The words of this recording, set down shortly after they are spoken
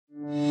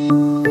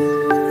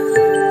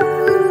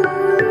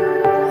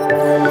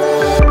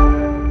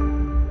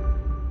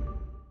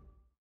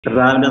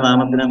കർത്താവിന്റെ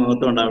നാമത്തിന്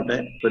മഹത്വം ഉണ്ടാവട്ടെ.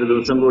 ഒരു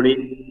ദിവസം കൂടി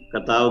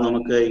കർത്താവ്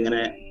നമുക്ക്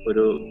ഇങ്ങനെ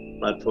ഒരു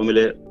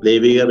പ്ലാറ്റ്ഫോമില്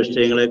ദൈവിക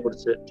വിഷയങ്ങളെ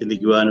കുറിച്ച്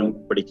ചിന്തിക്കുവാനും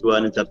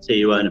പഠിക്കുവാനും ചർച്ച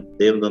ചെയ്യുവാനും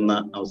ദൈവം തന്ന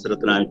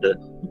അവസരത്തിനായിട്ട്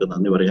നമുക്ക്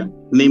നന്ദി പറയാം.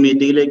 ഇന്ന് ഈ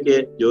മീറ്റിംഗിലേക്ക്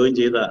ജോയിൻ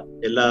ചെയ്ത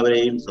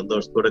എല്ലാവരെയും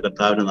സന്തോഷത്തോടെ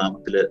കർത്താവിന്റെ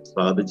നാമത്തില്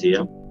സ്വാഗതം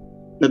ചെയ്യാം.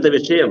 ഇന്നത്തെ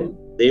വിഷയം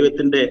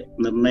ദൈവത്തിന്റെ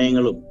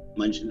നിർണയങ്ങളും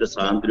മനുഷ്യന്റെ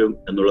സ്വാതന്ത്ര്യവും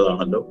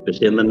എന്നുള്ളതാണല്ലോ.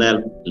 വിഷയം തന്നെ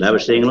എല്ലാ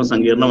വിഷയങ്ങളും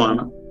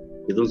സങ്കീർണമാണ്,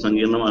 ഇതും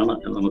സങ്കീർണമാണ്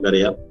എന്ന്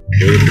നമുക്കറിയാം.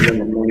 ദൈവത്തിന്റെ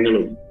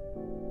നിർണയങ്ങളും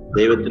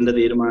ദൈവത്തിന്റെ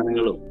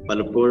തീരുമാനങ്ങളും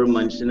പലപ്പോഴും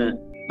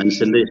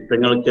മനുഷ്യന്റെ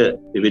ഇഷ്ടങ്ങൾക്ക്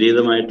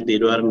വിപരീതമായിട്ട്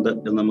തീരുവാറുണ്ട്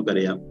എന്ന്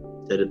നമുക്കറിയാം.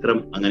 ചരിത്രം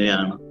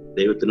അങ്ങനെയാണ്.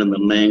 ദൈവത്തിന്റെ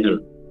നിർണയങ്ങൾ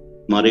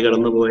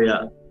മറികടന്നുപോയ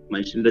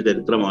മനുഷ്യന്റെ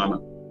ചരിത്രമാണ്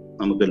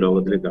നമുക്ക്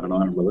ലോകത്തിൽ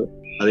കാണുവാനുള്ളത്.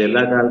 അത്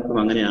എല്ലാ കാലത്തും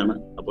അങ്ങനെയാണ്.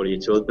 അപ്പോൾ ഈ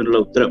ചോദ്യത്തിനുള്ള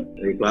ഉത്തരം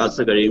ഈ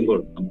ക്ലാസ്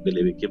കഴിയുമ്പോൾ നമുക്ക്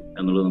ലഭിക്കും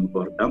എന്നുള്ളത് നമുക്ക്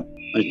ഓർക്കാം.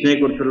 മനുഷ്യനെ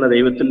കുറിച്ചുള്ള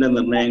ദൈവത്തിന്റെ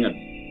നിർണയങ്ങൾ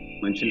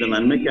മനുഷ്യന്റെ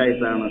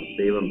നന്മയ്ക്കായിട്ടാണ്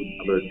ദൈവം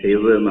അത്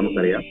ചെയ്തതെന്ന്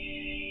നമുക്കറിയാം.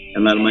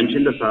 എന്നാൽ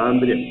മനുഷ്യന്റെ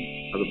സ്വാതന്ത്ര്യം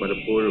അത്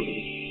പലപ്പോഴും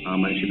ആ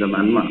മനുഷ്യന്റെ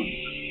നന്മ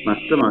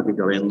നഷ്ടമാക്കി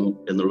കളയുന്നു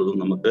എന്നുള്ളതും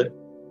നമുക്ക്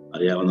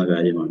അറിയാവുന്ന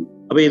കാര്യമാണ്.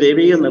 അപ്പൊ ഈ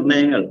ദൈവിക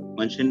നിർണയങ്ങൾ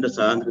മനുഷ്യന്റെ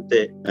സ്വാതന്ത്ര്യത്തെ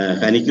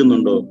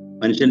ഹനിക്കുന്നുണ്ടോ?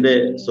 മനുഷ്യന്റെ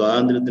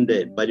സ്വാതന്ത്ര്യത്തിന്റെ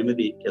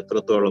പരിമിതി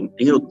എത്രത്തോളം?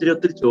 ഇങ്ങനെ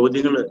ഒത്തിരി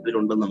ചോദ്യങ്ങൾ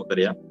ഇതിലുണ്ടെന്ന്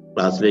നമുക്കറിയാം.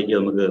 ക്ലാസ്സിലേക്ക്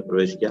നമുക്ക്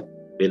പ്രവേശിക്കാം.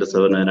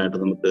 വീരസവനായിട്ട്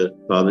നമുക്ക്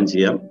സ്വാഗതം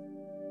ചെയ്യാം.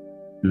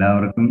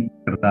 എല്ലാവർക്കും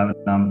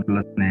കർത്താവിന്റെ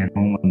നാമത്തിലുള്ള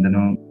സ്നേഹവും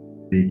വന്ദനവും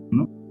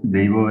അറിയിക്കുന്നു.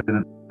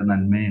 ദൈവവചനത്തിന്റെ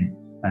നന്മയും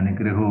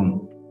അനുഗ്രഹവും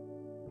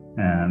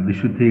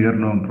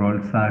വിശുദ്ധീകരണവും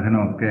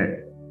പ്രോത്സാഹനവും ഒക്കെ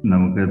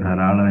നമുക്ക്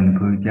ധാരാളം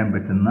അനുഭവിക്കാൻ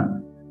പറ്റുന്ന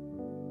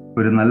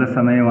ഒരു നല്ല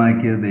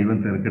സമയമാക്കിയത് ദൈവം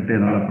തീർക്കട്ടെ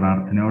എന്നുള്ള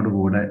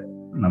പ്രാർത്ഥനയോടുകൂടെ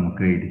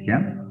നമുക്ക്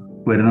ഇരിക്കാം.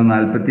 വരുന്ന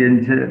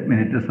 45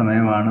 മിനിറ്റ്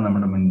സമയമാണ്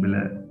നമ്മുടെ മുൻപിൽ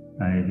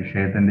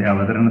വിഷയത്തിൻ്റെ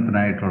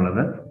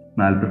അവതരണത്തിനായിട്ടുള്ളത്.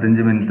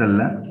 45 മിനിറ്റ്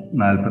അല്ല,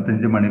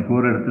 45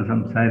 മണിക്കൂർ എടുത്ത്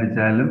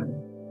സംസാരിച്ചാലും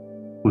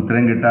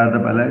ഉത്തരം കിട്ടാത്ത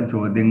പല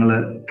ചോദ്യങ്ങൾ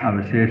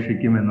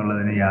അവശേഷിക്കും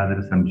എന്നുള്ളതിന്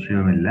യാതൊരു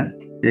സംശയവുമില്ല.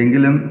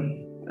 എങ്കിലും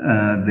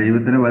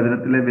ദൈവത്തിൻ്റെ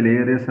വചനത്തിലെ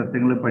വിലയേറിയ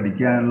സത്യങ്ങൾ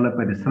പഠിക്കാനുള്ള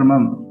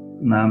പരിശ്രമം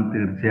നാം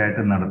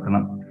തീർച്ചയായിട്ടും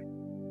നടത്തണം.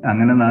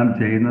 അങ്ങനെ നാം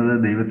ചെയ്യുന്നത്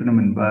ദൈവത്തിന്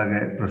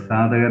മുൻപാകെ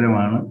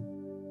പ്രസാദകരമാണ്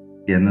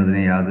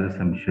എന്നതിന് യാതൊരു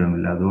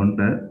സംശയവുമില്ല.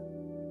 അതുകൊണ്ട്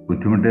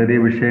ബുദ്ധിമുട്ടേറിയ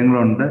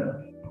വിഷയങ്ങളുണ്ട്,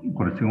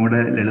 കുറച്ചും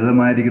കൂടെ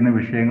ലളിതമായിരിക്കുന്ന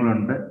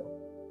വിഷയങ്ങളുണ്ട്.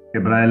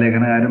 എബ്രായ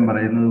ലേഖനകാരൻ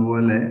പറയുന്നത്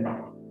പോലെ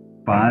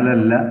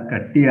പാലല്ല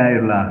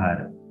കട്ടിയായുള്ള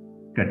ആഹാരം.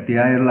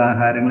 കട്ടിയായുള്ള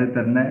ആഹാരങ്ങളിൽ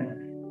തന്നെ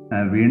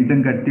വീണ്ടും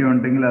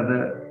കട്ടിയുണ്ടെങ്കിൽ അത്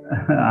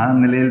ആ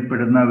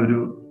നിലയിൽപ്പെടുന്ന ഒരു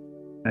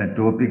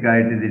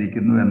ടോപ്പിക്കായിട്ട്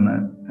ഇതിരിക്കുന്നു എന്ന്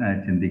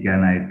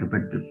ചിന്തിക്കാനായിട്ട്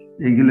പറ്റും.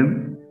 എങ്കിലും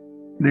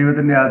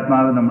ദൈവത്തിൻ്റെ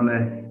ആത്മാവ് നമ്മളെ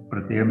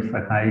പ്രത്യേകം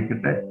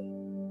സഹായിക്കട്ടെ.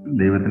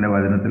 ദൈവത്തിൻ്റെ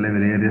വചനത്തിലെ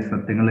വിലയേറിയ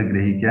സത്യങ്ങൾ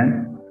ഗ്രഹിക്കാൻ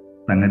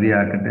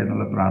സംഗതിയാക്കട്ടെ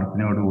എന്നുള്ള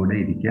പ്രാർത്ഥനയോടുകൂടെ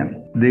ഇരിക്കാം.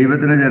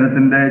 ദൈവത്തിൻ്റെ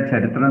ജനത്തിൻ്റെ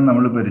ചരിത്രം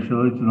നമ്മൾ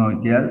പരിശോധിച്ച്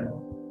നോക്കിയാൽ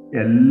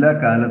എല്ലാ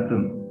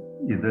കാലത്തും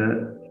ഇത്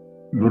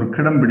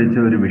ദുർഘടം പിടിച്ച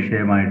ഒരു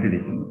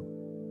വിഷയമായിട്ടിരിക്കുന്നു.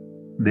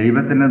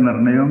 ദൈവത്തിൻ്റെ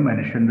നിർണയവും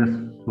മനുഷ്യൻ്റെ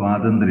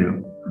സ്വാതന്ത്ര്യവും,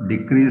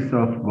 ഡിക്രീസ്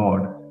ഓഫ്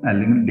ഗോഡ്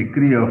അല്ലെങ്കിൽ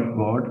decree of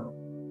God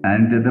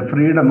and the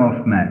freedom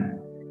of മാൻ.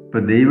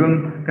 ഇപ്പം ദൈവം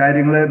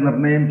കാര്യങ്ങളെ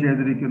നിർണയം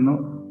ചെയ്തിരിക്കുന്നു.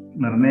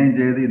 നിർണയം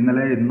ചെയ്ത്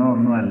ഇന്നലെ ഇന്നോ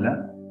ഒന്നുമല്ല,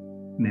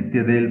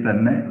 നിത്യതയിൽ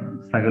തന്നെ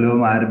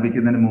സകലവും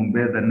ആരംഭിക്കുന്നതിന്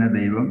മുമ്പേ തന്നെ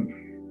ദൈവം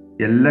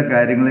എല്ലാ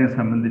കാര്യങ്ങളെയും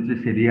സംബന്ധിച്ച്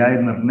ശരിയായ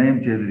നിർണയം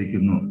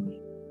ചെയ്തിരിക്കുന്നു.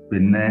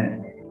 പിന്നെ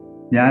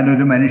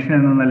ഞാനൊരു മനുഷ്യൻ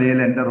എന്ന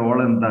നിലയിൽ എൻ്റെ റോൾ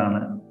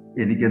എന്താണ്,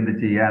 എനിക്കെന്ത്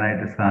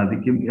ചെയ്യാനായിട്ട്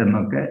സാധിക്കും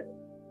എന്നൊക്കെ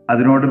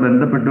അതിനോട്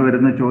ബന്ധപ്പെട്ട്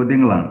വരുന്ന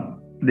ചോദ്യങ്ങളാണ്.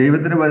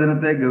 ദൈവത്തിൻ്റെ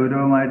വചനത്തെ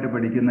ഗൗരവമായിട്ട്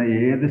പഠിക്കുന്ന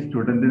ഏത്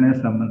സ്റ്റുഡൻറ്റിനെ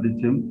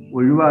സംബന്ധിച്ചും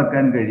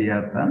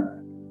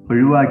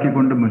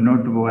ഒഴിവാക്കിക്കൊണ്ട്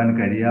മുന്നോട്ട് പോകാൻ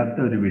കഴിയാത്ത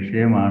ഒരു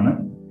വിഷയമാണ്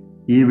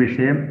ഈ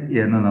വിഷയം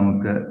എന്ന്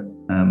നമുക്ക്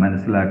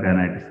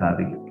മനസ്സിലാക്കാനായിട്ട്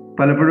സാധിക്കും.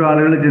 പലപ്പോഴും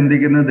ആളുകൾ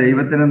ചിന്തിക്കുന്ന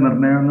ദൈവത്തിൻ്റെ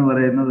നിർണയം എന്ന്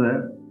പറയുന്നത്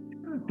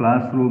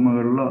ക്ലാസ്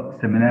റൂമുകളിലോ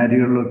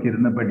സെമിനാരികളിലോ ഒക്കെ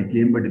ഇരുന്ന്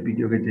പഠിക്കുകയും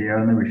പഠിപ്പിക്കുകയൊക്കെ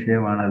ചെയ്യാവുന്ന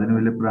വിഷയമാണ്, അതിന്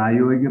വലിയ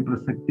പ്രായോഗിക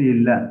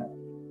പ്രസക്തിയില്ല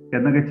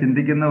എന്നൊക്കെ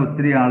ചിന്തിക്കുന്ന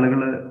ഒത്തിരി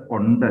ആളുകൾ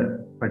ഉണ്ട്.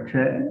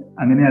 പക്ഷെ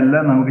അങ്ങനെയല്ല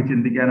നമുക്ക്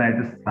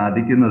ചിന്തിക്കാനായിട്ട്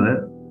സാധിക്കുന്നത്.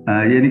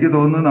 എനിക്ക്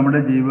തോന്നുന്നു നമ്മുടെ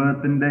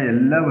ജീവിതത്തിൻ്റെ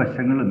എല്ലാ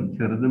വശങ്ങളും,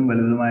 ചെറുതും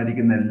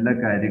വലുതുമായിരിക്കുന്ന എല്ലാ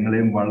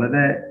കാര്യങ്ങളെയും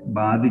വളരെ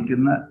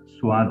ബാധിക്കുന്ന,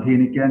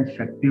 സ്വാധീനിക്കാൻ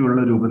ശക്തിയുള്ള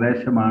ഒരു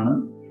ഉപദേശമാണ്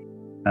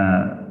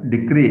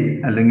ഡിക്രി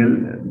അല്ലെങ്കിൽ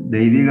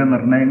ദൈവിക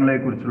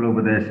നിർണയങ്ങളെക്കുറിച്ചുള്ള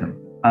ഉപദേശം.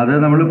 അത്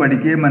നമ്മൾ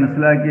പഠിക്കുകയും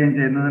മനസ്സിലാക്കുകയും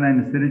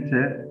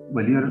ചെയ്യുന്നതിനനുസരിച്ച്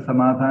വലിയൊരു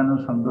സമാധാനവും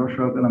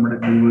സന്തോഷവും ഒക്കെ നമ്മുടെ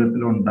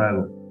ജീവിതത്തിൽ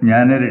ഉണ്ടാകും.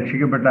 ഞാൻ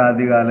രക്ഷിക്കപ്പെട്ട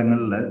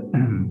ആദ്യകാലങ്ങളിൽ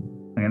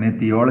അങ്ങനെ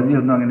തിയോളജി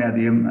ഒന്നും അങ്ങനെ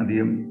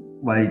അധികം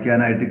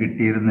വായിക്കാനായിട്ട്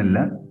കിട്ടിയിരുന്നില്ല.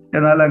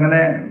 എന്നാൽ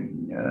അങ്ങനെ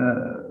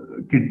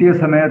കിട്ടിയ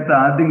സമയത്ത്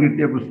ആദ്യം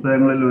കിട്ടിയ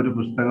പുസ്തകങ്ങളിൽ ഒരു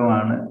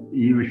പുസ്തകമാണ്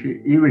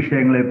ഈ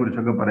വിഷയങ്ങളെ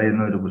കുറിച്ചൊക്കെ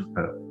പറയുന്ന ഒരു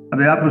പുസ്തകം.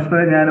 അത് ആ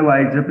പുസ്തകം ഞാൻ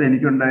വായിച്ചപ്പോൾ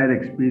എനിക്കുണ്ടായ ഒരു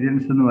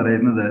എക്സ്പീരിയൻസ് എന്ന്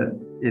പറയുന്നത്,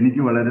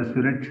 എനിക്ക് വളരെ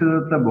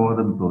സുരക്ഷിതത്വ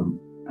ബോധം തോന്നി.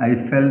 I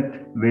felt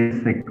very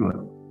secure.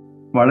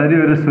 വളരെ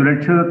ഒരു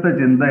സുരക്ഷിതത്വ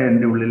ചിന്ത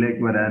എൻ്റെ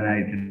ഉള്ളിലേക്ക്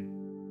വരാനായിട്ട്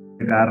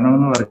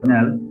കാരണമെന്ന്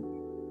പറഞ്ഞാൽ,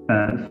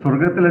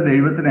 സ്വർഗത്തിലെ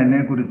ദൈവത്തിന്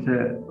എന്നെക്കുറിച്ച്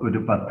ഒരു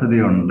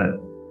പദ്ധതിയുണ്ട്.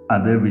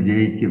 അത്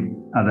വിജയിക്കും,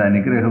 അത്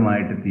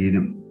അനുഗ്രഹമായിട്ട്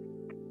തീരും.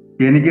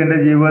 എനിക്ക് എൻ്റെ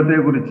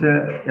ജീവിതത്തെക്കുറിച്ച്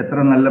എത്ര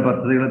നല്ല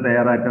പദ്ധതികൾ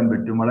തയ്യാറാക്കാൻ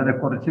പറ്റും, വളരെ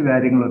കുറച്ച്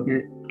കാര്യങ്ങളൊക്കെ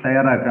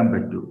തയ്യാറാക്കാൻ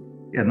പറ്റൂ.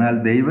 എന്നാൽ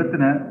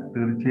ദൈവത്തിന്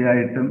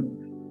തീർച്ചയായിട്ടും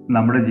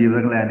നമ്മുടെ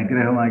ജീവിതങ്ങളെ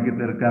അനുഗ്രഹമാക്കി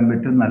തീർക്കാൻ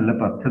പറ്റും. നല്ല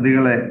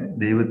പദ്ധതികളെ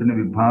ദൈവത്തിന്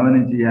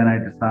വിഭാവനം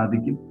ചെയ്യാനായിട്ട്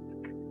സാധിക്കും.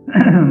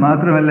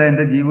 മാത്രമല്ല,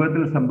 എൻ്റെ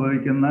ജീവിതത്തിൽ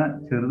സംഭവിക്കുന്ന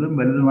ചെറുതും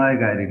വലുതുമായ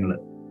കാര്യങ്ങൾ,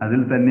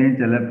 അതിൽ തന്നെയും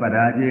ചില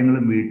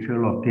പരാജയങ്ങളും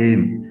വീഴ്ചകളും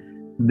ഒക്കെയും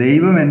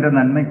ദൈവം എൻ്റെ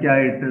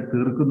നന്മയ്ക്കായിട്ട്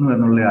തീർക്കുന്നു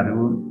എന്നുള്ള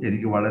അറിവും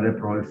എനിക്ക് വളരെ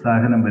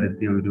പ്രോത്സാഹനം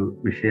വരുത്തിയ ഒരു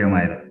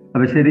വിഷയമായിരുന്നു.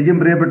 അപ്പൊ ശരിക്കും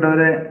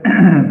പ്രിയപ്പെട്ടവരെ,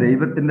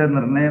 ദൈവത്തിന്റെ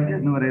നിർണയം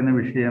എന്ന് പറയുന്ന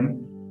വിഷയം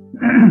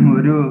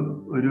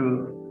ഒരു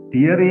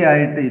തിയറി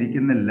ആയിട്ട്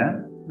ഇരിക്കുന്നില്ല.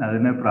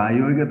 അതിന്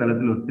പ്രായോഗിക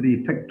തലത്തിൽ ഒത്തിരി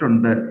ഇഫക്റ്റ്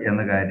ഉണ്ട്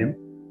എന്ന കാര്യം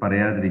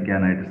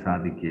പറയാതിരിക്കാനായിട്ട്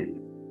സാധിക്കുകയില്ല.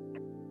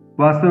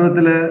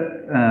 വാസ്തവത്തില്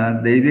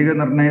ദൈവിക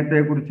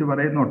നിർണയത്തെക്കുറിച്ച്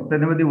പറയുന്ന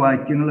ഒട്ടനവധി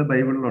വാക്യങ്ങൾ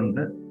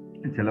ബൈബിളിലുണ്ട്.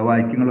 ചില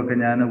വാക്യങ്ങളൊക്കെ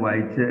ഞാൻ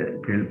വായിച്ച്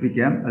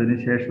കേൾപ്പിക്കാം.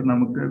 അതിനുശേഷം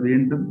നമുക്ക്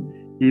വീണ്ടും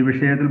ഈ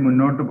വിഷയത്തിൽ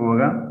മുന്നോട്ട്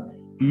പോകാം.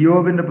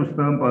 ഇയ്യോബിന്റെ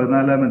പുസ്തകം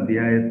 14-ാം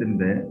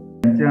അധ്യായത്തിന്റെ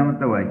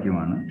 5-ാമത്തെ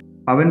വാക്യമാണ്.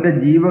 അവന്റെ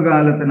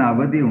ജീവകാലത്തിന്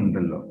അവധി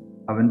ഉണ്ടല്ലോ,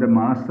 അവന്റെ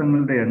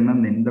മാസങ്ങളുടെ എണ്ണം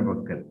നിന്റെ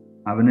പക്കൽ,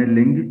 അവനെ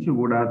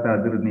ലംഘിച്ചുകൂടാത്ത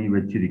അതിർ നീ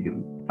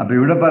വെച്ചിരിക്കുന്നു. അപ്പൊ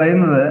ഇവിടെ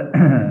പറയുന്നത്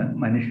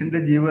മനുഷ്യന്റെ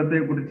ജീവിതത്തെ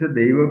കുറിച്ച്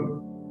ദൈവം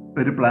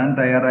ഒരു പ്ലാൻ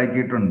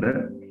തയ്യാറാക്കിയിട്ടുണ്ട്.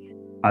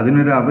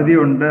 അതിനൊരു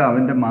അവധിയുണ്ട്,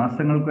 അവന്റെ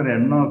മാസങ്ങൾക്കൊരു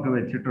എണ്ണമൊക്കെ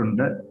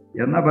വെച്ചിട്ടുണ്ട്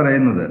എന്നാ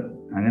പറയുന്നത്.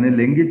 അങ്ങനെ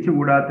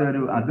ലംഘിച്ചുകൂടാത്ത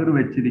ഒരു അതിർ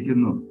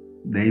വെച്ചിരിക്കുന്നു.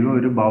 ദൈവം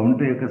ഒരു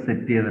ബൗണ്ടറി ഒക്കെ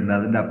സെറ്റ് ചെയ്തിട്ടുണ്ട്.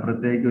 അതിന്റെ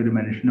അപ്പുറത്തേക്ക് ഒരു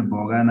മനുഷ്യന്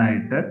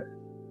പോകാനായിട്ട്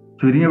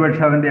ചുരുങ്ങിയ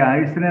പക്ഷെ അവന്റെ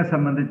ആയുസ്സിനെ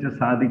സംബന്ധിച്ച്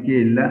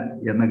സാധിക്കുകയില്ല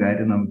എന്ന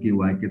കാര്യം നമുക്ക് ഈ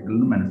വാക്യത്തിൽ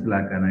നിന്ന്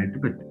മനസ്സിലാക്കാനായിട്ട്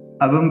പറ്റും.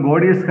 അപ്പം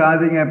God is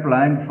having A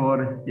plan for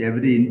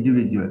every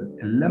individual.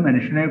 എല്ലാ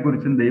മനുഷ്യനെ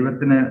കുറിച്ചും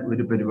ദൈവത്തിന്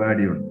ഒരു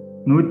പരിപാടിയുണ്ട്.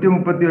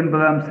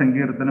 139-ാം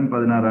സങ്കീർത്തനം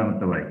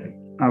 16-ാമത്തെ വാക്യം,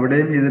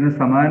 അവിടെയും ഇതിന്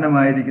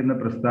സമാനമായിരിക്കുന്ന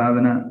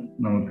പ്രസ്താവന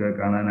നമുക്ക്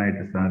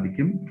കാണാനായിട്ട്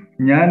സാധിക്കും.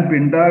 ഞാൻ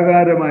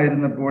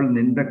പിണ്ടാകാരമായിരുന്നപ്പോൾ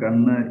നിന്റെ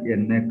കണ്ണ്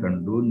എന്നെ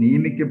കണ്ടു,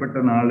 നിയമിക്കപ്പെട്ട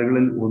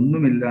നാളുകളിൽ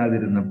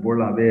ഒന്നുമില്ലാതിരുന്നപ്പോൾ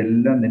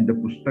അവയെല്ലാം നിന്റെ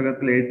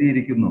പുസ്തകത്തിൽ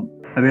എഴുതിയിരിക്കുന്നു.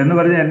 അതെന്ന്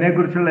പറഞ്ഞാൽ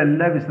എന്നെക്കുറിച്ചുള്ള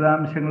എല്ലാ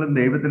വിശദാംശങ്ങളും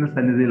ദൈവത്തിന്റെ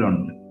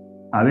സന്നിധിയിലുണ്ട്.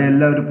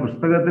 അവയെല്ലാം ഒരു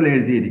പുസ്തകത്തിൽ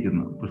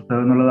എഴുതിയിരിക്കുന്നു.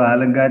 പുസ്തകം എന്നുള്ളത്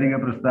ആലങ്കാരിക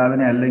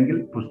പ്രസ്താവന അല്ലെങ്കിൽ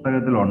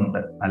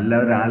പുസ്തകത്തിലുണ്ട്. അല്ല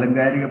ഒരു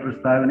ആലങ്കാരിക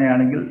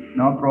പ്രസ്താവനയാണെങ്കിൽ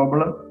നോ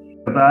പ്രോബ്ലം,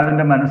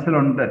 കർത്താവിന്റെ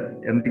മനസ്സിലുണ്ട്.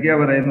 എന്തൊക്കെയാ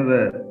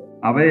പറയുന്നത്?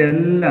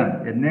 അവയെല്ലാം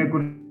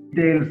എന്നെക്കുറിച്ച്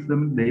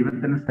ഡീറ്റെയിൽസും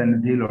ദൈവത്തിന്റെ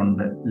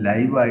സന്നിധിയിലുണ്ട്,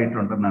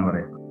 ലൈവായിട്ടുണ്ടെന്നാണ്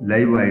പറയുന്നത്.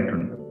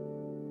 ലൈവായിട്ടുണ്ട്.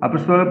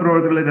 അപ്പോസ്തല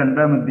പ്രവൃത്തികൾ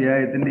 2-ാം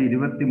അധ്യായത്തിന്റെ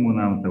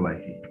 23-ാമത്തെ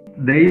വാക്യം,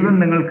 ദൈവം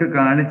നിങ്ങൾക്ക്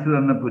കാണിച്ചു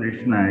തന്ന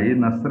പുരുഷനായി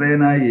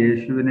നസ്രയനായ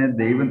യേശുവിനെ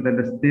ദൈവം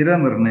തന്റെ സ്ഥിര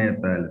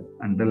നിർണയത്താലും,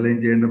 അണ്ടർലൈൻ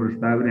ചെയ്യേണ്ട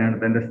പ്രസ്താവനയാണ്,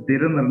 തന്റെ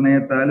സ്ഥിര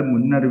നിർണയത്താലും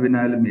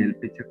മുന്നറിവിനാലും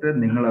ഏൽപ്പിച്ചിട്ട്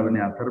നിങ്ങൾ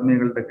അവനെ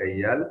അധർമ്മികളുടെ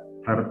കൈയാൽ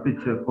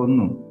അർപ്പിച്ച്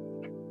കൊന്നു.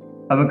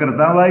 അപ്പൊ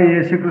കർത്താവായ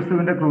യേശു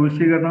ക്രിസ്തുവിന്റെ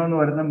ക്രൂശീകരണം എന്ന്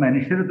പറയുന്ന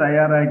മനുഷ്യർ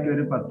തയ്യാറാക്കിയ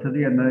ഒരു പദ്ധതി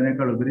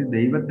എന്നതിനേക്കാൾ ഉപരി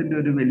ദൈവത്തിന്റെ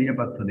ഒരു വലിയ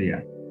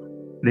പദ്ധതിയാണ്.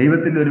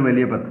 ദൈവത്തിന്റെ ഒരു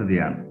വലിയ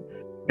പദ്ധതിയാണ്.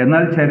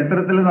 എന്നാൽ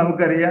ചരിത്രത്തിൽ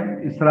നമുക്കറിയാം,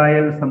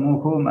 ഇസ്രായേൽ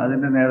സമൂഹവും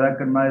അതിന്റെ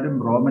നേതാക്കന്മാരും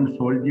റോമൻ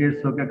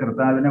സോൾജിയേഴ്സും ഒക്കെ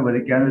കർത്താവിനെ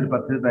വധിക്കാൻ ഒരു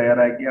പദ്ധതി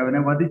തയ്യാറാക്കി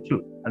അവനെ വധിച്ചു.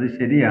 അത്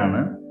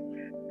ശരിയാണ്.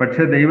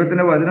 പക്ഷെ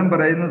ദൈവത്തിന്റെ വചനം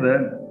പറയുന്നത്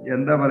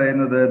എന്താ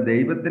പറയുന്നത്?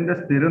 ദൈവത്തിന്റെ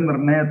സ്ഥിര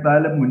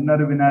നിർണയത്താലും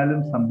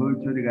മുന്നറിവിനാലും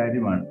സംഭവിച്ച ഒരു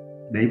കാര്യമാണ്.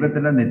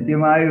 ദൈവത്തിന്റെ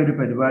നിത്യമായ ഒരു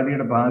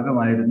പരിപാടിയുടെ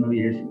ഭാഗമായിരുന്നു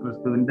യേശു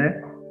ക്രിസ്തുവിന്റെ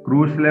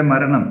ക്രൂശിലെ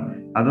മരണം.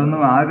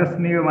 അതൊന്നും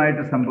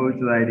ആകസ്മികമായിട്ട്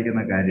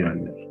സംഭവിച്ചതായിരിക്കുന്ന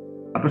കാര്യമല്ല.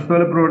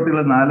 അപ്പോസ്തല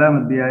പ്രവൃത്തികൾ 4-ാം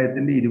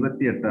അധ്യായത്തിന്റെ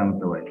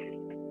 28-ാമത്തെ വാക്യം,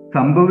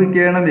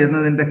 സംഭവിക്കണം എന്ന്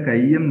നിന്റെ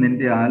കയ്യും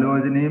നിന്റെ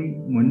ആലോചനയും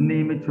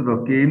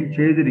മുൻനിയമിച്ചതൊക്കെയും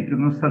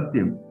ചെയ്തിരിക്കുന്നു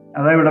സത്യം.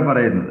 അതാ ഇവിടെ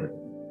പറയുന്നത്.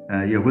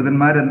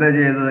 യഹൂദന്മാരെന്താ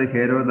ചെയ്തത്?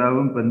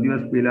 ഹേരോദാവും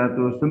പന്തിയോസ്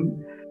പീലാത്തോസും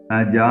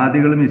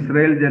ജാതികളും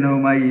ഇസ്രായേൽ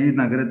ജനവുമായി ഈ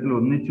നഗരത്തിൽ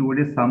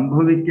ഒന്നിച്ചുകൂടി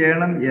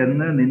സംഭവിക്കണം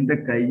എന്ന് നിന്റെ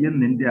കയ്യും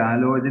നിന്റെ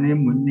ആലോചനയും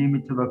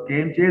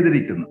മുൻനിയമിച്ചതൊക്കെയും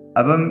ചെയ്തിരിക്കുന്നു.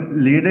 അപ്പം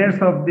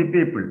ലീഡേഴ്സ് ഓഫ് ദി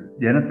പീപ്പിൾ,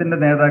 ജനത്തിന്റെ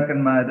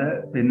നേതാക്കന്മാര്,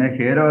 പിന്നെ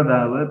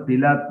ഹേരോദാവ്,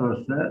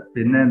 പീലാത്തോസ്,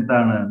 പിന്നെ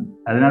എന്താണ്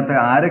അതിനകത്ത്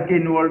ആരൊക്കെ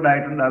ഇൻവോൾവ്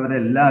ആയിട്ടുണ്ട്?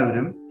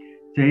 അവരെല്ലാവരും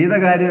ചെയ്ത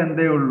കാര്യം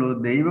എന്തേ ഉള്ളൂ?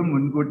 ദൈവം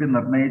മുൻകൂട്ടി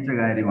നിർണയിച്ച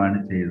കാര്യമാണ്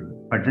ചെയ്തത്.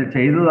 പക്ഷെ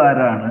ചെയ്തത്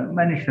ആരാണ്?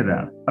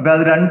 മനുഷ്യരാണ്. അപ്പൊ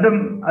അത് രണ്ടും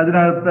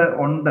അതിനകത്ത്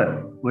ഉണ്ട്.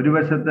 ഒരു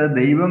വശത്ത്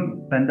ദൈവം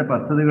തന്റെ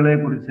പദ്ധതികളെ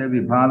കുറിച്ച്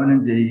വിഭാവനം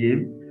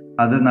ചെയ്യുകയും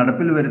അത്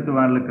നടപ്പിൽ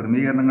വരുത്തുവാനുള്ള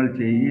ക്രമീകരണങ്ങൾ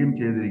ചെയ്യുകയും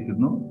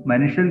ചെയ്തിരിക്കുന്നു.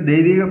 മനുഷ്യൻ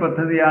ദൈവിക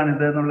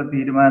പദ്ധതിയാണിത് എന്നുള്ള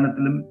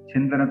തീരുമാനത്തിലും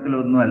ചിന്തനത്തിലും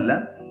ഒന്നുമല്ല.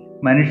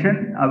 മനുഷ്യൻ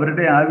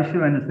അവരുടെ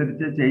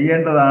ആവശ്യമനുസരിച്ച്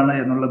ചെയ്യേണ്ടതാണ്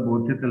എന്നുള്ള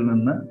ബോധ്യത്തിൽ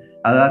നിന്ന്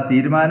അത് ആ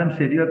തീരുമാനം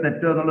ശരിയോ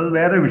തെറ്റോ എന്നുള്ളത്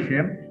വേറെ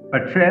വിഷയം.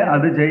 പക്ഷെ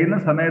അത് ചെയ്യുന്ന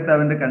സമയത്ത്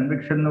അവന്റെ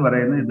കൺവിക്ഷൻ എന്ന്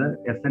പറയുന്നത് ഇത്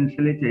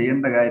എസെൻഷ്യലി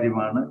ചെയ്യേണ്ട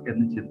കാര്യമാണ്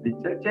എന്ന്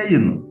ചിന്തിച്ച്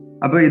ചെയ്യുന്നു.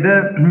 അപ്പൊ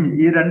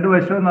ഈ രണ്ടു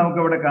വശവും നമുക്ക്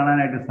അവിടെ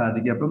കാണാനായിട്ട്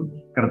സാധിക്കും. അപ്പം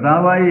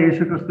കർത്താവായ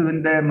യേശു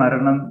ക്രിസ്തുവിന്റെ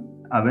മരണം,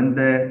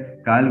 അവന്റെ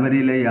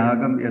കാൽവരിയിലെ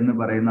യാഗം എന്ന്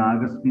പറയുന്ന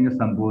ആകസ്മിക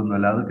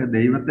സംഭവമൊന്നുമല്ല. അതൊക്കെ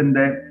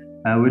ദൈവത്തിന്റെ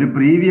ഒരു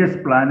പ്രീവിയസ്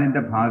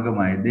പ്ലാനിന്റെ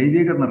ഭാഗമായി,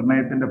 ദൈവിക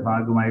നിർണയത്തിന്റെ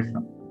ഭാഗമായി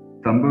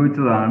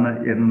സംഭവിച്ചതാണ്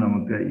എന്ന്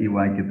നമുക്ക് ഈ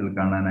വാക്യത്തിൽ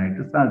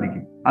കാണാനായിട്ട്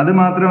സാധിക്കും. അത്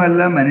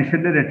മാത്രമല്ല,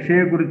 മനുഷ്യന്റെ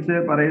രക്ഷയെക്കുറിച്ച്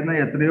പറയുന്ന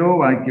എത്രയോ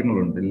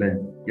വാക്യങ്ങളുണ്ട് അല്ലേ?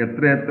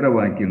 എത്ര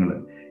വാക്യങ്ങൾ.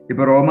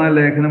 ഇപ്പൊ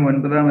റോമാലേഖനം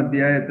 9-ാം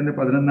അധ്യായത്തിന്റെ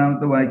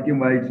 11-ാമത്തെ വാക്യം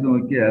വായിച്ചു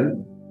നോക്കിയാൽ,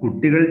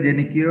 കുട്ടികൾ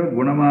ജനിക്കുകയോ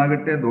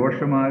ഗുണമാകട്ടെ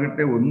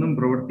ദോഷമാകട്ടെ ഒന്നും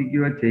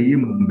പ്രവർത്തിക്കുകയോ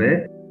ചെയ്യും മുമ്പേ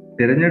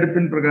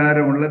തിരഞ്ഞെടുപ്പിൻ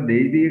പ്രകാരമുള്ള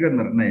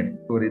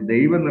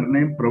ദൈവ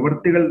നിർണയം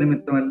പ്രവൃത്തികൾ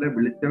നിമിത്തമല്ല,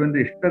 വിളിച്ചവന്റെ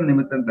ഇഷ്ടം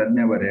നിമിത്തം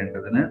തന്നെ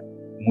വരേണ്ടതിന്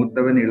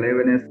മൂത്തവൻ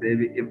ഇളയവനെ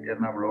സേവിക്കും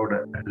എന്ന് അവളോട്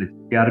വിളിച്ചു.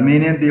 ഈ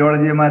അർമീനിയൻ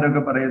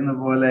തിയോളജിമാരൊക്കെ പറയുന്ന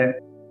പോലെ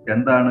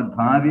എന്താണ്,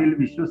 ഭാവിയിൽ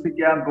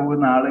വിശ്വസിക്കാൻ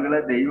പോകുന്ന ആളുകളെ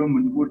ദൈവം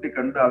മുൻകൂട്ടി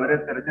കണ്ടു അവരെ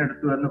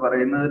തിരഞ്ഞെടുത്തു എന്ന്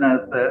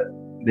പറയുന്നതിനകത്ത്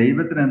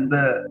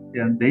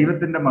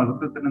ദൈവത്തിന്റെ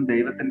മഹത്വത്തിനും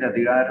ദൈവത്തിന്റെ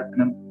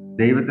അധികാരത്തിനും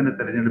ദൈവത്തിന്റെ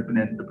തെരഞ്ഞെടുപ്പിന്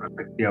എന്ത്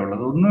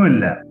പ്രസക്തിയാണുള്ളത്?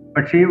 ഒന്നുമില്ല.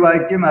 പക്ഷെ ഈ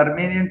വാക്യം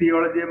അർമേനിയൻ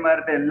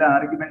തിയോളജിയന്മാരുടെ എല്ലാ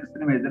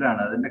ആർഗ്യുമെന്റ്സിനും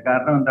എതിരാണ്. അതിന്റെ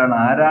കാരണം എന്താണ്?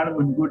 ആരാണ്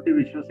മുൻകൂട്ടി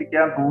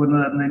വിശ്വസിക്കാൻ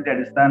പോകുന്നത് എന്നതിന്റെ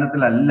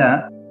അടിസ്ഥാനത്തിലല്ല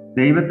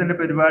ദൈവത്തിന്റെ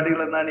പരിപാടികൾ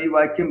എന്നാണ് ഈ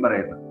വാക്യം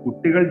പറയുന്നത്.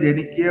 കുട്ടികൾ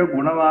ജനിക്കുകയോ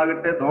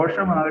ഗുണമാകട്ടെ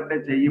ദോഷമാകട്ടെ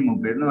ചെയ്യും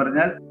മുമ്പ് എന്ന്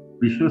പറഞ്ഞാൽ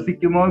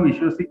വിശ്വസിക്കുമോ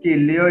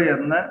വിശ്വസിക്കില്ലയോ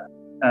എന്ന്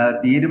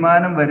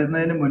തീരുമാനം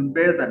വരുന്നതിന്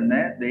മുൻപേ തന്നെ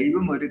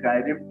ദൈവം ഒരു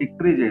കാര്യം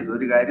ഡിക്രി ചെയ്തു,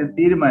 ഒരു കാര്യം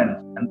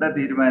തീരുമാനിച്ചു. എന്താ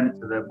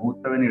തീരുമാനിച്ചത്?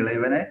 മൂത്തവൻ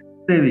ഇളയവനെ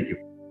സേവിക്കും.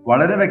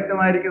 വളരെ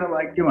വ്യക്തമായിരിക്കുന്ന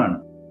വാക്യമാണ്.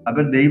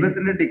 അപ്പൊ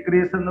ദൈവത്തിന്റെ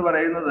ഡിക്രീസ് എന്ന്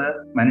പറയുന്നത്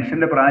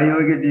മനുഷ്യന്റെ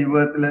പ്രായോഗിക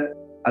ജീവിതത്തിൽ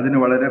അതിന്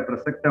വളരെ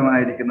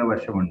പ്രസക്തമായിരിക്കുന്ന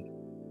വശമുണ്ട്.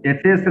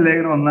 എഫേസ്യ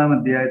ലേഖനം 1-ാം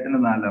അധ്യായത്തിന്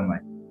 4-ാം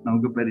വാക്യം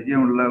നമുക്ക്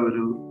പരിചയമുള്ള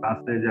ഒരു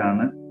പാസേജ്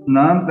ആണ്.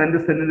 നാം തന്റെ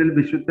സന്നിധിയിൽ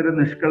വിശുദ്ധരും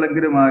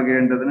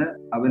നിഷ്കളങ്കരുമാകേണ്ടതിന്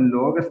അവൻ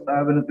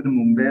ലോകസ്ഥാപനത്തിന്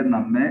മുമ്പേ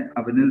നമ്മെ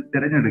അവനിൽ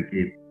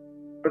തിരഞ്ഞെടുക്കുകയും.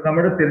 ഇപ്പൊ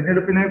നമ്മുടെ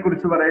തിരഞ്ഞെടുപ്പിനെ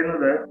കുറിച്ച്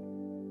പറയുന്നത്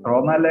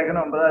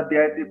റോമാലേഖനം 9-ാം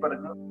അധ്യായത്തിൽ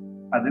പറഞ്ഞു,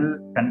 അതിൽ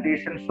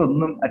കണ്ടീഷൻസ്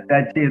ഒന്നും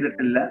അറ്റാച്ച്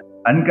ചെയ്തിട്ടില്ല,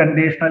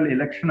 അൺകണ്ടീഷണൽ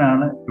ഇലക്ഷൻ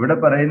ആണ്. ഇവിടെ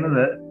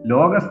പറയുന്നത്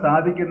ലോകം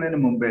സ്ഥാപിക്കുന്നതിന്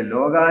മുമ്പേ,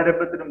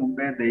 ലോകാരംഭത്തിന്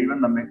മുമ്പേ ദൈവം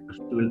നമ്മെ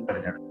ക്രിസ്തുവിൽ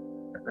തിരഞ്ഞെടുത്തു.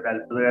 ഒരു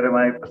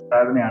അത്ഭുതകരമായ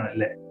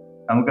പ്രസ്താവനയാണല്ലേ.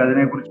 നമുക്ക്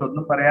അതിനെക്കുറിച്ച്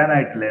ഒന്നും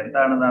പറയാനായിട്ടില്ല.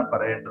 എന്താണ് നാം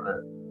പറയേണ്ടത്?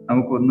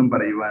 നമുക്കൊന്നും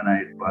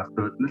പറയുവാനായിട്ട്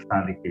വാസ്തവത്തിൽ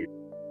സാധിക്കുകയില്ല.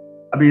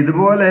 അപ്പൊ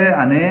ഇതുപോലെ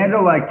അനേക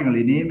വാക്യങ്ങൾ,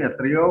 ഇനിയും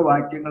എത്രയോ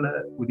വാക്യങ്ങൾ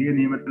പുതിയ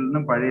നിയമത്തിൽ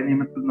നിന്നും പഴയ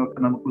നിയമത്തിൽ നിന്നൊക്കെ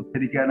നമുക്ക്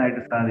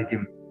ഉദ്ധരിക്കാനായിട്ട്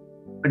സാധിക്കും.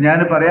 അപ്പൊ ഞാൻ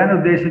പറയാൻ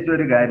ഉദ്ദേശിച്ച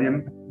ഒരു കാര്യം,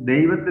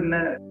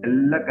 ദൈവത്തിന്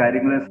എല്ലാ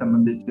കാര്യങ്ങളെ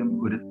സംബന്ധിച്ചും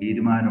ഒരു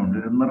തീരുമാനമുണ്ട്,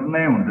 ഒരു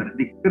നിർണയമുണ്ട്, ഒരു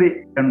ഡിക്രി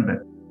ഉണ്ട്.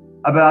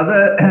 അപ്പൊ അത്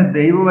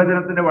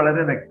ദൈവവചനത്തിന്റെ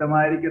വളരെ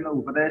വ്യക്തമായിരിക്കുന്ന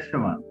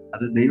ഉപദേശമാണ്.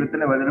 അത്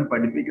ദൈവത്തിന്റെ വചനം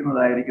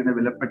പഠിപ്പിക്കുന്നതായിരിക്കുന്ന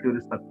വിലപ്പെട്ട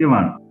ഒരു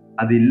സത്യമാണ്.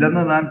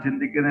 അതില്ലെന്ന് നാം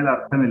ചിന്തിക്കുന്നതിൽ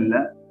അർത്ഥമില്ല.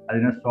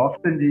 അതിനെ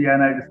സോഫ്റ്റൻ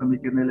ചെയ്യാനായിട്ട്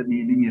ശ്രമിക്കുന്നതിൽ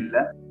മീനിങ് ഇല്ല.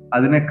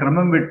 അതിനെ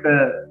ക്രമം വിട്ട്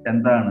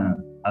എന്താണ്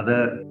അത്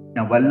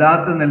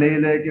വല്ലാത്ത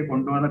നിലയിലേക്ക്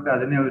കൊണ്ടുവന്നിട്ട്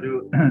അതിനെ ഒരു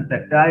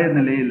തെറ്റായ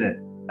നിലയിൽ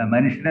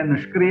മനുഷ്യനെ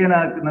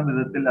നിഷ്ക്രിയനാക്കുന്ന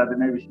വിധത്തിൽ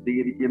അതിനെ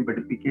വിശദീകരിക്കുകയും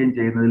പഠിപ്പിക്കുകയും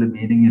ചെയ്യുന്നതിൽ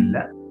മീനിങ് ഇല്ല.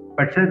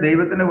 പക്ഷെ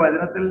ദൈവത്തിന്റെ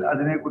വചനത്തിൽ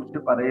അതിനെക്കുറിച്ച്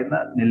പറയുന്ന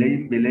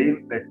നിലയും വിലയും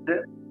വെച്ച്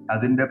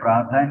അതിന്റെ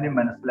പ്രാധാന്യം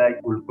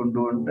മനസ്സിലാക്കി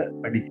ഉൾക്കൊണ്ടുകൊണ്ട്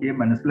പഠിക്കുകയും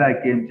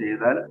മനസ്സിലാക്കുകയും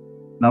ചെയ്താൽ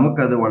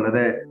നമുക്കത്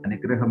വളരെ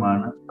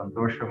അനുഗ്രഹമാണ്,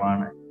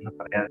 സന്തോഷമാണ് എന്ന്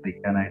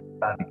പറയാതിരിക്കാനായിട്ട്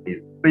സാധിക്കില്ല.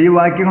 ഇപ്പൊ ഈ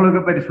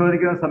വാക്യങ്ങളൊക്കെ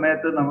പരിശോധിക്കുന്ന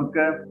സമയത്ത്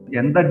നമുക്ക്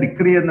എന്താ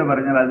ഡിക്രി എന്ന്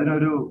പറഞ്ഞാൽ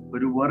അതിനൊരു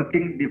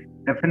വർക്കിംഗ്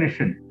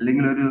ഡെഫിനിഷൻ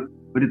അല്ലെങ്കിൽ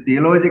ഒരു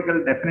തിയോളജിക്കൽ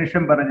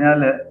ഡെഫിനിഷൻ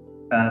പറഞ്ഞാൽ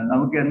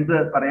നമുക്ക് എന്ത്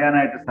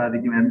പറയാനായിട്ട്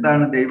സാധിക്കും?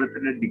 എന്താണ്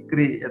ദൈവത്തിന്റെ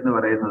ഡിക്രി എന്ന്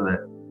പറയുന്നത്?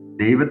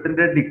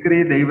 ദൈവത്തിന്റെ ഡിക്രി,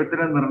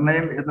 ദൈവത്തിന്റെ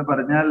നിർണയം എന്ന്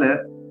പറഞ്ഞാൽ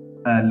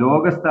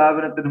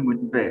ലോകസ്ഥാപനത്തിന്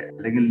മുൻപേ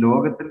അല്ലെങ്കിൽ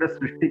ലോകത്തിന്റെ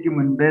സൃഷ്ടിക്ക്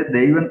മുൻപേ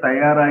ദൈവം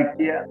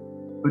തയ്യാറാക്കിയ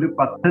ഒരു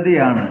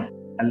പദ്ധതിയാണ്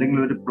അല്ലെങ്കിൽ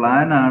ഒരു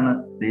പ്ലാനാണ്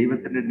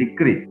ദൈവത്തിന്റെ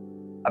ഡിക്രി.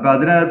 അപ്പൊ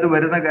അതിനകത്ത്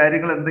വരുന്ന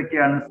കാര്യങ്ങൾ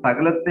എന്തൊക്കെയാണ്?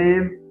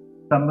 സകലത്തെയും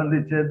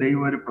സംബന്ധിച്ച്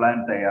ദൈവം ഒരു പ്ലാൻ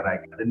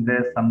തയ്യാറാക്കി, അതിന്റെ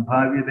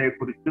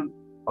സംഭാവ്യതയെക്കുറിച്ചും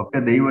ഒക്കെ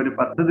ദൈവം ഒരു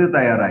പദ്ധതി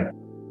തയ്യാറാക്കി.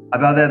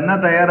 അപ്പൊ അതെന്നാ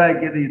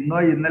തയ്യാറാക്കിയത്? ഇന്നോ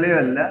ഇന്നലെയോ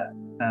അല്ല,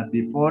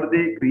 before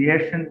the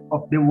creation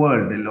of the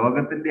world,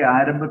 ലോകത്തിന്റെ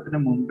ആരംഭത്തിന്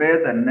മുമ്പേ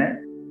തന്നെ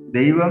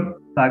ദൈവം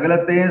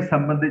സകലത്തെയും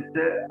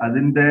സംബന്ധിച്ച്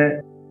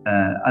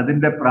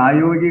അതിന്റെ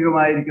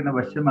പ്രായോഗികമായിരിക്കുന്ന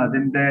വശം,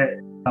 അതിന്റെ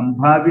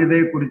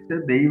സംഭാവ്യതയെക്കുറിച്ച്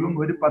ദൈവം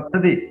ഒരു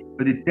പദ്ധതി,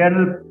 ഒരു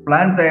ഇറ്റേണൽ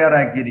പ്ലാൻ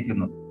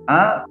തയ്യാറാക്കിയിരിക്കുന്നു. ആ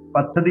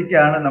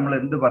പദ്ധതിക്കാണ് നമ്മൾ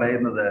എന്ത്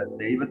പറയുന്നത്?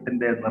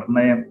 ദൈവത്തിന്റെ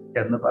നിർണയം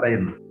എന്ന്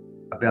പറയുന്നത്.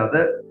 അപ്പൊ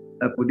അത്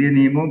പുതിയ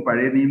നിയമവും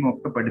പഴയ നിയമവും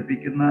ഒക്കെ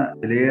പഠിപ്പിക്കുന്ന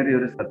വിലയേറിയ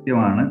ഒരു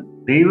സത്യമാണ്.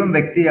 ദൈവം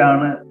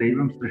വ്യക്തിയാണ്,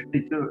 ദൈവം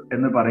സൃഷ്ടിച്ചു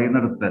എന്ന്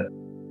പറയുന്നിടത്ത്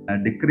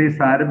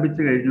ഡിക്രീസ്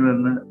ആരംഭിച്ചു കഴിഞ്ഞു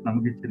എന്ന്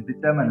നമുക്ക്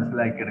ചിന്തിച്ചാൽ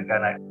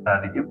മനസ്സിലാക്കിയെടുക്കാനായിട്ട്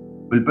സാധിക്കും.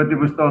 ഉൽപ്പത്തി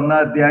പുസ്തകം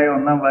 1-ാം അധ്യായം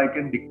 1-ാം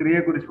വാക്യം ഡിക്രിയെ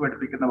കുറിച്ച്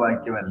പഠിപ്പിക്കുന്ന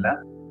വാക്യമല്ല.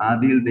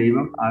 ആദിയിൽ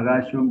ദൈവം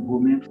ആകാശവും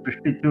ഭൂമിയും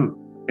സൃഷ്ടിച്ചു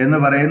എന്ന്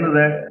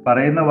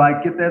പറയുന്ന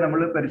വാക്യത്തെ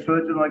നമ്മൾ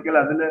പരിശോധിച്ച് നോക്കിയാൽ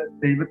അതിൽ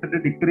ദൈവത്തിന്റെ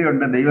ഡിക്രി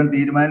ഉണ്ട്. ദൈവം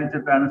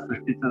തീരുമാനിച്ചിട്ടാണ്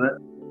സൃഷ്ടിച്ചത്.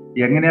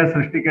 എങ്ങനെയാ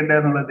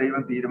സൃഷ്ടിക്കേണ്ടതെന്നുള്ളത്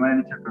ദൈവം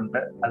തീരുമാനിച്ചിട്ടുണ്ട്.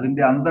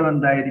 അതിന്റെ അന്തം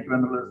എന്തായിരിക്കും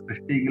എന്നുള്ളത്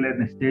സൃഷ്ടികളെ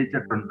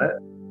നിശ്ചയിച്ചിട്ടുണ്ട്.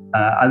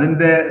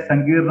 അതിന്റെ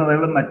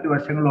സങ്കീർണതകളും മറ്റു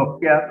വശങ്ങളും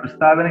ഒക്കെ ആ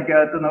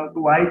പ്രസ്താവനയ്ക്കകത്ത് നമുക്ക്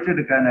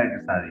വായിച്ചെടുക്കാനായിട്ട്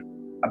സാധിക്കും.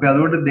 അപ്പൊ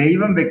അതുകൊണ്ട്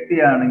ദൈവം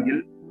വ്യക്തിയാണെങ്കിൽ,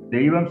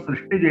 ദൈവം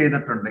സൃഷ്ടി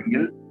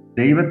ചെയ്തിട്ടുണ്ടെങ്കിൽ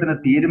ദൈവത്തിന്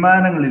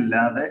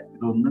തീരുമാനങ്ങളില്ലാതെ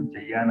ഇതൊന്നും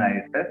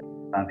ചെയ്യാനായിട്ട്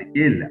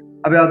സാധിക്കുകയില്ല.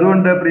 അപ്പൊ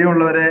അതുകൊണ്ട്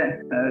പ്രിയമുള്ളവരെ,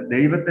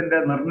 ദൈവത്തിന്റെ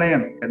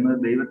നിർണയം എന്ന്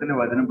ദൈവത്തിന്റെ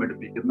വചനം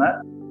പഠിപ്പിക്കുന്ന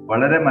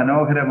വളരെ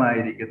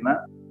മനോഹരമായിരിക്കുന്ന,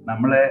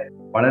 നമ്മളെ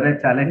വളരെ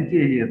ചലഞ്ച്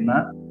ചെയ്യുന്ന,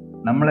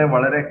 നമ്മളെ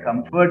വളരെ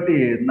കംഫേർട്ട്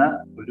ചെയ്യുന്ന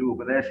ഒരു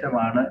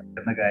ഉപദേശമാണ്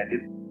എന്ന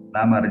കാര്യം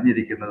നാം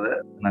അറിഞ്ഞിരിക്കുന്നത്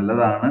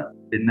നല്ലതാണ്.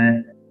 പിന്നെ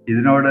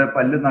ഇതിനോട്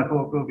പല്ലും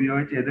നഖമൊക്കെ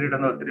ഉപയോഗിച്ച്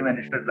എതിരിടുന്ന ഒത്തിരി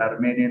മനുഷ്യരുണ്ട്.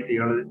 അർമേനിയൻ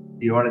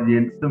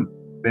തിയോളജിയൻസും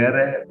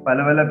വേറെ പല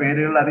പല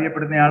പേരുകളിൽ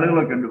അറിയപ്പെടുന്ന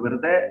ആളുകളൊക്കെ ഉണ്ട്.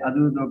 വെറുതെ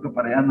അതും ഇതൊക്കെ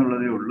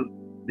പറയാന്നുള്ളതേ ഉള്ളൂ.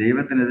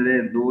 ദൈവത്തിനെതിരെ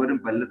എന്തോരം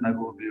പല്ലും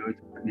നഖവും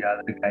ഉപയോഗിച്ചിട്ട്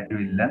യാതൊരു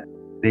കാര്യമില്ല.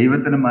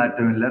 ദൈവത്തിന്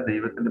മാറ്റമില്ല.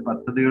 ദൈവത്തിന്റെ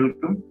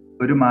പദ്ധതികൾക്കും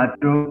ഒരു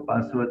മാറ്റവും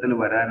വാസ്തവത്തിൽ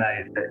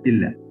വരാനായിട്ട്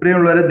ഇല്ല.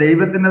 പ്രിയമുള്ളവരെ,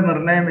 ദൈവത്തിന്റെ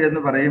നിർണയം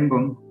എന്ന്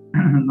പറയുമ്പം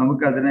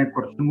നമുക്കതിനെ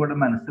കുറച്ചും കൂടെ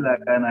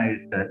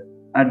മനസ്സിലാക്കാനായിട്ട്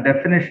ആ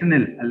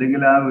ഡെഫിനേഷനിൽ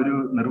അല്ലെങ്കിൽ ആ ഒരു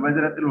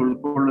നിർവചനത്തിൽ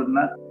ഉൾക്കൊള്ളുന്ന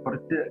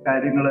കുറച്ച്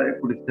കാര്യങ്ങളെ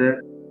കുറിച്ച്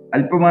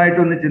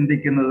അല്പമായിട്ടൊന്ന്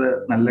ചിന്തിക്കുന്നത്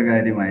നല്ല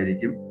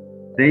കാര്യമായിരിക്കും.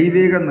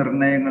 ദൈവിക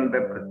നിർണയങ്ങളുടെ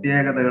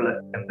പ്രത്യേകതകൾ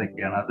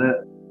എന്തൊക്കെയാണ്? അത്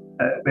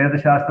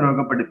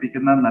വേദശാസ്ത്രമൊക്കെ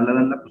പഠിപ്പിക്കുന്ന നല്ല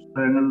നല്ല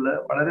പുസ്തകങ്ങളിൽ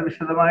വളരെ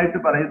വിശദമായിട്ട്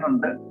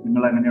പറയുന്നുണ്ട്.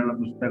 നിങ്ങൾ അങ്ങനെയുള്ള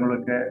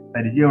പുസ്തകങ്ങളൊക്കെ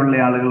പരിചയമുള്ള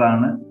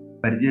ആളുകളാണ്.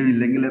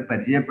 പരിചയമില്ലെങ്കിൽ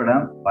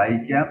പരിചയപ്പെടാം,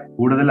 വായിക്കാം,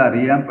 കൂടുതൽ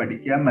അറിയാം,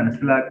 പഠിക്കാം,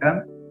 മനസ്സിലാക്കാം.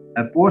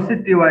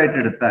 പോസിറ്റീവായിട്ട്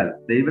എടുത്താൽ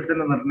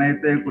ദൈവത്തിന്റെ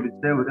നിർണയത്തെ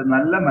കുറിച്ച് ഒരു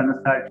നല്ല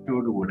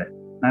മനസ്സാക്ഷിയോടുകൂടെ,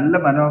 നല്ല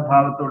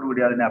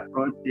മനോഭാവത്തോടുകൂടി അതിനെ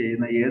അപ്രോച്ച്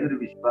ചെയ്യുന്ന ഏതൊരു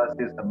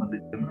വിശ്വാസിയെ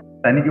സംബന്ധിച്ചും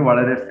തനിക്ക്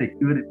വളരെ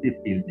സെക്യൂരിറ്റി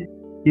ഫീൽ ചെയ്യും.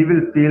 He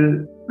will feel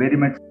very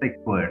much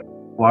secured.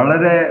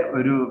 വളരെ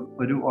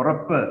ഒരു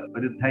ഉറപ്പ്,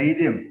 ഒരു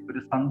ധൈര്യം, ഒരു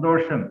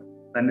സന്തോഷം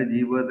തന്റെ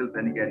ജീവിതത്തിൽ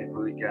തനിക്ക്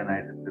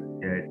അനുഭവിക്കാനായിട്ട്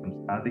തീർച്ചയായിട്ടും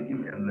സാധിക്കും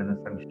എന്നതിന്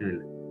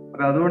സംശയമില്ല.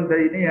 അപ്പൊ അതുകൊണ്ട്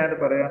ഇനി ഞാൻ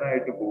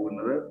പറയാനായിട്ട്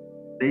പോകുന്നത്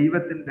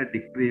ദൈവത്തിന്റെ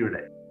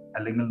ഡിഗ്രിയുടെ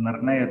അല്ലെങ്കിൽ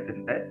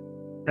നിർണയത്തിന്റെ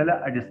ചില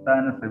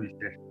അടിസ്ഥാന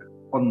സവിശേഷതകൾ.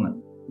 ഒന്ന്,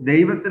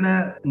 ദൈവത്തിന്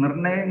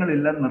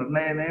നിർണയങ്ങളില്ല,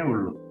 നിർണയമേ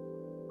ഉള്ളൂ,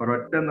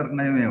 ഒരൊറ്റ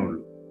നിർണയമേ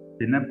ഉള്ളൂ.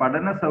 പിന്നെ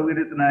പഠന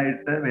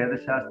സൗകര്യത്തിനായിട്ട്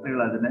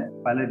വേദശാസ്ത്രികൾ അതിനെ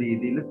പല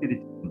രീതിയിൽ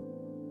തിരിച്ചിട്ടുണ്ട്.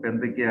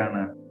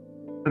 എന്തൊക്കെയാണ്?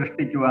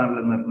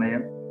 സൃഷ്ടിക്കുവാനുള്ള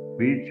നിർണയം,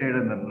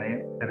 വീഴ്ചയുടെ നിർണയം,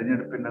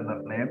 തെരഞ്ഞെടുപ്പിന്റെ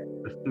നിർണയം,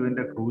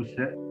 ക്രിസ്തുവിന്റെ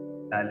ക്രൂശ്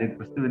അല്ലെങ്കിൽ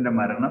ക്രിസ്തുവിന്റെ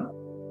മരണം,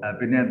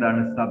 പിന്നെ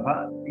എന്താണ് സഭ.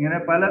 ഇങ്ങനെ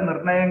പല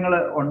നിർണയങ്ങൾ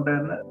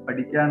ഉണ്ടെന്ന്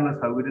പഠിക്കാനുള്ള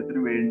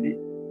സൗകര്യത്തിന് വേണ്ടി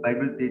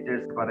ബൈബിൾ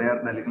ടീച്ചേഴ്സ്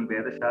പറയാറുണ്ട്, അല്ലെങ്കിൽ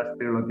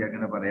വേദശാസ്ത്രികളൊക്കെ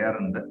അങ്ങനെ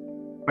പറയാറുണ്ട്.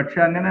 പക്ഷെ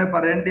അങ്ങനെ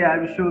പറയേണ്ട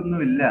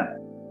ആവശ്യമൊന്നുമില്ല.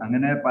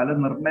 അങ്ങനെ പല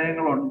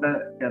നിർണയങ്ങളുണ്ട്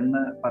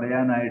എന്ന്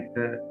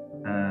പറയാനായിട്ട്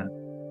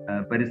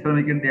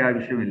പരിശ്രമിക്കേണ്ട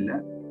ആവശ്യമില്ല.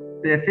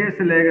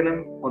 എഫേസ് ലേഖനം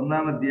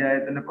 1-ാം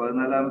അധ്യായത്തിന്റെ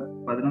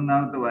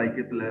 11-ാമത്തെ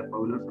വാക്യത്തില്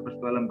പൗലോസ്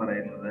അപ്പോസ്തലൻ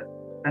പറയുന്നത്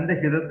തന്റെ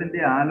ഹിതത്തിന്റെ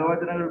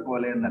ആലോചനകൾ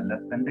പോലെ എന്നല്ല,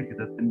 തന്റെ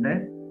ഹിതത്തിന്റെ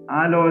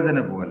ആലോചന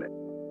പോലെ.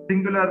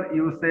 സിംഗുലർ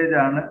യൂസേജ്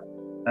ആണ്.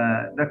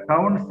 The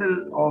council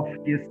of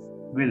his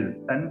will,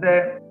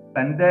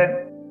 തന്റെ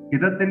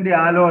ഹിതത്തിന്റെ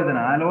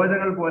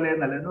ആലോചനകൾ പോലെ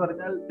എന്നല്ല. എന്ന്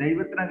പറഞ്ഞാൽ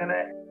ദൈവത്തിന് അങ്ങനെ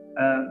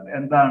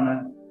എന്താണ്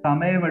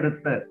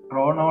സമയമെടുത്ത്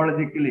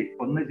ക്രോണോളജിക്കലി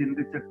ഒന്ന്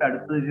ചിന്തിച്ചിട്ട്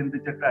അടുത്തത്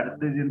ചിന്തിച്ചിട്ട്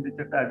അടുത്തത്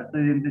ചിന്തിച്ചിട്ട്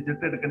അടുത്തത്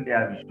ചിന്തിച്ചിട്ട് എടുക്കേണ്ട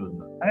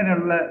ആവശ്യമൊന്നും,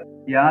 അങ്ങനെയുള്ള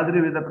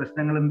യാതൊരുവിധ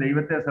പ്രശ്നങ്ങളും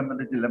ദൈവത്തെ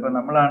സംബന്ധിച്ചില്ല. അപ്പൊ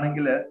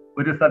നമ്മളാണെങ്കിൽ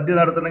ഒരു സദ്യ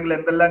നടത്തണമെങ്കിൽ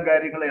എന്തെല്ലാം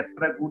കാര്യങ്ങൾ,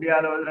 എത്ര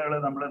കൂടിയാലോചനകൾ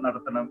നമ്മൾ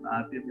നടത്തണം.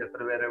 ആദ്യം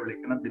എത്ര പേരെ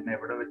വിളിക്കണം, പിന്നെ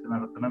എവിടെ വെച്ച്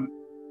നടത്തണം,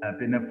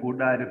 പിന്നെ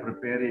ഫുഡ് ആര്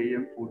പ്രിപ്പയർ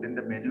ചെയ്യും,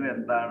 ഫുഡിന്റെ മെനു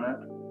എന്താണ്,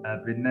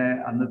 പിന്നെ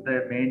അന്നത്തെ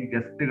മെയിൻ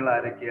ഗസ്റ്റുകൾ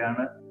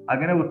ആരൊക്കെയാണ്,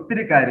 അങ്ങനെ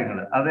ഒത്തിരി കാര്യങ്ങൾ.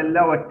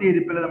 അതെല്ലാം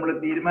ഒറ്റയിരിപ്പിൽ നമ്മൾ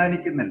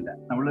തീരുമാനിക്കുന്നില്ല.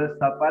 നമ്മൾ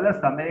പല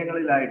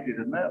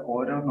സമയങ്ങളിലായിട്ടിരുന്ന്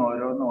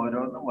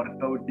ഓരോന്ന്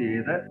വർക്കൗട്ട്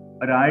ചെയ്ത്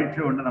ഒരാഴ്ച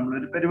കൊണ്ട്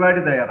നമ്മളൊരു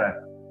പരിപാടി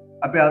തയ്യാറാക്കും.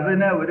 അപ്പൊ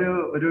അതിന്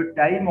ഒരു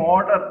ടൈം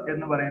ഓർഡർ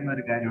എന്ന് പറയുന്ന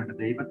ഒരു കാര്യമുണ്ട്.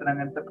 ദൈവത്തിന്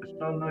അങ്ങനത്തെ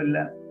പ്രശ്നമൊന്നുമില്ല.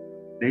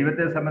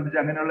 ദൈവത്തെ സംബന്ധിച്ച്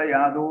അങ്ങനെയുള്ള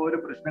യാതൊരു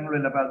പ്രശ്നങ്ങളും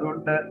ഇല്ല. അപ്പൊ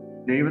അതുകൊണ്ട്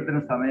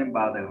ദൈവത്തിന് സമയം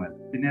ബാധകമല്ല.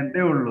 പിന്നെ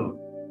എന്തേ ഉള്ളൂ,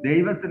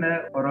 ദൈവത്തിന്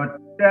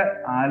ഒരൊറ്റ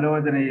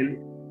ആലോചനയിൽ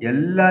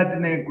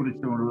എല്ലാറ്റിനെ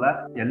കുറിച്ചുമുള്ള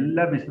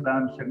എല്ലാ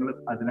വിശദാംശങ്ങളും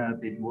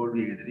അതിനകത്ത്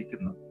ഇൻവോൾവ്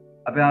ചെയ്തിരിക്കുന്നു.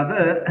 അപ്പൊ അത്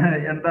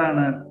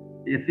എന്താണ്,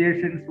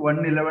 എഫേഷ്യൻസ്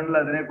 1:11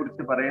 അതിനെ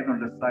കുറിച്ച്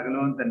പറയുന്നുണ്ട്,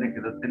 സകലവും തന്റെ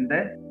ഹിതത്തിന്റെ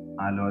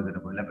ആലോചന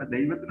പോലെ. അപ്പൊ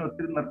ദൈവത്തിന്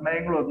ഒത്തിരി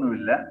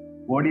നിർണയങ്ങളൊന്നുമില്ല.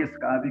 God is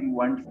having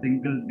one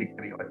single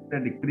degree, ഒറ്റ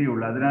ഡിഗ്രി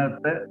ഉള്ളു.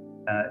 അതിനകത്ത്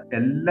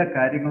എല്ലാ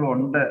കാര്യങ്ങളും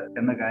ഉണ്ട്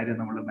എന്ന കാര്യം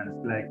നമ്മൾ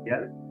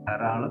മനസ്സിലാക്കിയാൽ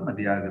ധാരാളം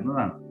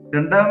മതിയാകുന്നതാണ്.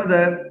 രണ്ടാമത്,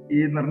 ഈ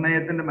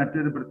നിർണയത്തിന്റെ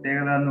മറ്റൊരു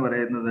പ്രത്യേകത എന്ന്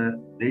പറയുന്നത്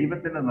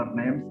ദൈവത്തിന്റെ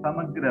നിർണയം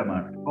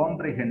സമഗ്രമാണ്,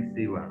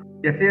 കോംപ്രിഹെൻസീവ് ആണ്.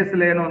 എഫേസ്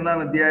ലേഖനം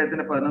 1-ാം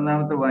അധ്യായത്തിന്റെ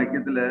 11-ാമത്തെ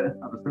വാക്യത്തില്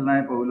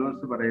അപ്പോസ്തലനായ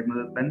പൗലോസ്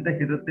പറയുന്നത് തന്റെ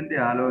ഹിതത്തിന്റെ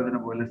ആലോചന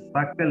പോലെ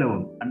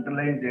സകലവും,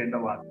 അണ്ടർലൈൻ ചെയ്യേണ്ട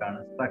വാക്കാണ്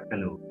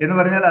സകലവും എന്ന്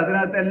പറഞ്ഞാൽ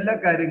അതിനകത്ത് എല്ലാ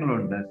കാര്യങ്ങളും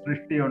ഉണ്ട്.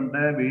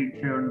 സൃഷ്ടിയുണ്ട്,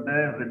 വീഴ്ചയുണ്ട്,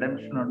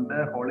 റിഡംഷൻ ഉണ്ട്,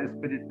 ഹോളി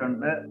സ്പിരിറ്റ്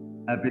ഉണ്ട്,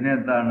 പിന്നെ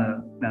എന്താണ്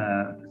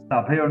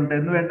സഭയുണ്ട്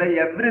എന്ന് വേണ്ട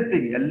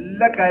എവറിത്തിങ്,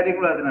 എല്ലാ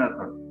കാര്യങ്ങളും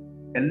അതിനകത്തുണ്ട്,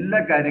 എല്ലാ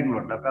കാര്യങ്ങളും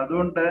ഉണ്ട്. അപ്പൊ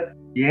അതുകൊണ്ട്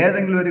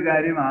ഏതെങ്കിലും ഒരു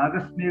കാര്യം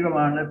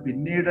ആകസ്മികമാണ്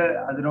പിന്നീട്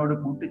അതിനോട്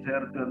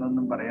കൂട്ടിച്ചേർത്തു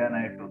എന്നൊന്നും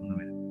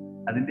പറയാനായിട്ടൊന്നുമില്ല,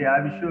 അതിന്റെ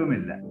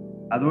ആവശ്യവുമില്ല.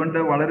 അതുകൊണ്ട്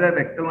വളരെ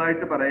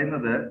വ്യക്തമായിട്ട്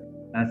പറയുന്നത്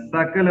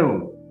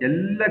സകലവും,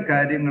 എല്ലാ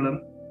കാര്യങ്ങളും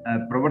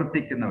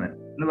പ്രവർത്തിക്കുന്നവൻ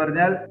എന്ന്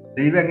പറഞ്ഞാൽ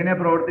ദൈവം എങ്ങനെയാ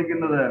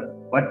പ്രവർത്തിക്കുന്നത്?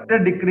 ഒറ്റ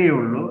ഡിഗ്രിയേ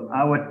ഉള്ളൂ. ആ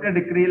ഒറ്റ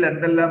ഡിഗ്രിയിൽ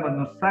എന്തെല്ലാം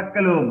വന്നു?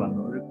 സകലവും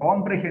വന്നു. ഒരു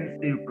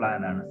കോംപ്രിഹെൻസീവ്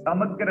പ്ലാൻ ആണ്,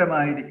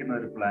 സമഗ്രമായിരിക്കുന്ന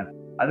ഒരു പ്ലാൻ.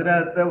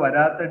 അതിനകത്ത്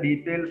വരാത്ത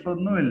ഡീറ്റെയിൽസ്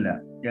ഒന്നുമില്ല,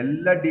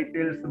 എല്ലാ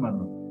ഡീറ്റെയിൽസും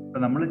വന്നു. അപ്പൊ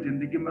നമ്മൾ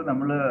ചിന്തിക്കുമ്പോൾ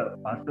നമ്മൾ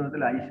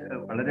വാസ്തവത്തിൽ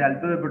വളരെ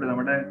അത്ഭുതപ്പെട്ടു.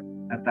 നമ്മുടെ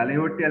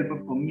തലയോട്ടി അല്പം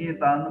പൊങ്ങിയും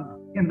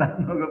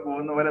താന്നൊക്കെ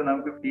പോകുന്ന പോലെ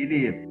നമുക്ക് ഫീൽ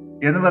ചെയ്യും.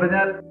 എന്ന്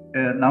പറഞ്ഞാൽ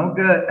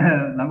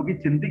നമുക്ക്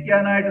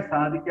ചിന്തിക്കാനായിട്ട്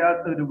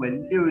സാധിക്കാത്ത ഒരു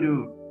വലിയൊരു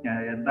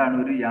എന്താണ്,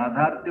 ഒരു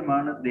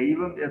യാഥാർത്ഥ്യമാണ്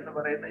ദൈവം എന്ന്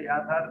പറയുന്ന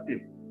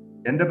യാഥാർത്ഥ്യം.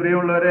 എന്റെ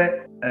പ്രിയമുള്ളവരെ,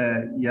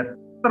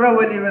 എത്ര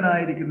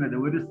വലിയവനായിരിക്കുന്നത്,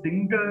 ഒരു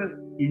സിംഗിൾ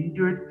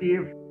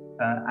ഇൻറ്റ്യൂറ്റീവ്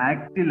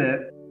ആക്ടില്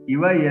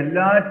ഇവ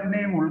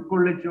എല്ലാറ്റിനെയും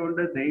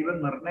ഉൾക്കൊള്ളിച്ചുകൊണ്ട് ദൈവം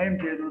നിർണയം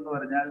ചെയ്തു എന്ന്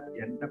പറഞ്ഞാൽ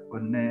എന്റെ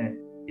പൊന്നെ,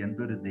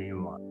 എന്തൊരു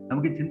ദൈവമാണ്,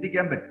 നമുക്ക്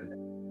ചിന്തിക്കാൻ പറ്റില്ല.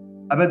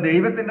 അപ്പൊ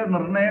ദൈവത്തിന്റെ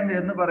നിർണയം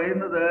എന്ന്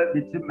പറയുന്നത്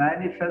which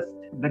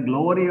manifest the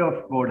glory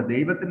of God,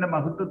 ദൈവത്തിന്റെ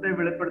മഹത്വത്തെ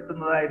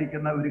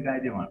വെളിപ്പെടുത്തുന്നതായിരിക്കുന്ന ഒരു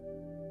കാര്യമാണ്.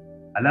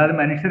 അല്ലാതെ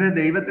മനുഷ്യരെ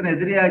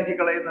ദൈവത്തിനെതിരെയാക്കി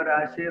കളയുന്ന ഒരു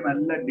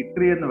ആശയമല്ല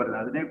ഡിക്രി എന്ന്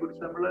പറയുന്നത്.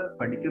 അതിനെക്കുറിച്ച് നമ്മൾ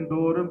പഠിക്കും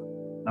തോറും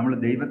നമ്മൾ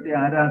ദൈവത്തെ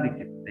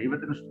ആരാധിക്കും,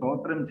 ദൈവത്തിന്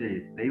സ്തോത്രം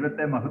ചെയ്യും,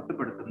 ദൈവത്തെ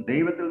മഹത്വപ്പെടുത്തും,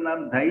 ദൈവത്തിൽ നാം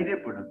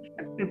ധൈര്യപ്പെടും,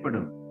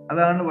 ശക്തിപ്പെടും.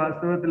 അതാണ്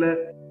വാസ്തവത്തില്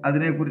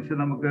അതിനെക്കുറിച്ച്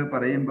നമുക്ക്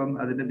പറയുമ്പം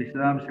അതിന്റെ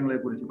വിശദാംശങ്ങളെ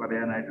കുറിച്ച്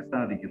പറയാനായിട്ട്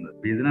സാധിക്കുന്നത്.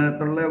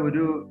 ഇതിനകത്തുള്ള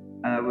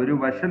ഒരു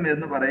വശം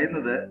എന്ന്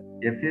പറയുന്നത്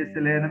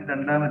എഫേസ്യ ലേഖനം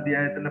 2-ാം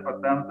അധ്യായത്തിന്റെ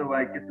 10-ാമത്തെ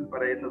വാക്യത്തിൽ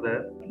പറയുന്നത്,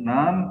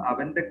 നാം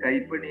അവന്റെ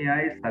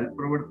കൈപ്പണിയായി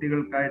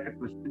സൽപ്രവൃത്തികൾക്കായിട്ട്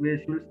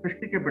ക്രിസ്തുയേശുവിൽ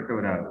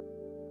സൃഷ്ടിക്കപ്പെട്ടവരാണ്.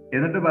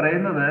 എന്നിട്ട്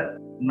പറയുന്നത്,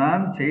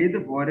 നാം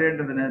ചെയ്തു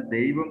പോരേണ്ടതിന്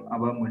ദൈവം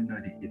അവ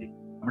മുന്നൊരുക്കിയിരിക്കും.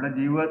 നമ്മുടെ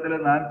ജീവിതത്തിൽ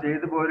നാം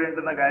ചെയ്തു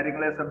പോരേണ്ടുന്ന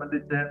കാര്യങ്ങളെ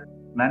സംബന്ധിച്ച്,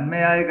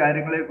 നന്മയായ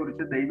കാര്യങ്ങളെ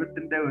കുറിച്ച്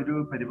ദൈവത്തിന്റെ ഒരു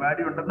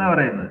പരിപാടി ഉണ്ടെന്നാ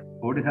പറയുന്നത്.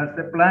 ഗോഡ് ഹാസ്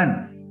എ പ്ലാൻ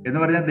എന്ന്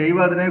പറഞ്ഞാൽ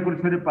ദൈവം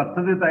അതിനെക്കുറിച്ച് ഒരു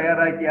പദ്ധതി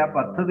തയ്യാറാക്കി ആ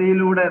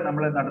പദ്ധതിയിലൂടെ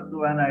നമ്മളെ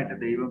നടത്തുവാനായിട്ട്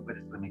ദൈവം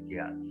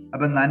പരിശ്രമിക്കുകയാണ്.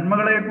 അപ്പൊ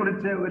നന്മകളെ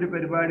കുറിച്ച് ഒരു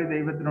പരിപാടി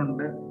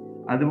ദൈവത്തിനുണ്ട്.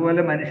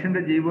 അതുപോലെ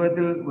മനുഷ്യന്റെ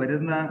ജീവിതത്തിൽ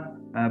വരുന്ന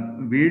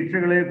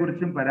വീഴ്ചകളെ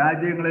കുറിച്ചും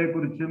പരാജയങ്ങളെ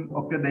കുറിച്ചും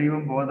ഒക്കെ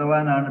ദൈവം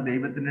ബോധവാനാണ്.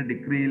 ദൈവത്തിന്റെ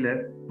ഡിക്രിയില്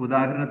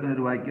ഉദാഹരണത്തിന്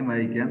ഒരു വാക്യം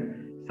വായിക്കാം.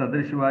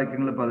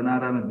 സദൃശവാക്യങ്ങൾ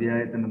 16-ാം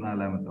അധ്യായത്തിന്റെ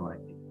 4-ാമത്തെ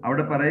വാക്യം.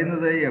 അവിടെ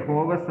പറയുന്നത്,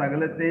 യഹോവ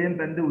സകലത്തെയും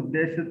തന്റെ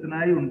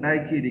ഉദ്ദേശത്തിനായി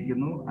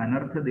ഉണ്ടാക്കിയിരിക്കുന്നു,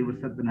 അനർത്ഥ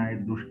ദിവസത്തിനായി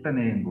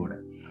ദുഷ്ടനെയും കൂടെ.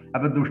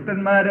 അപ്പൊ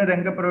ദുഷ്ടന്മാരെ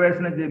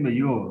രംഗപ്രവേശനം ചെയ്യുമ്പോൾ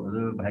അയ്യോ അത്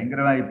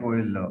ഭയങ്കരമായി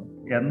പോയല്ലോ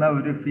എന്ന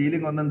ഒരു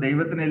ഫീലിംഗ് ഒന്നും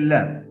ദൈവത്തിനില്ല.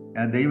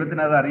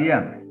 ദൈവത്തിന് അത്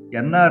അറിയാം.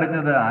 എന്നാ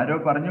അറിഞ്ഞത്? ആരോ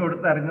പറഞ്ഞു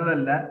കൊടുത്ത്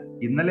അറിഞ്ഞതല്ല,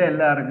 ഇന്നലെ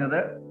അല്ല അറിഞ്ഞത്.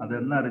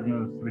 അതെന്നറിഞ്ഞു?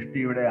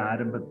 സൃഷ്ടിയുടെ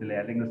ആരംഭത്തിലെ,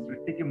 അല്ലെങ്കിൽ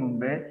സൃഷ്ടിക്ക്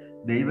മുമ്പേ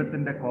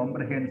ദൈവത്തിന്റെ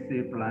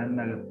കോംപ്രഹെൻസീവ്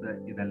പ്ലാനിനകത്ത്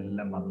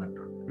ഇതെല്ലാം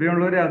വന്നിട്ടുണ്ട്.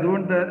 പ്രിയമുള്ളവരെ,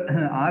 അതുകൊണ്ട്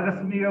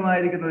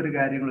ആകസ്മികമായിരിക്കുന്ന ഒരു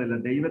കാര്യങ്ങളില്ല.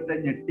 ദൈവത്തെ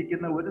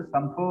ഞെട്ടിക്കുന്ന ഒരു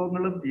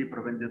സംഭവങ്ങളും ഈ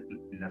പ്രപഞ്ചത്തിൽ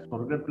ഇല്ല,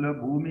 സ്വർഗത്തിലോ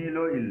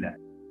ഭൂമിയിലോ ഇല്ല.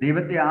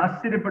 ദൈവത്തെ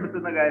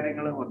ആശ്ചര്യപ്പെടുത്തുന്ന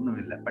കാര്യങ്ങൾ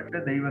ഒന്നുമില്ല. പക്ഷെ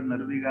ദൈവം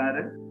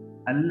നിർവികാരൻ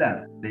അല്ല.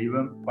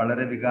 ദൈവം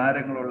വളരെ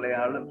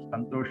വികാരങ്ങളുള്ളയാളും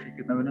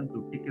സന്തോഷിക്കുന്നവനും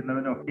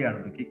ദുഃഖിക്കുന്നവനും ഒക്കെയാണ്.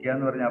 ദുഃഖിക്കുക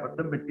എന്ന് പറഞ്ഞാൽ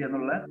അബദ്ധം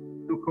പറ്റിയെന്നുള്ള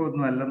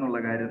ദുഃഖമൊന്നും അല്ലെന്നുള്ള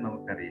കാര്യം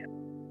നമുക്കറിയാം.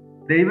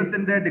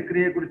 ദൈവത്തിന്റെ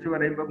ഡിക്രിയെ കുറിച്ച്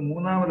പറയുമ്പോൾ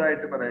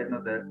മൂന്നാമതായിട്ട്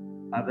പറയുന്നത്,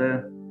 അത്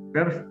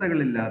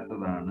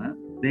വ്യവസ്ഥകളില്ലാത്തതാണ്.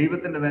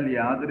 ദൈവത്തിന്റെ മേൽ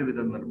യാതൊരുവിധ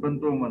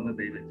നിർബന്ധവും വന്ന്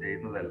ദൈവം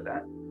ചെയ്യുന്നതല്ല.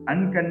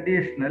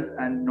 Unconditional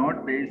and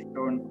not based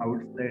on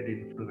outside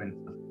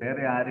influences.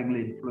 വേറെ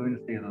ആരെങ്കിലും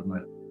ഇൻഫ്ലുവൻസ്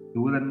ചെയ്തൊന്നുമല്ല.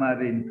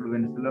 ദൂതന്മാരുടെ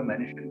ഇൻഫ്ലുവൻസിലോ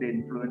മനുഷ്യന്റെ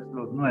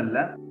ഇൻഫ്ലുവൻസിലോ ഒന്നുമല്ല.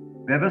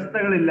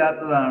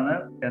 വ്യവസ്ഥകളില്ലാത്തതാണ്.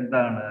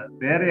 എന്താണ്?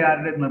 വേറെ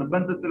ആരുടെ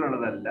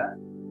നിർബന്ധത്തിലുള്ളതല്ല.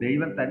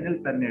 ദൈവം തന്നിൽ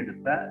തന്നെ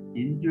എടുത്ത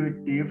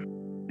ഇൻറ്റ്യൂറ്റീവ്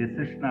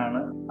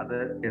ഡിസിഷനാണ് അത്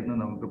എന്ന്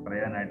നമുക്ക്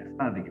പറയാനായിട്ട്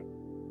സാധിക്കും.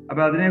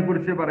 അപ്പൊ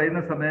അതിനെക്കുറിച്ച്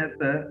പറയുന്ന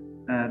സമയത്ത്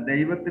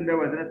ദൈവത്തിന്റെ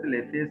വചനത്തിൽ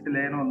എഫേസ്യ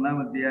ലേഖനം 1-ാം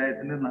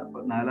അധ്യായത്തിന്റെ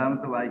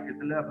 4-ാമത്തെ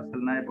വാക്യത്തിൽ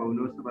അപ്പോസ്തലനായ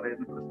പൗലോസ്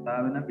പറയുന്ന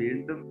പ്രസ്താവന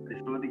വീണ്ടും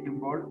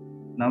പരിശോധിക്കുമ്പോൾ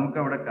നമുക്ക്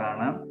അവിടെ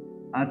കാണാം,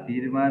 ആ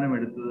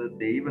തീരുമാനമെടുത്തത്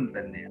ദൈവം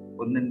തന്നെയാണ്.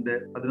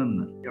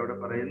 1:11 അവിടെ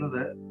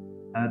പറയുന്നത്,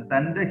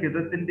 തന്റെ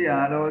ഹിതത്തിന്റെ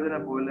ആലോചന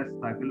പോലെ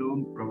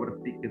സകലവും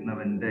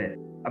പ്രവർത്തിക്കുന്നവന്റെ.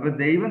 അപ്പൊ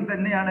ദൈവം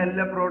തന്നെയാണ്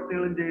എല്ലാ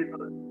പ്രവൃത്തികളും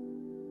ചെയ്യുന്നത്.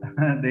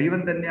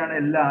 ദൈവം തന്നെയാണ്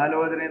എല്ലാ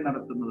ആലോചനയും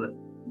നടത്തുന്നത്.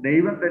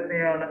 ദൈവം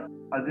തന്നെയാണ്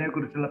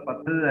അതിനെക്കുറിച്ചുള്ള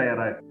പദ്ധതി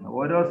തയ്യാറാക്കുന്നത്.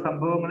 ഓരോ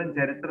സംഭവങ്ങളും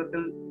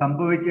ചരിത്രത്തിൽ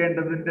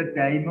സംഭവിക്കേണ്ടതിന്റെ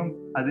ടൈമും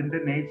അതിന്റെ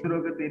നേച്ചറും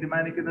ഒക്കെ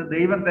തീരുമാനിക്കുന്നത്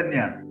ദൈവം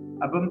തന്നെയാണ്.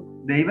 അപ്പം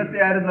ദൈവത്തെ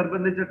ആരും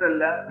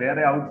നിർബന്ധിച്ചിട്ടല്ല,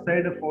 വേറെ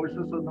ഔട്ട്സൈഡ്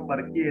ഫോഴ്സസ് ഒന്നും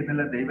വർക്ക്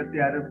ചെയ്യുന്നില്ല. ദൈവത്തെ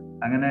ആരും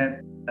അങ്ങനെ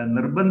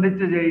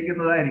നിർബന്ധിച്ച്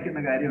ജയിക്കുന്നതായിരിക്കുന്ന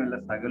കാര്യമല്ല.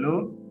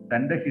 സകലവും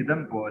തന്റെ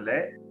ഹിതം പോലെ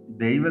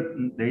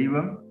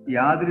ദൈവം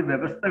യാതൊരു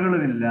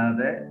വ്യവസ്ഥകളും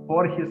ഇല്ലാതെ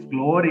ഫോർ ഹിസ്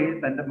ഗ്ലോറി,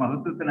 തന്റെ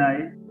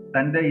മഹത്വത്തിനായി,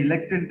 തന്റെ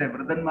ഇലക്റ്റിന്റെ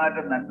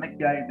വൃതന്മാരുടെ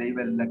നന്മയ്ക്കായി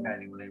ദൈവം എല്ലാ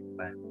കാര്യങ്ങളെയും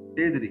പ്ലാൻ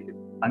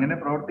ചെയ്തിരിക്കുന്നു. അങ്ങനെ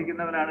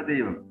പ്രവർത്തിക്കുന്നവനാണ്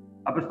ദൈവം.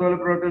 അപ്പോസ്തല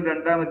പ്രവൃത്തികൾ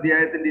 2-ാം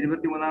അധ്യായത്തിന്റെ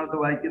 23-ാമത്തെ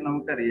വാക്യം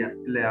നമുക്കറിയാം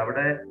ഇല്ലേ?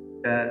 അവിടെ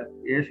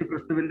യേശു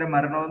ക്രിസ്തുവിന്റെ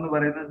മരണം എന്ന്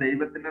പറയുന്നത്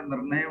ദൈവത്തിന്റെ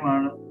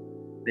നിർണയമാണ്.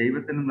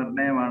 ദൈവത്തിന്റെ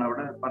നിർണയമാണ്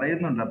അവിടെ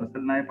പറയുന്നുണ്ട്.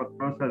 അപ്പോസ്തലനായ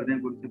പത്രോസ് അതിനെ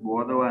കുറിച്ച്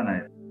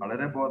ബോധവാനായിരുന്നു,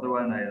 വളരെ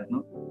ബോധവാനായിരുന്നു.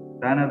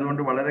 താൻ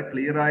അതുകൊണ്ട് വളരെ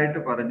ക്ലിയർ ആയിട്ട്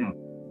പറഞ്ഞു,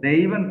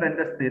 ദൈവം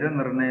തന്റെ സ്ഥിര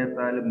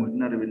നിർണയത്താലും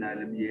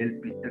മുന്നറിവിനാലും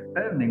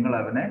ഏൽപ്പിച്ചിട്ട് നിങ്ങൾ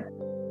അവനെ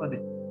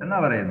വധിച്ചു എന്നാ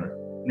പറയുന്നത്.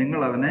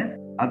 നിങ്ങൾ അവനെ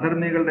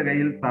അധർമ്മികളുടെ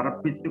കയ്യിൽ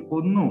തറപ്പിച്ചു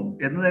കൊന്നു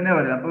എന്ന് തന്നെ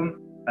പറയും. അപ്പം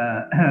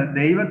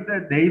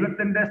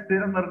ദൈവത്തിന്റെ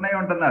സ്ഥിര നിർണയം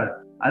ഉണ്ടെന്നാൽ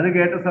അത്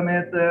കേട്ട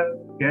സമയത്ത്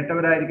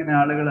കേട്ടവരായിരിക്കുന്ന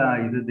ആളുകൾ,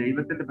 ഇത്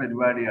ദൈവത്തിന്റെ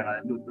പരിപാടിയാണ്,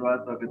 അതിന്റെ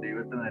ഉത്തരവാദിത്വമൊക്കെ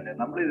ദൈവത്തിന് തന്നെ,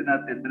 നമ്മൾ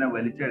ഇതിനകത്ത് എന്തിനാ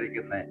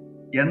വലിച്ചഴിക്കുന്നത്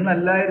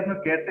എന്നല്ലായിരുന്നു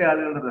കേട്ട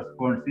ആളുകളുടെ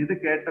റെസ്പോൺസ്. ഇത്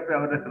കേട്ടപ്പോൾ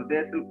അവരുടെ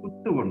ഹൃദയത്തിൽ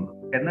കുത്തുകൊണ്ടു.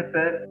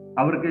 എന്നിട്ട്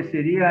അവർക്ക്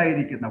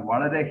ശരിയായിരിക്കുന്ന,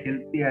 വളരെ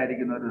ഹെൽത്തി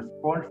ആയിരിക്കുന്ന ഒരു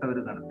റെസ്പോൺസ് അവർ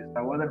നടത്തി.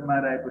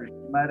 സഹോദരന്മാരായ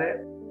പുരുഷന്മാരെ,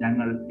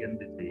 ഞങ്ങൾ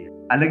എന്ത് ചെയ്യും?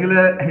 അല്ലെങ്കിൽ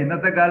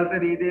ഇന്നത്തെ കാലത്തെ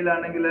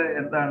രീതിയിലാണെങ്കിൽ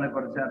എന്താണ്,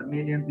 കുറച്ച്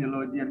അർമീനിയൻ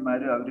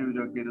തിയോളജിയന്മാരും അവരും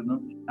ഇവരൊക്കെ ഇരുന്നു,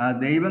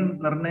 ദൈവം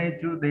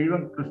നിർണയിച്ചു,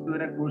 ദൈവം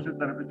ക്രിസ്തുവിനെ ക്രൂശിൽ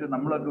തറപ്പിച്ചു,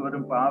 നമ്മളൊക്കെ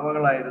വെറും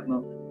പാവകളായിരുന്നു,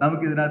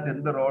 നമുക്ക് ഇതിനകത്ത്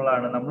എന്ത്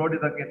റോളാണ്, നമ്മളോട്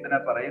ഇതൊക്കെ എന്തിനാ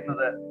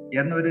പറയുന്നത്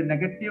എന്നൊരു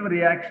നെഗറ്റീവ്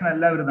റിയാക്ഷൻ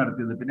അല്ല അവർ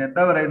നടത്തിയത്. പിന്നെ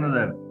എന്താ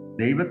പറയുന്നത്?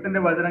 ദൈവത്തിന്റെ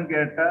വചനം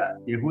കേട്ട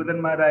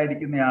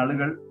യഹൂദന്മാരായിരിക്കുന്ന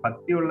ആളുകൾ,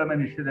 ഭക്തിയുള്ള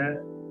മനുഷ്യര്,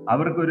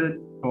 അവർക്കൊരു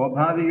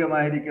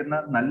സ്വാഭാവികമായിരിക്കുന്ന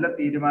നല്ല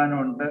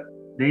തീരുമാനമുണ്ട്.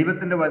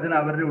 ദൈവത്തിന്റെ വചനം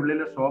അവരുടെ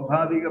ഉള്ളിൽ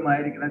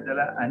സ്വാഭാവികമായിരിക്കുന്ന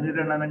ചില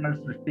അനുരണനങ്ങൾ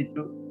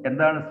സൃഷ്ടിച്ചു.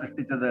 എന്താണ്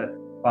സൃഷ്ടിച്ചത്?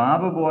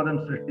 പാപബോധം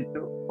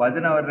സൃഷ്ടിച്ചു.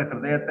 വചനം അവരുടെ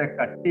ഹൃദയത്തെ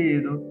കട്ട്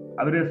ചെയ്തു.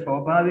 അവര്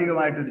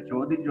സ്വാഭാവികമായിട്ടൊരു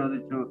ചോദ്യം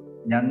ചോദിച്ചു,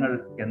 ഞങ്ങൾ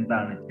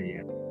എന്താണ്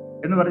ചെയ്യേണ്ടത്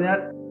എന്ന് പറഞ്ഞാൽ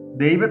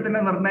ദൈവത്തിന്റെ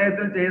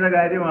നിർണയത്തിൽ ചെയ്ത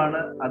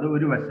കാര്യമാണ് അത്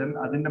ഒരു വശം.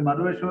 അതിന്റെ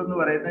മറുവശം എന്ന്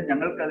പറയുന്നത്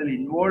ഞങ്ങൾക്ക് അതിൽ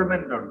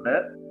ഇൻവോൾവ്മെന്റ് ഉണ്ട്,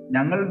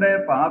 ഞങ്ങളുടെ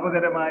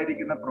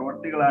പാപകരമായിരിക്കുന്ന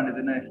പ്രവൃത്തികളാണ്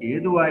ഇതിന്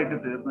ഹേതുവായിട്ട്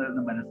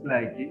തീർന്നതെന്ന്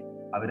മനസ്സിലാക്കി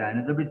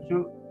അവരനുദപിച്ചു,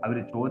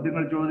 അവര്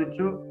ചോദ്യങ്ങൾ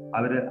ചോദിച്ചു,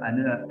 അവര്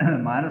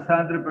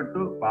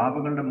മാനസാന്തരപ്പെട്ടു,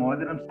 പാപങ്ങളുടെ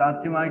മോചനം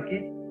സാധ്യമാക്കി.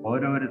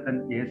 ഓരോരുത്തൻ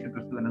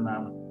യേശുക്രിസ്തുവിന്റെ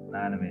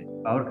നാമമേ.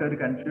 അവർക്കൊരു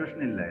കൺഫ്യൂഷൻ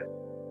ഇല്ലായിരുന്നു,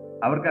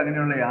 അവർക്ക്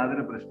അങ്ങനെയുള്ള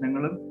യാതൊരു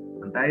പ്രശ്നങ്ങളും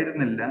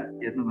ഉണ്ടായിരുന്നില്ല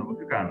എന്ന്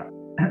നമുക്ക് കാണാം.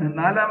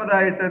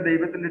 നാലാമതായിട്ട്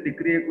ദൈവത്തിന്റെ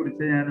ഡിഗ്രിയെ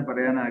കുറിച്ച് ഞാൻ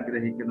പറയാൻ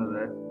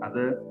ആഗ്രഹിക്കുന്നത്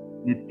അത്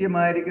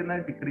നിത്യമായിരിക്കുന്ന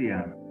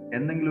ഡിഗ്രിയാണ്.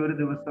 എന്തെങ്കിലും ഒരു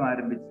ദിവസം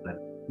ആരംഭിച്ചതല്ല.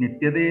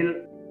 നിത്യതയിൽ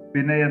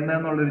പിന്നെ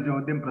എന്നുള്ളൊരു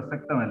ചോദ്യം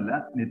പ്രസക്തമല്ല.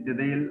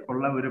 നിത്യതയിൽ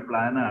ഉള്ള ഒരു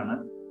പ്ലാനാണ്.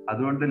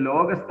 അതുകൊണ്ട്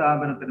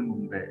ലോകസ്ഥാപനത്തിന്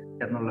മുമ്പേ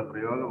എന്നുള്ള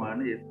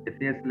പ്രയോഗമാണ്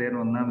എഫേസ്യ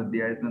ലേഖനം 1-ാം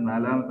അധ്യായത്തിന്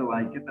 4-ാമത്തെ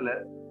വാക്യത്തില്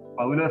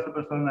പൗലോസ്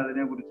അപ്പോസ്തലൻ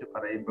അതിനെ കുറിച്ച്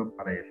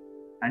പറയുന്നത്.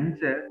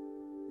 5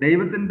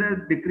 ദൈവത്തിന്റെ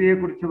ഡിഗ്രിയെ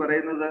കുറിച്ച്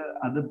പറയുന്നത്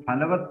അത്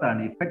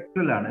ഫലവത്താണ്,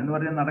 ഇഫക്ച്വൽ ആണ് എന്ന്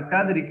പറഞ്ഞാൽ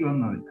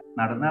നടക്കാതിരിക്കുമൊന്നുമില്ല.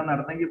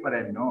 നടന്നെങ്കിൽ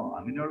പറയാം നോ,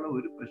 അങ്ങനെയുള്ള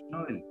ഒരു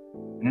പ്രശ്നവുമില്ല,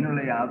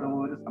 അങ്ങനെയുള്ള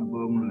യാതൊരു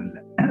സംഭവങ്ങളുമില്ല.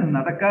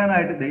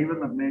 നടക്കാനായിട്ട് ദൈവം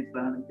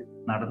നിർണയിച്ചതാണെങ്കിൽ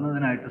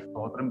നടന്നതിനായിട്ട്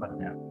സ്തോത്രം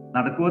പറഞ്ഞാൽ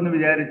നടക്കുമെന്ന്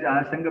വിചാരിച്ച്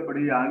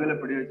ആശങ്കപ്പെടുകയോ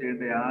ആകുലപ്പെടുകയോ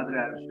ചെയ്യേണ്ട യാതൊരു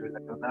ആവശ്യമില്ല.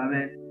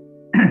 കർത്താവേ,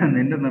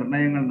 നിന്റെ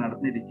നിർണയങ്ങൾ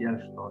നടന്നിരിക്കാൻ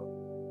സ്തോത്രം.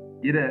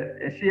 ഇത്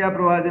യെശയ്യാ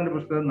പ്രവാചകന്റെ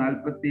പുസ്തകം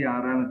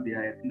 46-ാം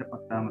അധ്യായത്തിന്റെ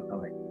 10-ാമത്തെ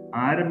വാക്യം.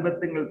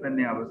 ആരംഭത്തിൽ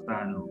തന്നെ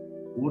അവസാനവും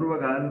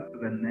പൂർവകാലത്ത്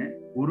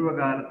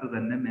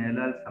തന്നെ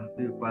മേലാൽ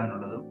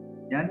സംഭവിക്കാനുള്ളതും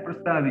ഞാൻ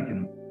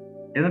പ്രസ്താവിക്കുന്നു.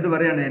 എന്നിട്ട്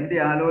പറയാണ്, എന്റെ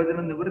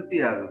ആലോചന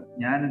നിവൃത്തിയാകും,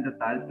 ഞാൻ എന്റെ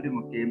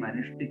താല്പര്യമൊക്കെയും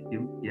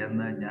അനുഷ്ഠിക്കും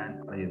എന്ന് ഞാൻ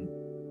പറയുന്നു.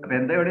 അപ്പൊ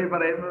എന്താ ഇവിടെ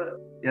പറയുന്നത്?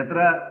 എത്ര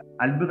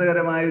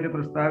അത്ഭുതകരമായ ഒരു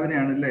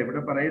പ്രസ്താവനയാണല്ലേ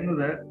ഇവിടെ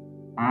പറയുന്നത്.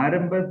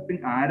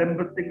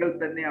 ആരംഭത്തിൽ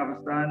തന്നെ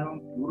അവസാനവും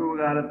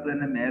പൂർവ്വകാലത്ത്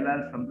തന്നെ മേലാൽ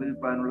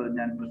സംഭവിക്കാനുള്ളത്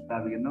ഞാൻ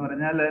പ്രസ്താവിക്കും എന്ന്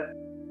പറഞ്ഞാല്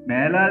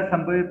മേലാൽ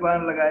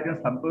സംഭവിക്കാനുള്ള കാര്യം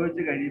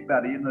സംഭവിച്ചു കഴിയുമ്പോൾ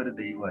അറിയുന്ന ഒരു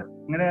ദൈവമാണ്.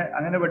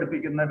 അങ്ങനെ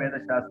പഠിപ്പിക്കുന്ന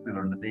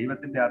വേദശാസ്ത്രികളുണ്ട്.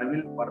 ദൈവത്തിന്റെ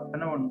അറിവിൽ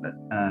വർധനമുണ്ട്.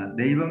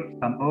 ദൈവം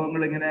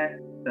സംഭവങ്ങൾ ഇങ്ങനെ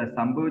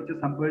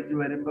സംഭവിച്ചു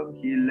വരുമ്പോൾ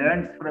ഹി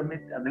ലേൺസ് ഫ്രം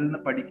ഇറ്റ്, അതിൽ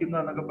നിന്ന് പഠിക്കുന്നു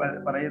എന്നൊക്കെ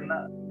പറയുന്ന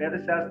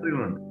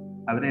വേദശാസ്ത്രികളുണ്ട്.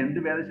 അവരെ എന്ത്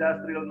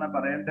വേദശാസ്ത്രികൾ എന്നാ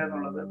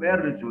പറയേണ്ടതെന്നുള്ളത്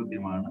വേറൊരു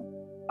ചോദ്യമാണ്.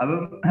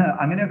 അപ്പം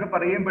അങ്ങനെയൊക്കെ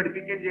പറയുകയും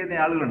പഠിപ്പിക്കുകയും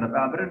ചെയ്യുന്ന ആളുകളുണ്ട്. അപ്പൊ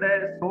അവരുടെ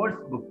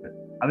സോഴ്സ് ബുക്ക്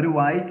അവർ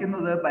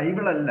വായിക്കുന്നത്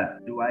ബൈബിളല്ല,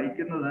 അവർ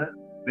വായിക്കുന്നത്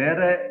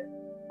വേറെ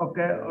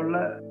ഒക്കെ ഉള്ള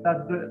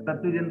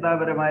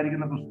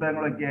തത്വചിന്താപരമായിരിക്കുന്ന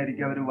പുസ്തകങ്ങളൊക്കെ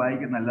ആയിരിക്കും അവർ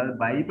വായിക്കുന്നത്. അല്ലാതെ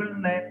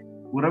ബൈബിളിനെ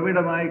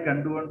ഉറവിടമായി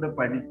കണ്ടുകൊണ്ട്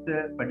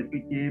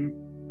പഠിപ്പിക്കുകയും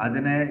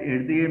അതിനെ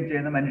എഴുതുകയും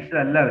ചെയ്യുന്ന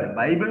മനുഷ്യരല്ല അവർ.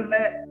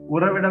 ബൈബിളിനെ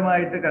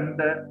ഉറവിടമായിട്ട്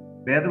കണ്ട്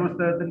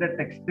വേദപുസ്തകത്തിന്റെ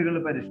ടെക്സ്റ്റുകൾ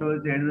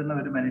പരിശോധിച്ച് എഴുതുന്ന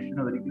ഒരു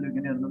മനുഷ്യന് ഒരിക്കലും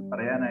ഇങ്ങനെയൊന്നും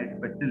പറയാനായിട്ട്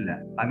പറ്റില്ല.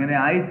 അങ്ങനെ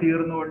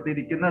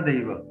ആയിത്തീർന്നുകൊണ്ടിരിക്കുന്ന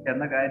ദൈവം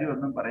എന്ന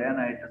കാര്യമൊന്നും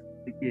പറയാനായിട്ട്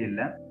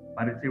ശ്രദ്ധിക്കുകയില്ല.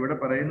 മറിച്ച് ഇവിടെ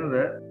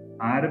പറയുന്നത്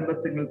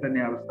ആരംഭത്തിൽ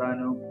തന്നെ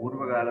അവസാനവും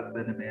പൂർവ്വകാലത്ത്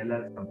തന്നെ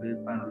മേലാൽ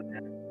സംഭവിക്കാനുള്ള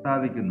ഞാൻ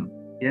സ്ഥാപിക്കുന്നു,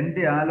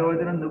 എന്റെ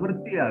ആലോചന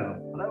നിവൃത്തിയാകും.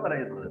 അതാ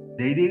പറയുന്നത്.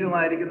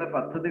 ദൈവികമായിരിക്കുന്ന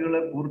പദ്ധതികൾ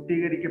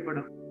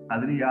പൂർത്തീകരിക്കപ്പെടും,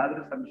 അതിന്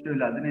യാതൊരു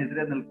സംശയമില്ല,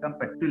 അതിനെതിരെ നിൽക്കാൻ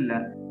പറ്റില്ല.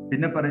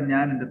 പിന്നെ പറയും,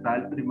 ഞാൻ എന്റെ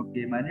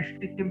താല്പര്യമൊക്കെയും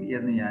അനുഷ്ഠിക്കും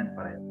എന്ന് ഞാൻ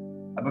പറയാം.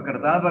 അപ്പൊ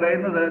കർത്താവ്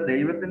പറയുന്നത്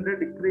ദൈവത്തിന്റെ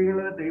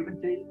ഡിഗ്രികള് ദൈവം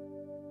ചെയ്യും,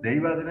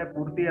 ദൈവം അതിനെ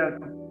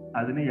പൂർത്തിയാക്കും,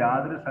 അതിന്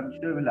യാതൊരു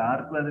സംശയവുമില്ല.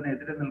 ആർക്കും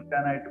അതിനെതിരെ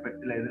നിൽക്കാനായിട്ട്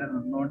പറ്റില്ല. എതിരെ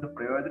നിന്നുകൊണ്ട്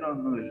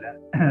പ്രയോജനമൊന്നുമില്ല.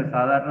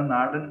 സാധാരണ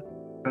നാടൻ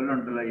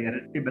ചൊല്ലുണ്ടല്ലോ,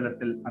 ഇരട്ടി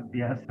ബലത്തിൽ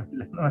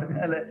അഭ്യാസമില്ല എന്ന്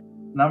പറഞ്ഞാല്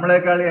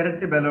നമ്മളെക്കാൾ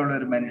ഇരട്ടി ബലമുള്ള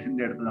ഒരു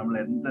മനുഷ്യന്റെ അടുത്ത് നമ്മൾ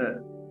എന്ത്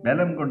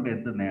ബലം കൊണ്ട്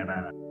എന്ത്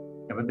നേടാനാണ്?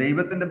 അപ്പൊ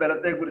ദൈവത്തിന്റെ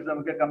ബലത്തെ കുറിച്ച്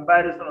നമുക്ക്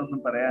കമ്പാരിസൺ ഒന്നും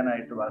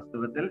പറയാനായിട്ട്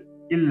വാസ്തവത്തിൽ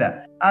ഇല്ല.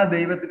 ആ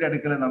ദൈവത്തിന്റെ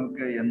അടുക്കൽ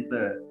നമുക്ക്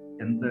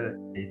എന്ത്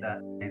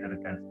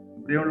ചെയ്തെടുക്കാൻ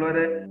സാധിക്കും?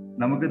 പ്രിയമുള്ളവരെ,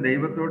 നമുക്ക്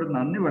ദൈവത്തോട്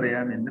നന്ദി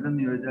പറയാം.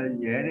 എന്തിനെന്ന് ചോദിച്ചാൽ,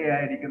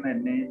 ഏഴയായിരിക്കുന്ന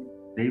എന്നെ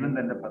ദൈവം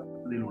തന്റെ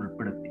പദ്ധതിയിൽ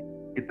ഉൾപ്പെടുത്തി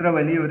ഇത്ര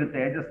വലിയ ഒരു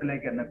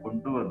തേജസ്സിലേക്ക് എന്നെ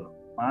കൊണ്ടുവന്നു.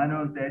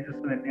 മാനവും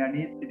തേജസ്സും എന്നെ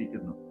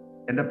അണിയിച്ചിരിക്കുന്നു,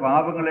 എന്റെ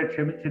പാപങ്ങളെ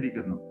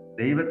ക്ഷമിച്ചിരിക്കുന്നു,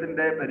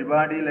 ദൈവത്തിന്റെ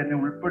പരിപാടിയിൽ എന്നെ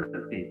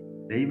ഉൾപ്പെടുത്തി,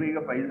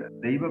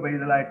 ദൈവ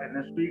പൈതലായിട്ട്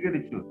എന്നെ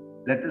സ്വീകരിച്ചു.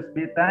 ലെറ്റ് us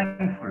be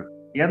thankful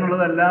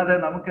എന്നുള്ളതല്ലാതെ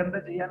നമുക്ക് എന്താ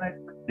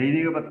ചെയ്യാനായിട്ട്?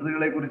 ദൈവിക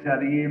പദ്ധതികളെ കുറിച്ച്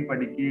അറിയുകയും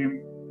പഠിക്കുകയും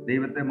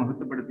ദൈവത്തെ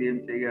മഹത്വപ്പെടുത്തുകയും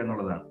ചെയ്യുക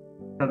എന്നുള്ളതാണ്.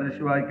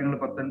 സദൃശവാക്യങ്ങൾ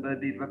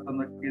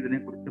 19-21 ഇതിനെ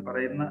കുറിച്ച്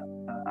പറയുന്ന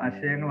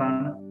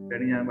ആശയങ്ങളാണ്.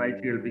 ഞാൻ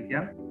വായിച്ചു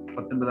കേൾപ്പിക്കാം.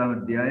 19-ാം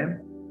അധ്യായം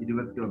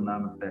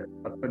 21-ാമത്തെ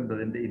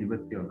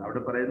 19-21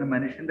 അവിടെ പറയുന്ന,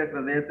 മനുഷ്യന്റെ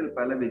ഹൃദയത്തിൽ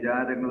പല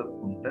വിചാരങ്ങളും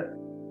ഉണ്ട്,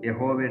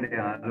 യഹോവയുടെ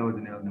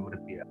ആലോചനയോ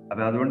നിവൃത്തിയാണ്.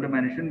 അപ്പൊ അതുകൊണ്ട്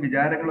മനുഷ്യൻ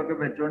വിചാരങ്ങളൊക്കെ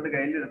വെച്ചുകൊണ്ട്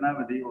കയ്യിലിരുന്നാൽ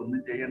മതി,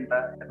 ഒന്നും ചെയ്യണ്ട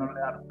എന്നുള്ള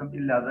അർത്ഥം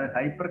ഇല്ല. അത്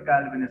ഹൈപ്പർ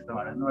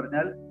കാൽവിനിസമാണ്. എന്ന്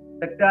പറഞ്ഞാൽ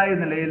തെറ്റായ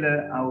നിലയിൽ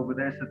ആ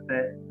ഉപദേശത്തെ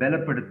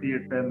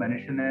ബലപ്പെടുത്തിയിട്ട്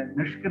മനുഷ്യനെ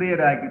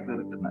നിഷ്ക്രിയരാക്കി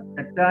തീർക്കുന്ന,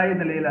 തെറ്റായ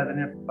നിലയിൽ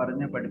അതിനെ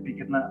പറഞ്ഞ്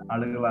പഠിപ്പിക്കുന്ന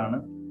ആളുകളാണ്.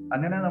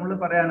 അങ്ങനെ നമ്മൾ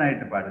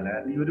പറയാനായിട്ട് പാടില്ല.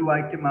 ഈ ഒരു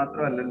വാക്യം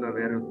മാത്രമല്ലല്ലോ,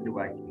 വേറെ ഒത്തിരി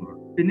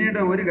വാക്യങ്ങളുണ്ട്. പിന്നീട്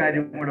ഒരു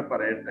കാര്യം കൂടെ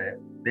പറയട്ടെ.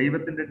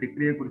 ദൈവത്തിന്റെ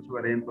ഡിഗ്രിയെ കുറിച്ച്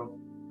പറയുമ്പം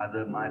അത്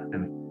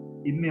മാറ്റമില്ല,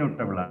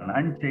 ഇമ്മ്യൂട്ടബിൾ ആണ്,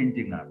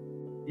 അൺചേഞ്ചിങ് ആണ്.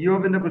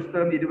 ഇയ്യോബിന്റെ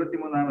പുസ്തകം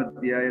 23-ാം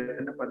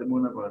അധ്യായത്തിന്റെ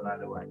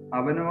 13-14 വാക്യം.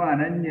 അവനോ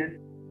അനന്യൻ,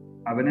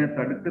 അവനെ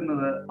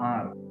തടുക്കുന്നത്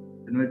ആർ?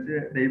 എന്ന് വെച്ച്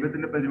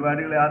ദൈവത്തിന്റെ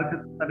പരിപാടികളെ ആർക്ക്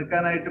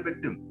തടുക്കാനായിട്ട്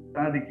പറ്റും?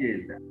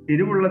 സാധിക്കുകയില്ല.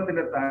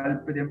 തിരുവുള്ളത്തിന്റെ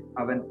താല്പര്യം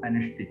അവൻ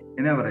അനുഷ്ഠിക്കും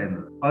എന്നാ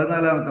പറയുന്നത്.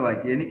 14-ാമത്തെ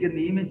വാക്യം, എനിക്ക്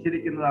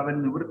നിയമിച്ചിരിക്കുന്നത് അവൻ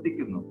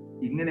നിവർത്തിക്കുന്നു,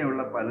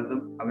 ഇങ്ങനെയുള്ള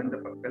പലതും അവന്റെ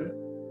പക്കൽ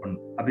ഉണ്ട്.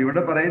 അപ്പൊ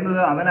ഇവിടെ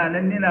പറയുന്നത് അവൻ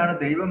അനന്യനാണ്,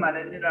 ദൈവം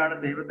അനന്യനാണ്,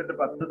 ദൈവത്തിന്റെ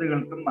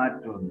പദ്ധതികൾക്കും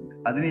മാറ്റമൊന്നുമില്ല,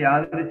 അതിന്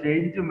യാതൊരു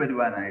ചേഞ്ചും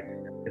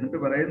വരുവാനായിട്ടില്ല. എന്നിട്ട്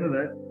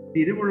പറയുന്നത്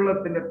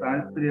തിരുവുള്ളത്തിന്റെ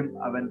താല്പര്യം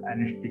അവൻ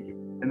അനുഷ്ഠിക്കും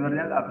എന്ന്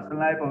പറഞ്ഞാൽ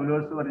അപ്പോസ്തലനായ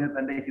പൗലോസ് പറഞ്ഞ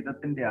തന്റെ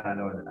ഹിതത്തിന്റെ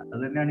ആലോചന. അത്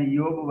തന്നെയാണ്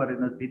ഇയ്യോബ്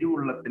പറയുന്നത്.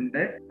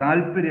 തിരുവുള്ളത്തിന്റെ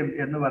താല്പര്യം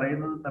എന്ന്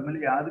പറയുന്നത് തമ്മിൽ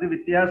യാതൊരു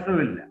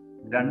വ്യത്യാസവുമില്ല,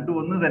 രണ്ടും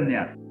ഒന്ന്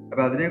തന്നെയാണ്.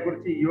 അപ്പൊ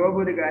അതിനെക്കുറിച്ച് ഇയ്യോബ്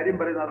ഒരു കാര്യം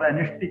പറയുന്നത് അത്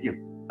അനുഷ്ഠിക്കും.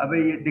 അപ്പൊ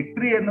ഈ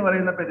ഡിക്രി എന്ന്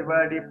പറയുന്ന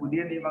പരിപാടി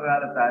പുതിയ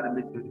നിയമകാലത്ത്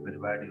ആരംഭിച്ച ഒരു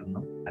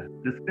പരിപാടിയൊന്നും അല്ല,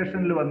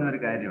 ഡിസ്കഷനിൽ വന്ന ഒരു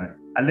കാര്യമാണ്.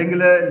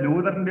 അല്ലെങ്കിൽ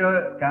ലൂതറിന്റെയോ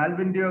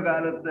കാൽവിന്റെയോ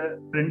കാലത്ത്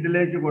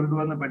ഫ്രണ്ടിലേക്ക്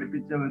കൊണ്ടുവന്ന്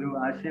പഠിപ്പിച്ച ഒരു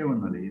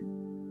ആശയമൊന്നുമില്ല.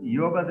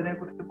 ഇയ്യോബ്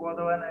അതിനെക്കുറിച്ച്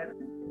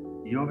ബോധവാനായിരുന്നു,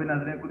 ഇയ്യോബിന്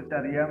അതിനെക്കുറിച്ച്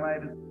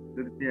അറിയാമായിരുന്നു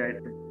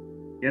തീർച്ചയായിട്ടും.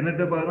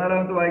 എന്നിട്ട്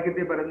 14-ാമത്തെ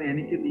വാക്യത്തിൽ പറയുന്നത്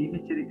എനിക്ക്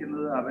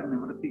നിയമിച്ചിരിക്കുന്നത് അവൻ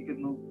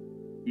നിവർത്തിക്കുന്നു,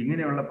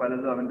 ഇങ്ങനെയുള്ള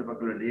പലതും അവന്റെ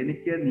പക്കലുണ്ട്.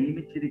 എനിക്ക്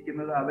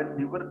നിയമിച്ചിരിക്കുന്നത് അവൻ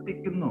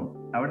നിവർത്തിക്കുന്നു.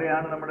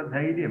 അവിടെയാണ് നമ്മുടെ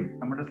ധൈര്യം,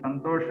 നമ്മുടെ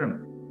സന്തോഷം.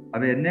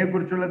 അപ്പൊ എന്നെ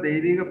കുറിച്ചുള്ള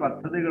ദൈവിക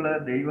പദ്ധതികള്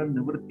ദൈവം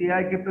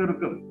നിവൃത്തിയാക്കി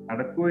തീർക്കും.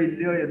 നടക്കോ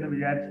ഇല്ലയോ എന്ന്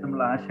വിചാരിച്ച്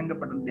നമ്മൾ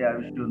ആശങ്കപ്പെടേണ്ട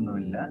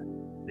ആവശ്യമൊന്നുമില്ല.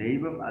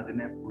 ദൈവം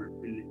അതിനെ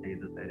ഫുൾഫിൽ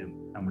ചെയ്ത് തരും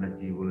നമ്മുടെ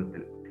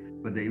ജീവിതത്തിൽ.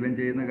 ഇപ്പൊ ദൈവം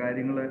ചെയ്യുന്ന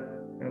കാര്യങ്ങളെ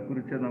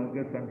കുറിച്ച്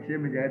നമുക്ക്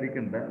സംശയം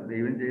വിചാരിക്കണ്ട.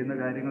 ദൈവം ചെയ്യുന്ന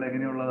കാര്യങ്ങൾ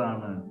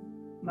എങ്ങനെയുള്ളതാണ്?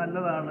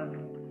 നല്ലതാണ്.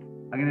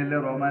 അങ്ങനെയല്ല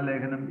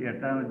റോമാലേഖനം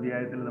 8-ാം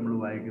അധ്യായത്തിൽ നമ്മൾ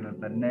വായിക്കുന്നത്,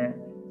 തന്നെ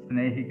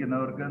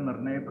സ്നേഹിക്കുന്നവർക്ക്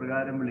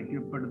നിർണയപ്രകാരം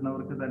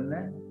വിളിക്കപ്പെടുന്നവർക്ക് തന്നെ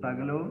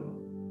സകലവും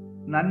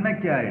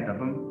നന്മയ്ക്കായിട്ട്.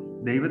 അപ്പം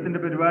ദൈവത്തിന്റെ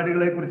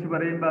പരിപാടികളെ കുറിച്ച്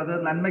പറയുമ്പോൾ അത്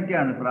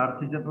നന്മയ്ക്കാണ്.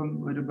 പ്രാർത്ഥിച്ചപ്പം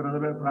ഒരു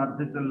ബ്രദർ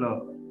പ്രാർത്ഥിച്ചല്ലോ,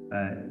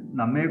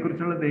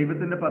 നമ്മെക്കുറിച്ചുള്ള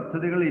ദൈവത്തിന്റെ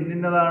പദ്ധതികൾ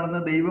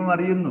ഇന്നതാണെന്ന് ദൈവം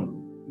അറിയുന്നു,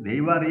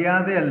 ദൈവം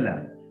അറിയാതെയല്ല.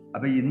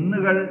 അപ്പൊ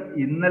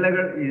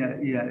ഇന്നലകൾ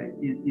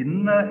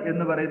ഇന്ന്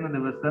എന്ന് പറയുന്ന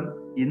ദിവസം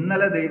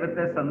ഇന്നലെ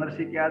ദൈവത്തെ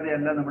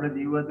സന്ദർശിക്കാതെയല്ല നമ്മുടെ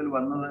ജീവിതത്തിൽ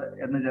വന്നത്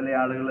എന്ന് ചില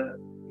ആളുകൾ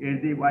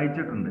എഴുതി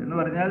വായിച്ചിട്ടുണ്ട്. എന്ന്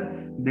പറഞ്ഞാൽ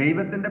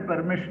ദൈവത്തിന്റെ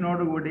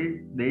പെർമിഷനോടുകൂടി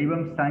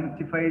ദൈവം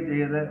സാങ്ക്ടിഫൈ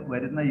ചെയ്ത്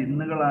വരുന്ന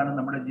ഇന്നുകളാണ്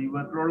നമ്മുടെ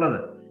ജീവിതത്തിലുള്ളത്.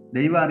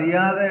 ദൈവം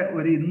അറിയാതെ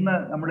ഒരു ഇന്ന്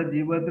നമ്മുടെ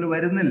ജീവിതത്തിൽ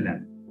വരുന്നില്ല.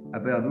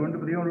 അപ്പൊ അതുകൊണ്ട്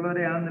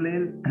പ്രിയമുള്ളവരെ, ആ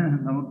നിലയിൽ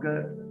നമുക്ക്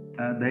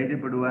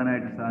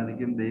ധൈര്യപ്പെടുവാനായിട്ട്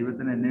സാധിക്കും.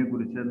 ദൈവത്തിന് എന്നെ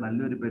കുറിച്ച്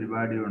നല്ലൊരു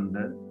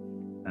പരിപാടിയുണ്ട്,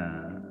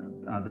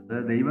 അത്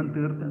ദൈവം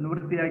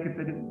നിവൃത്തിയാക്കി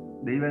തരും.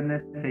 ദൈവം എന്നെ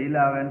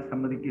ഫെയിലാവാൻ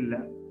സമ്മതിക്കില്ല,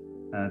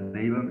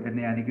 ദൈവം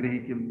എന്നെ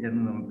അനുഗ്രഹിക്കും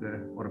എന്ന് നമുക്ക്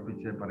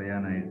ഉറപ്പിച്ച്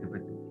പറയാനായിട്ട്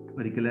പറ്റും.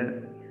 ഒരിക്കല്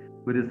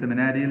ഒരു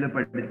സെമിനാരിയിൽ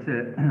പഠിച്ച്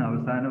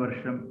അവസാന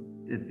വർഷം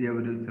എത്തിയ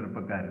ഒരു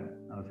ചെറുപ്പക്കാരൻ,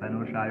 അവസാന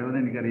വർഷം ആയോ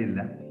എന്ന്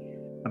എനിക്കറിയില്ല.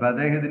 അപ്പൊ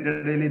അദ്ദേഹത്തിന്റെ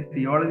ഇടയിൽ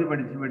തിയോളജി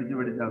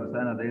പഠിച്ച്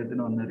അവസാനം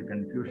അദ്ദേഹത്തിന് വന്നൊരു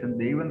കൺഫ്യൂഷൻ,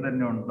 ദൈവം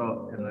തന്നെ ഉണ്ടോ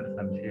എന്നൊരു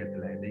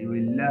സംശയത്തിലായി. ദൈവം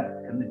ഇല്ല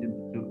എന്ന്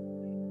ചിന്തിച്ചു.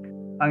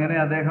 അങ്ങനെ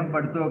അദ്ദേഹം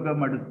പഠിത്തമൊക്കെ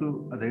മടുത്തു.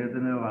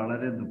 അദ്ദേഹത്തിന്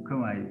വളരെ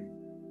ദുഃഖമായി,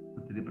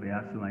 ഒത്തിരി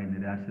പ്രയാസമായി,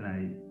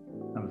 നിരാശനായി.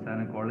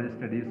 അവസാനം കോളേജ്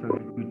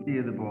സ്റ്റഡീസൊക്കെ ക്വിറ്റ്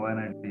ചെയ്ത്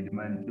പോകാനായിട്ട്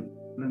തീരുമാനിച്ചു.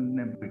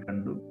 പോയി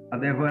കണ്ടു,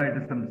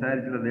 അദ്ദേഹവുമായിട്ട്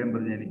സംസാരിച്ചിട്ട് അദ്ദേഹം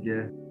പറഞ്ഞു, എനിക്ക്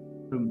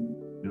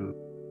ഒരു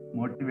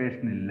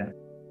മോട്ടിവേഷൻ ഇല്ല,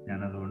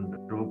 ഞാനതുകൊണ്ട്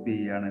ഡ്രോപ്പ്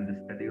ചെയ്യുകയാണ്, എൻ്റെ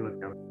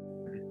സ്റ്റഡികളൊക്കെ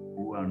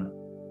പോവാണ്.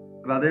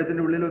 അപ്പൊ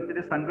അദ്ദേഹത്തിന്റെ ഉള്ളിൽ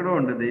ഒത്തിരി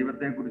സങ്കടമുണ്ട്,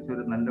 ദൈവത്തെ കുറിച്ച്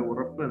ഒരു നല്ല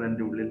ഉറപ്പ്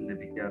തന്റെ ഉള്ളിൽ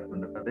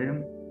ലഭിക്കാറുണ്ട്. അപ്പൊ അദ്ദേഹം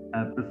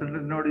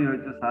പ്രസിഡന്റിനോട്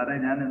ചോദിച്ചു, സാറേ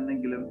ഞാൻ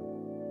എന്തെങ്കിലും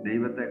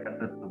ദൈവത്തെ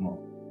കണ്ടെത്തുമോ,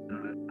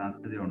 അതിനുള്ള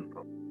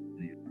സാധ്യതയുണ്ടോ?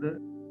 ഇത്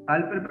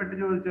താല്പര്യപ്പെട്ട്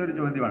ചോദിച്ച ഒരു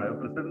ചോദ്യമാണ്.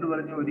 പ്രസിഡന്റ്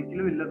പറഞ്ഞു,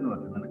 ഒരിക്കലും ഇല്ലെന്ന്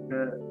പറഞ്ഞു,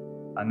 നിനക്ക്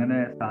അങ്ങനെ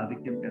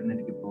സാധിക്കും എന്ന്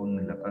എനിക്ക്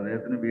തോന്നുന്നില്ല. അപ്പൊ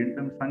അദ്ദേഹത്തിന്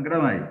വീണ്ടും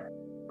സങ്കടമായി.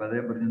 അപ്പൊ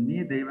അദ്ദേഹം പറഞ്ഞു, നീ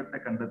ദൈവത്തെ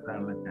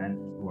കണ്ടെത്താനുള്ള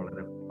ചാൻസസ്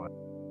വളരെ കുറവാണ്,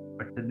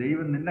 പക്ഷെ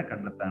ദൈവം നിന്നെ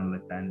കണ്ടെത്താനുള്ള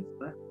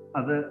ചാൻസ്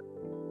അത്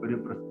ഒരു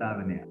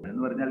പ്രസ്താവനയാണ്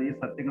എന്ന് പറഞ്ഞാൽ ഈ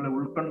സത്യങ്ങളെ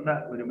ഉൾക്കൊണ്ട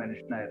ഒരു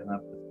മനുഷ്യനായിരുന്നു ആ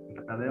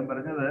പ്രസിഡന്റ്. അദ്ദേഹം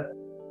പറഞ്ഞത്,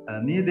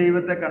 നീ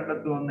ദൈവത്തെ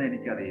കണ്ടെത്തുമെന്ന്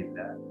എനിക്കറിയില്ല,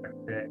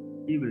 പക്ഷെ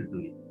he will do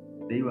it.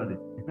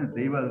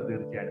 ദൈവം അത്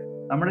തീർച്ചയായും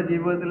നമ്മുടെ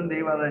ജീവിതത്തിലും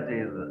ദൈവം അതാ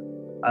ചെയ്തത്.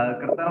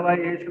 കർത്താവായ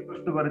യേശു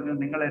ക്രിസ്തു പറഞ്ഞു,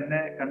 നിങ്ങൾ എന്നെ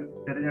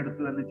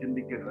തിരഞ്ഞെടുത്തു എന്ന്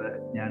ചിന്തിക്കരുത്,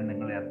 ഞാൻ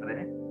നിങ്ങളെ അത്രേ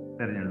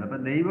തിരഞ്ഞെടുത്തു. അപ്പൊ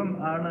ദൈവം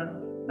ആണ്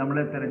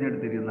നമ്മളെ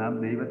തിരഞ്ഞെടുത്തിരിക്കുന്നത്, നാം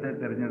ദൈവത്തെ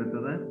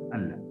തിരഞ്ഞെടുത്തത്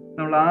അല്ല.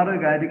 നമ്മൾ 6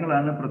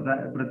 കാര്യങ്ങളാണ്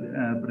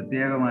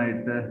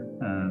പ്രത്യേകമായിട്ട്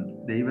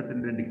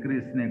ദൈവത്തിന്റെ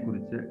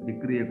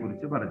ഡിക്രിയെ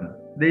കുറിച്ച് പറഞ്ഞത്.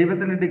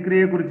 ദൈവത്തിന്റെ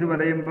ഡിക്രിയെ കുറിച്ച്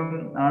പറയുമ്പം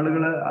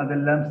ആളുകൾ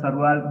അതെല്ലാം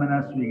സർവാത്മന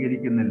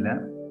സ്വീകരിക്കുന്നില്ല,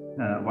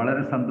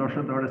 വളരെ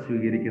സന്തോഷത്തോടെ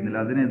സ്വീകരിക്കുന്നില്ല.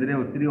 അതിനെതിരെ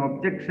ഒത്തിരി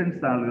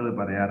ഒബ്ജെക്ഷൻസ് ആളുകൾ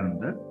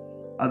പറയാറുണ്ട്.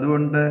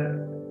 അതുകൊണ്ട്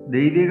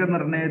ദൈവിക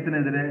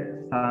നിർണയത്തിനെതിരെ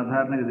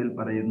സാധാരണഗതിയിൽ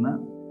പറയുന്ന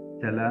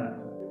ചില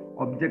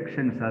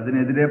ഒബ്ജെക്ഷൻസ്,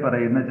 അതിനെതിരെ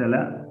പറയുന്ന ചില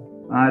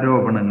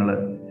ആരോപണങ്ങൾ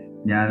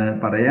ഞാൻ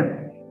പറയാം.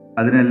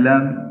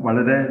 അതിനെല്ലാം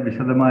വളരെ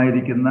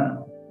വിശദമായിരിക്കുന്ന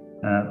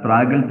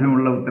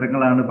പ്രാഗൽഭ്യമുള്ള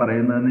ഉത്തരങ്ങളാണ്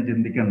പറയുന്നതെന്ന്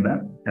ചിന്തിക്കേണ്ട.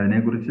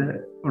 അതിനെക്കുറിച്ച്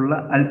ഉള്ള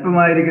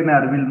അല്പമായിരിക്കുന്ന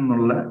അറിവിൽ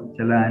നിന്നുള്ള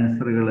ചില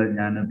ആൻസറുകൾ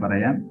ഞാൻ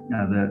പറയാം,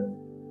 അത്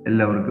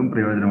എല്ലാവർക്കും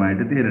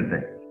പ്രയോജനമായിട്ട് തീരട്ടെ.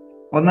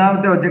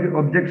 ഒന്നാമത്തെ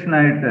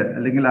ഒബ്ജക്ഷനായിട്ട്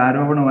അല്ലെങ്കിൽ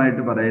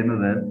ആരോപണമായിട്ട്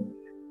പറയുന്നത്,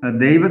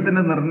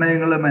 ദൈവത്തിന്റെ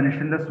നിർണയങ്ങൾ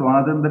മനുഷ്യന്റെ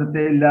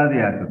സ്വാതന്ത്ര്യത്തെ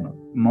ഇല്ലാതെയാക്കുന്നു,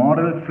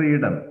 മോറൽ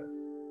ഫ്രീഡം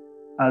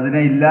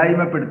അതിനെ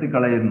ഇല്ലായ്മപ്പെടുത്തി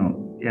കളയുന്നു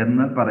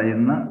എന്ന്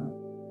പറയുന്ന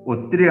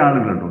ഒത്തിരി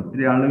ആളുകളുണ്ട്.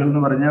 ഒത്തിരി ആളുകൾ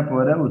എന്ന് പറഞ്ഞാൽ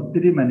പോരാ,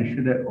 ഒത്തിരി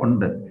മനുഷ്യര്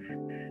ഉണ്ട്.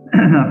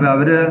 അപ്പൊ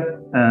അവര്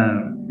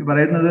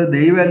പറയുന്നത്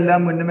ദൈവം എല്ലാം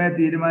മുന്നമേ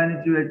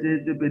തീരുമാനിച്ചു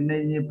വെച്ച് പിന്നെ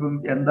ഇനിയിപ്പം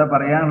എന്താ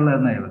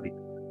പറയാനുള്ളതെന്ന് ചോദിക്കും.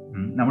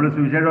 നമ്മൾ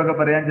സുവിശേഷമൊക്കെ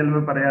പറയാൻ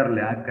ചിലപ്പോൾ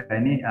പറയാറില്ല, ആ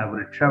കനി, ആ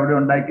വൃക്ഷം അവിടെ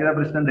ഉണ്ടാക്കിയതാ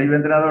പ്രശ്നം,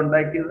 ദൈവേന്ദ്രനാഥ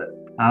ഉണ്ടാക്കിയത്.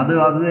 അത്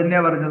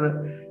തന്നെയാ പറഞ്ഞത്.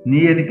 നീ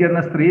എനിക്ക് എന്ന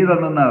സ്ത്രീ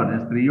തന്നെന്നാ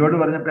പറഞ്ഞത്. സ്ത്രീയോട്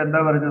പറഞ്ഞപ്പോ എന്താ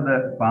പറഞ്ഞത്?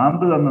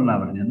 പാമ്പ് തന്നെന്നാ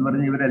പറഞ്ഞത്. എന്ന്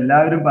പറഞ്ഞ്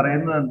ഇവരെല്ലാവരും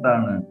പറയുന്നത്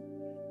എന്താണ്?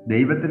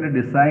 ദൈവത്തിന്റെ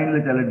ഡിസൈനിൽ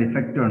ചില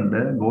ഡിഫക്റ്റ് ഉണ്ട്,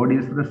 ഗോഡ്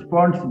ഈസ്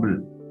റെസ്പോൺസിബിൾ,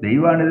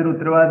 ദൈവമാണ് ഇതിന്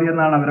ഉത്തരവാദി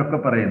എന്നാണ് അവരൊക്കെ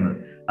പറയുന്നത്.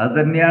 അത്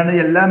തന്നെയാണ്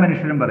എല്ലാ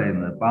മനുഷ്യരും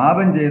പറയുന്നത്.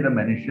 പാപം ചെയ്ത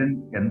മനുഷ്യൻ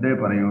എന്തേ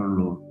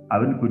പറയുള്ളൂ?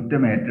 അവൻ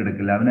കുറ്റം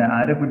ഏറ്റെടുക്കില്ല. അവനെ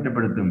ആരെ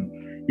കുറ്റപ്പെടുത്തും?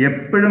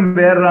 എപ്പോഴും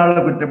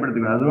വേറൊരാളെ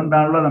കുറ്റപ്പെടുത്തുക.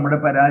 അതുകൊണ്ടാണല്ലോ നമ്മുടെ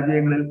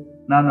പരാജയങ്ങളിൽ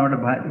നാം നമ്മുടെ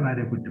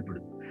ഭാര്യമാരെ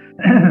കുറ്റപ്പെടുത്തും,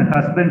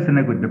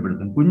 ഹസ്ബൻഡ്സിനെ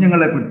കുറ്റപ്പെടുത്തും,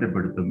 കുഞ്ഞുങ്ങളെ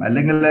കുറ്റപ്പെടുത്തും,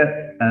 അല്ലെങ്കിൽ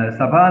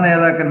സഭാ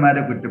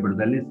നേതാക്കന്മാരെ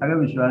കുറ്റപ്പെടുത്തും, അല്ലെങ്കിൽ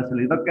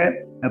സഹവിശ്വാസികൾ. ഇതൊക്കെ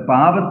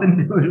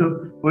പാപത്തിന്റെ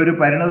ഒരു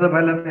പരിണത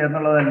ഫലം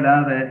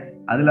എന്നുള്ളതല്ലാതെ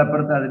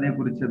അതിലപ്പുറത്ത്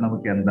അതിനെക്കുറിച്ച്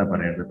നമുക്ക് എന്താ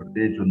പറയേണ്ടത്?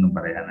 പ്രത്യേകിച്ചൊന്നും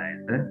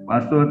പറയാനായിട്ട്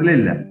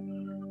വാസ്തവത്തിലില്ല.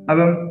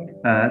 അപ്പം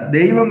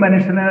ദൈവം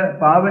മനുഷ്യന്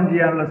പാപം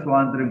ചെയ്യാനുള്ള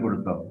സ്വാതന്ത്ര്യം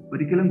കൊടുത്തോ?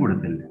 ഒരിക്കലും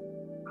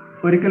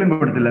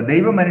കൊടുത്തില്ല.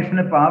 ദൈവം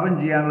മനുഷ്യന് പാപം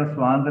ചെയ്യാനുള്ള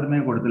സ്വാതന്ത്ര്യമേ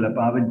കൊടുത്തില്ല.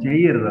 പാപം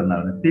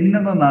ചെയ്യരുതെന്നാണ്.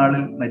 തിന്നുന്ന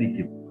നാളിൽ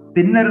മരിക്കും.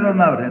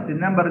 തിന്നരുതെന്നാ പറഞ്ഞത്,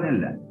 തിന്നാൻ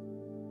പറഞ്ഞില്ല.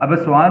 അപ്പൊ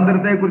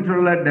സ്വാതന്ത്ര്യത്തെ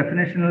കുറിച്ചുള്ള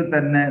ഡെഫിനേഷനിൽ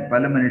തന്നെ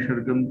പല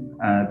മനുഷ്യർക്കും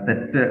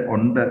തെറ്റ്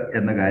ഉണ്ട്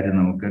എന്ന കാര്യം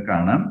നമുക്ക്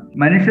കാണാം.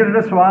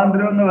 മനുഷ്യരുടെ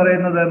സ്വാതന്ത്ര്യം എന്ന്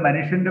പറയുന്നത്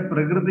മനുഷ്യന്റെ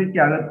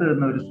പ്രകൃതിക്കകത്ത്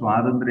നിന്ന് ഒരു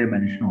സ്വാതന്ത്ര്യം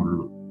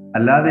മനുഷ്യനുള്ളൂ.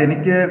 അല്ലാതെ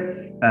എനിക്ക്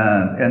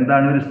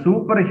ഒരു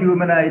സൂപ്പർ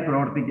ഹ്യൂമനായി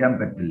പ്രവർത്തിക്കാൻ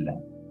പറ്റില്ല.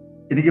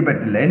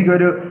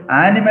 എനിക്കൊരു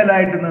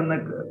ആനിമലായിട്ട് നിന്ന്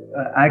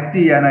ആക്ട്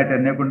ചെയ്യാനായിട്ട്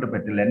എന്നെ കൊണ്ട്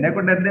പറ്റില്ല. എന്നെ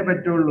കൊണ്ട് എന്തേ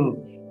പറ്റുള്ളൂ?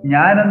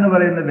 ഞാനെന്ന്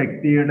പറയുന്ന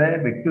വ്യക്തിയുടെ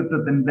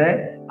വ്യക്തിത്വത്തിന്റെ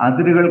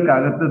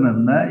അതിരുകൾക്കകത്ത്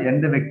നിന്ന്,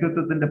 എൻ്റെ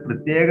വ്യക്തിത്വത്തിന്റെ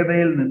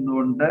പ്രത്യേകതയിൽ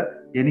നിന്നുകൊണ്ട്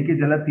എനിക്ക്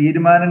ചില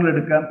തീരുമാനങ്ങൾ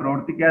എടുക്കാൻ,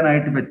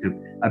 പ്രവർത്തിക്കാനായിട്ട് പറ്റും.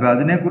 അപ്പൊ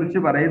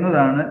അതിനെക്കുറിച്ച്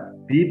പറയുന്നതാണ്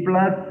people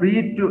are free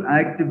to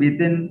act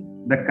within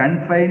the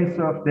confines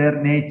of their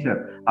nature.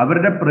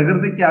 അവരുടെ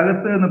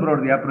പ്രകൃതിക്കകത്ത് നിന്ന്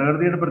പ്രവർത്തിക്കുക. ആ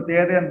പ്രകൃതിയുടെ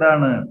പ്രത്യേകത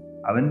എന്താണ്?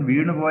 അവൻ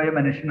വീണുപോയ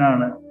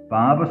മനുഷ്യനാണ്,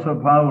 പാപ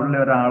സ്വഭാവമുള്ള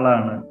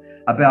ഒരാളാണ്.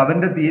 അപ്പൊ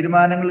അവന്റെ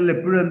തീരുമാനങ്ങളിൽ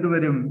എപ്പോഴും എന്ത്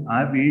വരും? ആ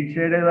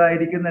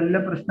വീഴ്ചയുടേതായിരിക്കുന്ന എല്ലാ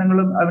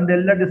പ്രശ്നങ്ങളും അവന്റെ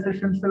എല്ലാ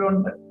ഡിസിഷൻസിലും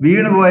ഉണ്ട്.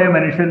 വീണുപോയ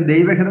മനുഷ്യൻ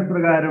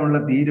ദൈവഹിതപ്രകാരമുള്ള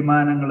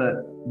തീരുമാനങ്ങൾ,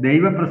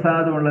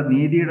 ദൈവപ്രസാദമുള്ള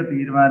നീതിയുടെ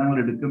തീരുമാനങ്ങൾ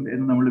എടുക്കും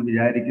എന്ന് നമ്മൾ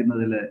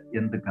വിചാരിക്കുന്നതിൽ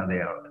എന്ത്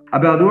കഥയാണ്?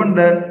 അപ്പൊ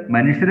അതുകൊണ്ട്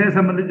മനുഷ്യരെ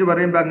സംബന്ധിച്ച്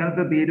പറയുമ്പോൾ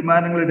അങ്ങനത്തെ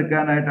തീരുമാനങ്ങൾ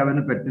എടുക്കാനായിട്ട്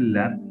അവന് പറ്റില്ല.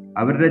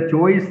 അവരുടെ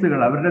ചോയ്സുകൾ,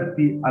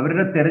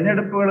 അവരുടെ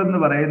തെരഞ്ഞെടുപ്പുകൾ എന്ന്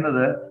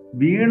പറയുന്നത്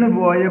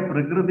വീണുപോയ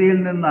പ്രകൃതിയിൽ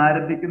നിന്ന്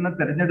ആരംഭിക്കുന്ന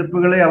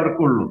തെരഞ്ഞെടുപ്പുകളെ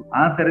അവർക്കുള്ളൂ.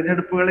 ആ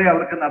തെരഞ്ഞെടുപ്പുകളെ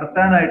അവർക്ക്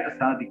നടത്താനായിട്ട്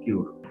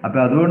സാധിക്കുകയുള്ളൂ. അപ്പൊ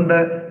അതുകൊണ്ട്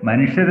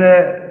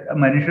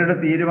മനുഷ്യരുടെ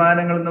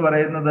തീരുമാനങ്ങൾ എന്ന്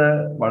പറയുന്നത്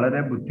വളരെ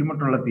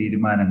ബുദ്ധിമുട്ടുള്ള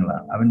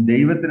തീരുമാനങ്ങളാണ്. അവൻ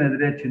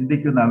ദൈവത്തിനെതിരെ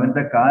ചിന്തിക്കുന്നു,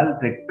 അവന്റെ കാൽ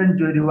രക്തം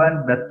ചൊരിയുവാൻ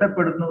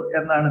ബന്ധപ്പെടുന്നു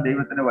എന്നാണ്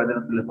ദൈവത്തിന്റെ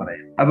വചനത്തിൽ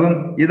പറയുന്നത്. അപ്പം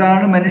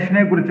ഇതാണ്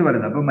മനുഷ്യനെ കുറിച്ച്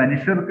പറയുന്നത്. അപ്പൊ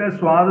മനുഷ്യർക്ക്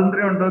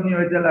സ്വാതന്ത്ര്യം ഉണ്ടോ എന്ന്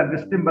ചോദിച്ചാൽ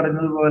അഗസ്റ്റിൻ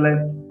പറഞ്ഞതുപോലെ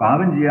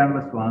പാപം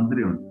ചെയ്യാനുള്ള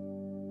സ്വാതന്ത്ര്യമുണ്ട്.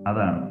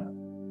 അതാണ്.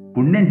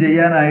 പുണ്യം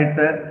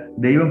ചെയ്യാനായിട്ട്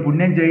ദൈവം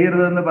പുണ്യം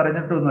ചെയ്യരുതെന്ന്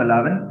പറഞ്ഞിട്ടൊന്നുമല്ല.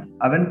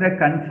 അവന്റെ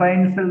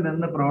കൺഫൈൻസിൽ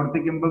നിന്ന്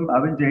പ്രവർത്തിക്കുമ്പം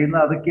അവൻ ചെയ്യുന്ന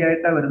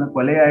അതൊക്കെയായിട്ടാണ് വരുന്നത്.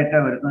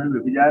 കൊലയായിട്ടാണ് വരുന്നത്,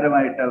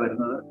 വ്യഭിചാരമായിട്ടാണ്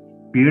വരുന്നത്,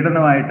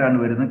 പീഡനമായിട്ടാണ്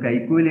വരുന്നത്,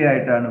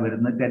 കൈക്കൂലിയായിട്ടാണ്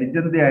വരുന്നത്,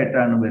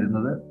 കരിഞ്ചന്തയായിട്ടാണ്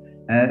വരുന്നത്,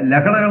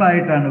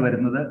 ലഹളകളായിട്ടാണ്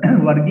വരുന്നത്,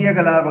 വർഗീയ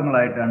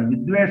കലാപങ്ങളായിട്ടാണ്,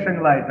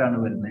 വിദ്വേഷങ്ങളായിട്ടാണ്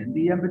വരുന്നത്. എന്ത്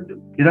ചെയ്യാൻ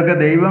പറ്റും? ഇതൊക്കെ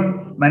ദൈവം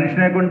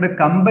മനുഷ്യനെ കൊണ്ട്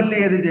കമ്പൽ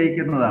ചെയ്ത്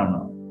ജയിക്കുന്നതാണ്?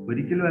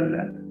 ഒരിക്കലും അല്ല.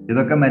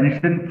 ഇതൊക്കെ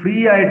മനുഷ്യൻ ഫ്രീ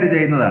ആയിട്ട്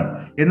ചെയ്യുന്നതാണ്.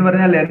 എന്ന്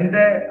പറഞ്ഞാൽ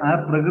എൻ്റെ ആ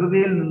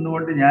പ്രകൃതിയിൽ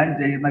നിന്നുകൊണ്ട് ഞാൻ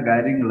ചെയ്യുന്ന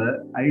കാര്യങ്ങൾ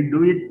ഐ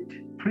ഡു ഇറ്റ്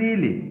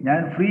ഫ്രീലി. ഞാൻ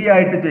ഫ്രീ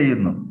ആയിട്ട്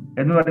ചെയ്യുന്നു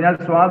എന്ന് പറഞ്ഞാൽ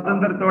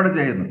സ്വാതന്ത്ര്യത്തോടെ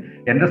ചെയ്യുന്നു.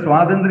 എൻ്റെ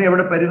സ്വാതന്ത്ര്യം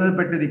എവിടെ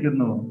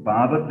പരിമിതപ്പെട്ടിരിക്കുന്നു?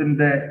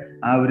 പാപത്തിന്റെ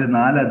ആ ഒരു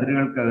 4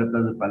 അതിരുകൾക്കകത്ത്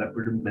അത്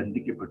പലപ്പോഴും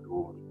ബന്ധിക്കപ്പെട്ടു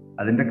പോകും.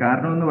 അതിന്റെ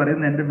കാരണം എന്ന്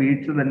പറയുന്നത് എൻ്റെ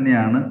വീഴ്ച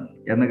തന്നെയാണ്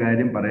എന്ന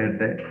കാര്യം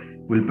പറയട്ടെ.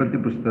 ഉൽപ്പത്തി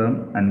പുസ്തകം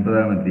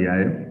 50-ാം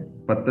അധ്യായം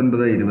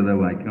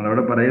 19-20 വാക്യങ്ങൾ.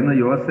 അവിടെ പറയുന്ന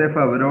യോസേഫ്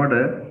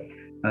അവരോട്,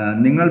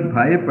 നിങ്ങൾ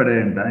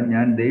ഭയപ്പെടേണ്ട,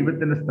 ഞാൻ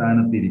ദൈവത്തിന്റെ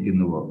സ്ഥാനത്ത്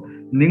ഇരിക്കുന്നുവോ?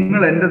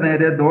 നിങ്ങൾ എൻ്റെ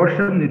നേരെ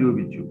ദോഷം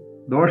നിരൂപിച്ചു,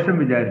 ദോഷം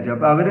വിചാരിച്ചു.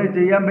 അപ്പൊ അവര്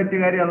ചെയ്യാൻ പറ്റിയ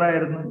കാര്യം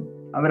അതായിരുന്നു.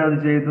 അവരത്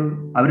ചെയ്തു.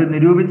 അവര്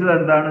നിരൂപിച്ചത്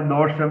എന്താണ്?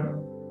 ദോഷം.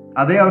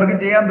 അതേ അവർക്ക്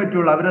ചെയ്യാൻ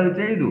പറ്റുള്ളൂ. അവരത്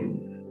ചെയ്തു.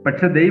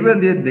 പക്ഷെ ദൈവം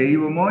എന്ത് ചെയ്തു?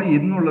 ദൈവമോ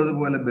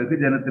ഇന്നുള്ളതുപോലെ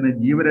ബഹുജനത്തിന്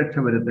ജീവരക്ഷ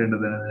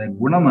വരുത്തേണ്ടതിന് അതിനെ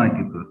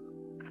ഗുണമാക്കി തീർത്തു.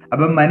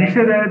 അപ്പൊ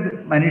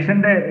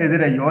മനുഷ്യന്റെ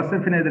എതിരെ,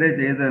 യോസഫിനെതിരെ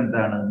ചെയ്തത്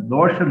എന്താണ്?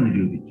 ദോഷം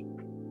നിരൂപിച്ചു.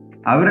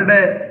 അവരുടെ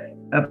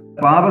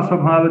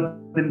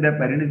പാപസ്വഭാവത്തിന്റെ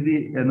പരിണിതി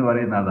എന്ന്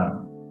പറയുന്ന അതാണ്.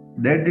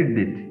 They did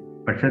it.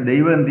 പക്ഷെ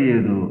ദൈവം എന്ത്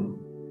ചെയ്തു?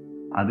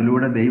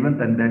 അതിലൂടെ ദൈവം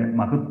തന്റെ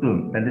മഹത്വം,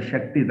 തന്റെ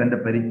ശക്തി, തന്റെ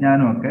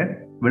പരിജ്ഞാനമൊക്കെ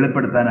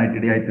വെളിപ്പെടുത്താനായിട്ട്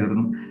ഇടയായി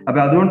തീർന്നു. അപ്പൊ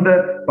അതുകൊണ്ട്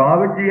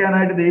പാപം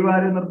ചെയ്യാനായിട്ട് ദൈവം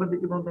ആരെയും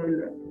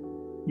നിർബന്ധിക്കുന്നൊന്നുമില്ല.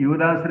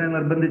 യൂദാസിനെ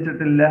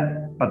നിർബന്ധിച്ചിട്ടില്ല,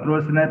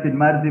 പത്രോസിനെ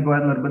പിന്മാറ്റി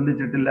പോകാൻ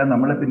നിർബന്ധിച്ചിട്ടില്ല,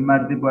 നമ്മളെ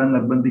പിന്മാറ്റി പോകാൻ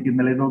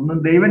നിർബന്ധിക്കുന്നില്ല. ഇതൊന്നും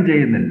ദൈവം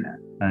ചെയ്യുന്നില്ല.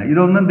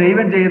 ഇതൊന്നും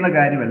ദൈവം ചെയ്യുന്ന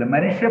കാര്യമല്ല.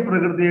 മനുഷ്യ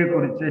പ്രകൃതിയെ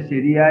കുറിച്ച്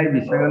ശരിയായി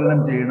വിശകലനം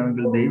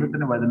ചെയ്യണമെങ്കിൽ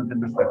ദൈവത്തിന്റെ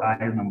വചനത്തിന്റെ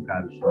സഹായം നമുക്ക്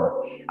ആവശ്യമാണ്.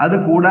 അത്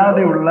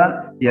കൂടാതെയുള്ള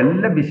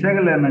എല്ലാ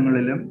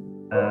വിശകലനങ്ങളിലും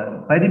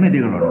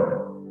പരിമിതികളുണ്ട്,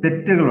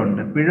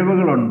 തെറ്റുകളുണ്ട്,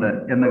 പിഴവുകളുണ്ട്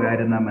എന്ന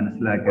കാര്യം നാം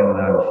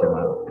മനസ്സിലാക്കേണ്ടത്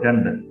ആവശ്യമാണ്.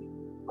 2,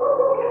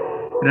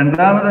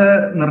 രണ്ടാമത്,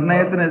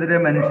 നിർണയത്തിനെതിരെ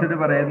മനുഷ്യർ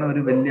പറയുന്ന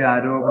ഒരു വലിയ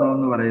ആരോപണം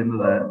എന്ന്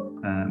പറയുന്നത്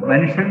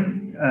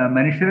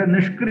മനുഷ്യരെ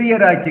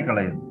നിഷ്ക്രിയരാക്കി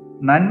കളയുന്നു,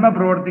 നന്മ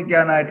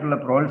പ്രവർത്തിക്കാനായിട്ടുള്ള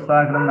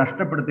പ്രോത്സാഹനം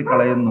നഷ്ടപ്പെടുത്തി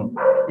കളയുന്നു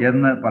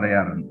എന്ന്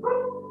പറയാറുണ്ട്.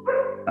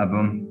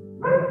 അപ്പം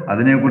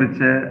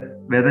അതിനെക്കുറിച്ച്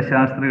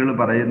വേദശാസ്ത്രികൾ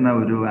പറയുന്ന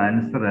ഒരു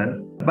ആൻസർ,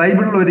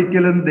 ബൈബിളിൽ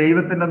ഒരിക്കലും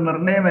ദൈവത്തിന്റെ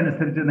നിർണയം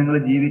അനുസരിച്ച് നിങ്ങൾ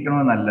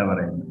ജീവിക്കണമെന്നല്ല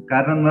പറയുന്നത്.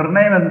 കാരണം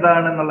നിർണയം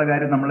എന്താണെന്നുള്ള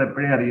കാര്യം നമ്മൾ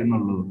എപ്പോഴേ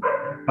അറിയുന്നുള്ളൂ.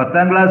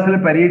 10ാം ക്ലാസ്സിൽ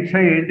പരീക്ഷ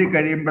എഴുതി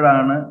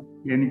കഴിയുമ്പോഴാണ്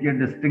എനിക്ക്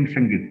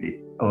ഡിസ്റ്റിങ്ഷൻ കിട്ടി.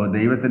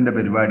 ദൈവത്തിന്റെ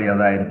പരിപാടി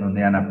അതായിരുന്നു എന്ന്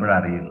ഞാൻ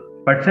അപ്പോഴറിയുന്നു.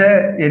 പക്ഷേ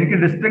എനിക്ക്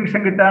ഡിസ്റ്റിങ്ഷൻ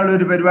കിട്ടാനുള്ള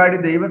ഒരു പരിപാടി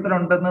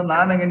ദൈവത്തിനുണ്ടെന്ന്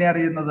നാം എങ്ങനെ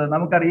അറിയുന്നത്?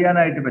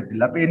 നമുക്കറിയാനായിട്ട്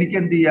പറ്റില്ല. അപ്പൊ എനിക്ക്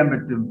എന്ത് ചെയ്യാൻ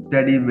പറ്റും?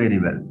 Study very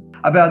well.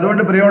 അപ്പൊ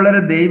അതുകൊണ്ട്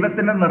പ്രിയമുള്ളവരെ,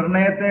 ദൈവത്തിന്റെ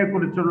നിർണയത്തെ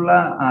കുറിച്ചുള്ള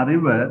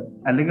അറിവ്,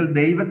 അല്ലെങ്കിൽ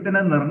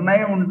ദൈവത്തിന്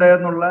നിർണയമുണ്ട്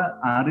എന്നുള്ള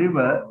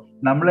അറിവ്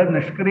നമ്മളെ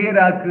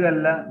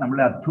നിഷ്ക്രിയരാക്കുകയല്ല,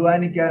 നമ്മളെ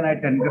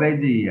അധ്വാനിക്കാനായിട്ട്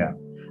എൻകറേജ് ചെയ്യുക.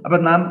 അപ്പൊ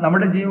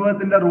നമ്മുടെ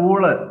ജീവിതത്തിന്റെ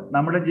റൂള്,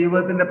 നമ്മുടെ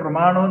ജീവിതത്തിന്റെ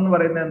പ്രമാണം എന്ന്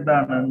പറയുന്നത്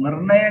എന്താണ്?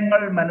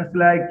 നിർണയങ്ങൾ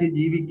മനസ്സിലാക്കി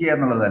ജീവിക്കുക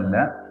എന്നുള്ളതല്ല,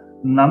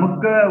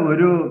 നമുക്ക്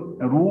ഒരു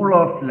റൂൾ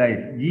ഓഫ്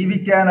ലൈഫ്,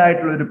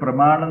 ജീവിക്കാനായിട്ടുള്ള ഒരു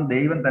പ്രമാണം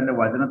ദൈവം തന്റെ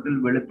വചനത്തിൽ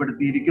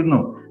വെളിപ്പെടുത്തിയിരിക്കുന്നു.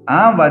 ആ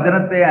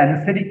വചനത്തെ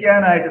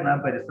അനുസരിക്കാനായിട്ട് നാം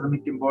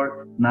പരിശ്രമിക്കുമ്പോൾ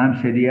നാം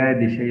ശരിയായ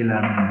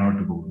ദിശയിലാണ്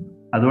മുന്നോട്ട് പോകുന്നത്.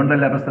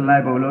 അതുകൊണ്ടല്ല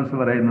അപ്പോസ്തലനായ പൗലോസ്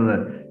പറയുന്നത്,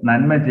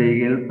 നന്മ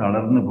ചെയ്യുകയിൽ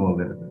തളർന്നു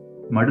പോകരുത്,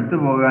 മടുത്തു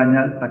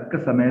പോകാഞ്ഞാൽ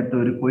തക്ക സമയത്ത്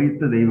ഒരു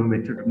കൊയ്ത്ത് ദൈവം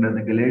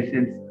വെച്ചിട്ടുണ്ടെന്ന്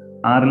ഗലേഷ്യൻസ്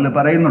 6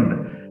 പറയുന്നുണ്ട്.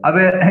 അപ്പൊ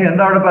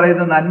എന്താ അവിടെ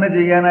പറയുന്നത്? നന്മ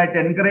ചെയ്യാനായിട്ട്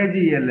എൻകറേജ്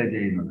ചെയ്യുകയല്ല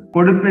ചെയ്യുന്നത്.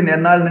 കൊടുപ്പിൻ,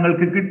 എന്നാൽ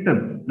നിങ്ങൾക്ക് കിട്ടും.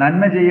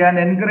 നന്മ ചെയ്യാൻ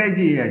എൻകറേജ്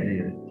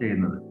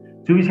ചെയ്യുന്നത്.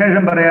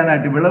 സുവിശേഷം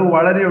പറയാനായിട്ട് വിളവ്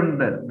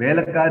വളരെയുണ്ട്,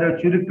 വേലക്കാരോ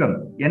ചുരുക്കം,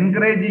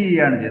 എൻകറേജ്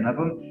ചെയ്യുകയാണ് ചെയ്യുന്നത്.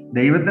 അപ്പം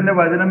ദൈവത്തിന്റെ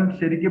വചനം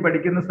ശരിക്കും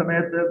പഠിക്കുന്ന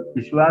സമയത്ത്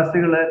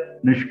വിശ്വാസികള്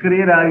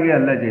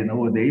നിഷ്ക്രിയരാകുകയല്ല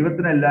ചെയ്യുന്നത്.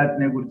 ദൈവത്തിന്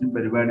എല്ലാത്തിനെ കുറിച്ചും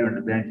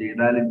പരിപാടിയുണ്ട്, ഞാൻ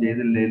ചെയ്താലും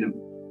ചെയ്തില്ലേലും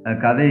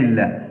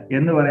കഥയില്ല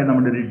എന്ന് പറയുന്ന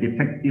നമ്മുടെ ഒരു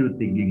ഡിഫക്റ്റീവ്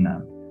തിങ്കിങ്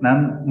ആണ്. നാം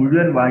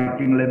മുഴുവൻ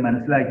വാക്യങ്ങളെ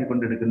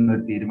മനസ്സിലാക്കിക്കൊണ്ടെടുക്കുന്ന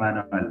ഒരു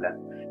തീരുമാനമല്ല.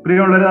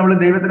 പ്രിയമുള്ളവർ, നമ്മൾ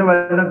ദൈവത്തിന്റെ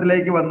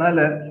വചനത്തിലേക്ക് വന്നാൽ,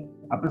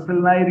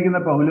 അപ്പോസ്തലനായിരിക്കുന്ന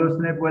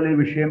പൗലോസിനെ പോലെ ഈ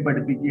വിഷയം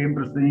പഠിപ്പിക്കുകയും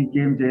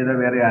പ്രസംഗിക്കുകയും ചെയ്ത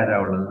വേറെ ആരാ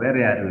ഉള്ളത്?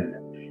 വേറെ ആരുമില്ല.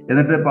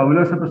 എന്നിട്ട്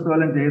പൗലോസ്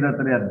അപ്പോസ്തലൻ ചെയ്ത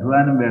അത്ര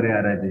അധ്വാനം വേറെ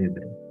ആരാ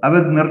ചെയ്തത്? അപ്പൊ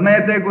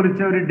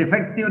നിർണയത്തെക്കുറിച്ച് ഒരു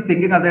ഡിഫക്റ്റീവ്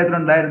തിങ്കിങ് അദ്ദേഹത്തിന്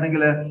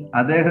ഉണ്ടായിരുന്നെങ്കിൽ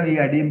അദ്ദേഹം ഈ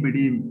അടിയും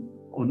പിടിയും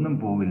ഒന്നും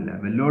പോവില്ല,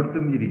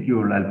 വല്ലോടത്തും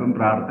ഇരിക്കുകയുള്ളൂ. അല്പം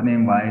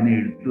പ്രാർത്ഥനയും വായനയും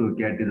എഴുത്തും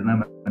ഒക്കെ ആയിട്ട് ഇരുന്നാൽ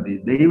മതി,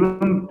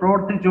 ദൈവം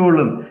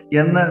പ്രവർത്തിച്ചോളും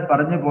എന്ന്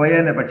പറഞ്ഞു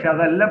പോയേനെ. പക്ഷെ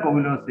അതല്ല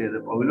പൗലോസ് ചെയ്ത്.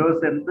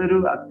 പൗലോസ് എന്തൊരു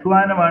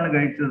അധ്വാനമാണ്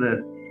കഴിച്ചത്!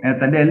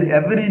 തന്റെ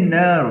every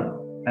nerve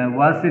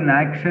was in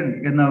action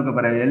എന്ന് നമുക്ക്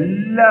പറയാം.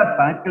 എല്ലാ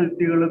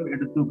ഫാക്കൽറ്റികളും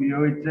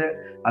എടുത്തുപയോഗിച്ച്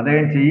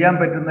അദ്ദേഹം ചെയ്യാൻ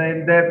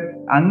പറ്റുന്നതിന്റെ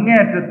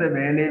അങ്ങേയറ്റത്തെ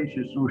വേലയും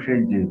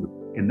ശുശ്രൂഷയും ചെയ്തു.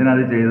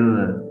 എന്തിനത്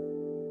ചെയ്തത്?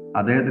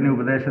 അദ്ദേഹത്തിന്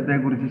ഉപദേശത്തെ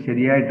കുറിച്ച്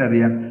ശരിയായിട്ട്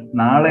അറിയാം.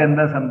 നാളെ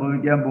എന്താ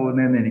സംഭവിക്കാൻ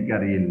പോകുന്നതെന്ന്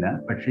എനിക്കറിയില്ല,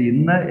 പക്ഷെ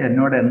ഇന്ന്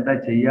എന്നോട് എന്താ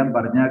ചെയ്യാൻ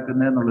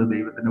പറഞ്ഞാക്കുന്നതെന്നുള്ളത്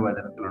ദൈവത്തിന്റെ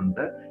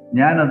വചനത്തിലുണ്ട്.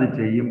 ഞാനത്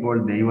ചെയ്യുമ്പോൾ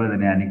ദൈവം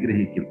അതിനെ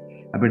അനുഗ്രഹിക്കും.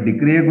 അപ്പൊ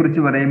ഡിഗ്രിയെ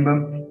കുറിച്ച് പറയുമ്പം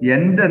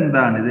എൻഡ്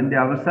എന്താണ്, ഇതിന്റെ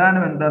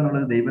അവസാനം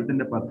എന്താന്നുള്ളത്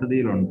ദൈവത്തിന്റെ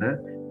പദ്ധതിയിലുണ്ട്.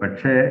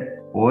 പക്ഷേ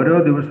ഓരോ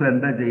ദിവസവും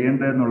എന്താ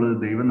ചെയ്യേണ്ടതെന്നുള്ളത്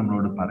ദൈവം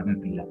നമ്മളോട്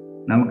പറഞ്ഞിട്ടില്ല.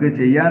 നമുക്ക്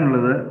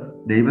ചെയ്യാനുള്ളത്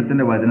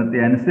ദൈവത്തിന്റെ വചനത്തെ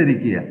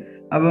അനുസരിക്കുക.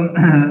 അപ്പം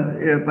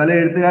പല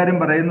എഴുത്തുകാരും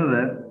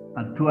പറയുന്നത്,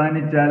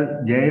 അധ്വാനിച്ചാൽ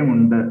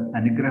ജയമുണ്ട്,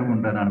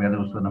 അനുഗ്രഹമുണ്ട് എന്നാണ്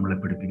വേദപുസ്തകം നമ്മളെ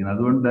പഠിപ്പിക്കുന്നത്.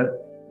 അതുകൊണ്ട്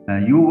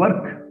യു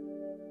വർക്ക്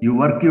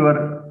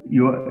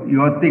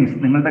യുവർ തിങ്സ്.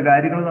 നിങ്ങളുടെ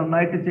കാര്യങ്ങൾ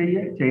നന്നായിട്ട്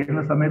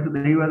ചെയ്യുന്ന സമയത്ത്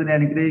ദൈവം അതിനെ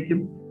അനുഗ്രഹിക്കും,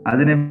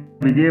 അതിനെ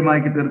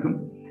വിജയമാക്കി തീർക്കും.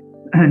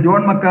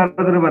 ജോൺ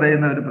മക്കാർത്തർ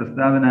പറയുന്ന ഒരു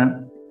പ്രസ്താവന,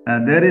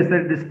 there is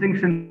a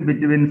distinction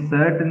between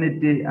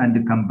certainty and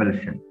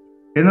compulsion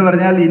എന്ന്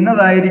പറഞ്ഞാൽ,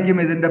 ഇന്നതായിരിക്കും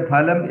ഇതിന്റെ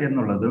ഫലം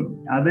എന്നുള്ളതും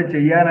അത്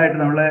ചെയ്യാനായിട്ട്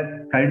നമ്മളെ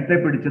കഴുത്തെ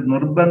പിടിച്ച്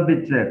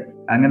നിർബന്ധിച്ച്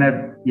അങ്ങനെ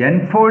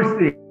എൻഫോഴ്സ്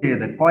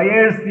ചെയ്ത്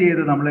കൊയേഴ്സ്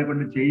ചെയ്ത് നമ്മളെ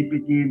കൊണ്ട്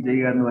ചെയ്യിപ്പിക്കുകയും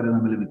ചെയ്യുക എന്ന് പറയുന്ന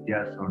തമ്മിൽ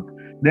വ്യത്യാസമുണ്ട്.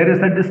 There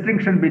is a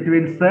distinction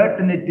between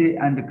certainty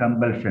and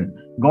compulsion.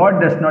 God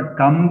does not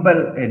compel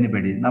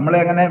anybody. നമ്മളെ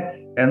അങ്ങനെ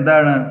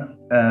എന്താണ്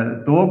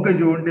തോക്ക്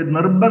ചൂണ്ടി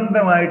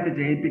നിർബന്ധമായിട്ട്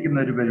ചെയ്യിപ്പിക്കുന്ന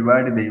ഒരു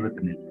പരിപാടി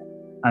ദൈവത്തിനില്ല.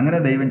 അങ്ങനെ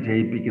ദൈവം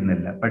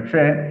ചെയ്യിപ്പിക്കുന്നില്ല.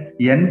 പക്ഷേ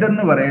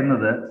എന്തെന്ന്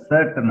പറയുന്നത്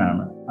സർട്ടൺ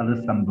ആണ്, അത്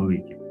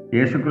സംഭവിക്കും.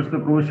 യേശുക്രിസ്തു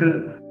ക്രൂശിൽ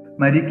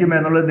മരിക്കും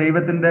എന്നുള്ളത്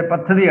ദൈവത്തിന്റെ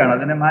പദ്ധതിയാണ്,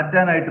 അതിനെ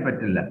മാറ്റാനായിട്ട്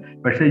പറ്റില്ല.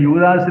 പക്ഷെ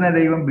യൂദാസിനെ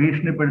ദൈവം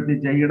ഭീഷണിപ്പെടുത്തി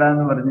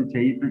ചെയ്യിടാന്ന് പറഞ്ഞ്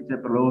ചെയ്യിപ്പിച്ച്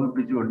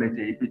പ്രലോഭിപ്പിച്ചുകൊണ്ട്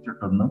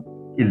ചെയ്യിപ്പിച്ചിട്ടൊന്നും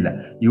ഇല്ല.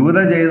 യൂദ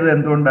ചെയ്തത്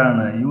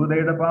എന്തുകൊണ്ടാണ്?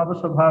 യൂദയുടെ പാപ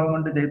സ്വഭാവം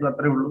കൊണ്ട് ചെയ്തു,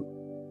 അത്രേ ഉള്ളൂ.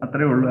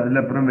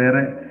 അതിലപ്പുറം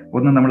വേറെ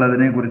ഒന്നും നമ്മൾ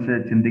അതിനെക്കുറിച്ച്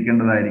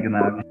ചിന്തിക്കേണ്ടതായിരിക്കുന്ന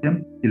ആവശ്യം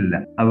ഇല്ല.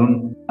 അപ്പം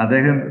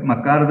അദ്ദേഹം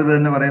മക്കാർത്തർ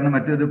തന്നെ പറയുന്ന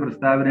മറ്റൊരു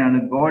പ്രസ്താവനയാണ്,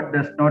 God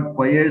does not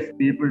coerce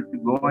people to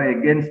go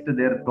against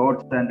their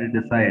thoughts and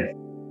desires.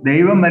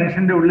 ദൈവം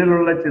മനുഷ്യന്റെ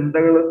ഉള്ളിലുള്ള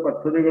ചിന്തകളും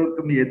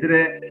പദ്ധതികൾക്കും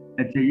എതിരെ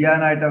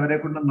ചെയ്യാനായിട്ട് അവരെ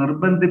കൊണ്ട്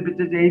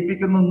നിർബന്ധിപ്പിച്ച്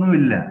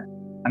ചെയ്യിപ്പിക്കുന്നൊന്നുമില്ല.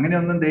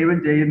 അങ്ങനെയൊന്നും ദൈവം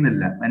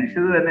ചെയ്യുന്നില്ല.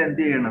 മനുഷ്യർ തന്നെ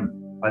എന്ത് ചെയ്യണം?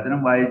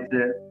 വചനം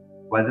വായിച്ച്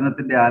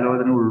വചനത്തിന്റെ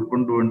ആലോചന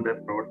ഉൾക്കൊണ്ടുകൊണ്ട്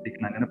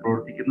പ്രവർത്തിക്കണം. അങ്ങനെ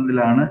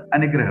പ്രവർത്തിക്കുന്നതിലാണ്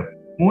അനുഗ്രഹം.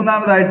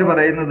 മൂന്നാമതായിട്ട്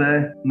പറയുന്നത്,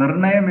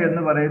 നിർണയം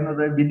എന്ന്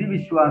പറയുന്നത്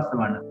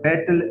വിധിവിശ്വാസമാണ്,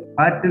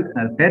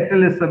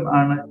 ഫാറ്റലിസം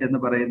ആണ് എന്ന്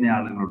പറയുന്ന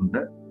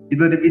ആളുകളുണ്ട്.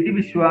 ഇതൊരു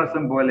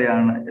വിധിവിശ്വാസം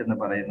പോലെയാണ് എന്ന്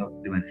പറയുന്ന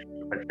ഒത്തിരി മനുഷ്യർ.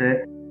 പക്ഷെ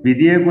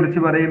വിധിയെ കുറിച്ച്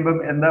പറയുമ്പം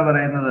എന്താ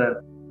പറയുന്നത്?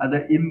 അത്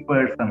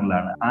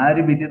ഇംപേഴ്സണലാണ്.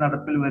 ആര് വിധി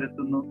നടപ്പിൽ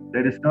വരുത്തുന്നു?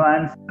 There is no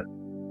answer.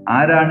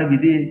 ആരാണ്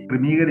വിധി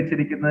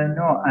ക്രമീകരിച്ചിരിക്കുന്നത്?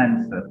 No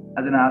answer.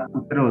 അതിന്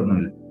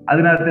ഉത്തരവൊന്നുമില്ല.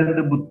 അതിനകത്ത്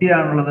എന്ത്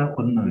ബുദ്ധിയാണുള്ളത്?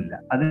 ഒന്നുമില്ല.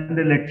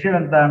 അതിന്റെ ലക്ഷ്യം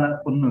എന്താണ്?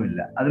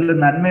 ഒന്നുമില്ല. അതിൽ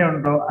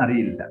നന്മയുണ്ടോ?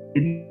 അറിയില്ല.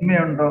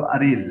 തിന്മയുണ്ടോ?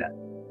 അറിയില്ല.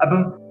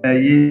 അപ്പം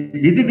ഈ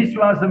വിധി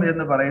വിശ്വാസം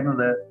എന്ന്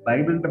പറയുന്നത്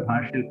ബൈബിളിന്റെ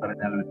ഭാഷയിൽ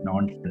പറഞ്ഞാൽ ഒരു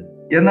നോൺസെൻസ്.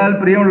 എന്നാൽ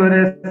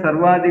പ്രിയമുള്ളവരെ,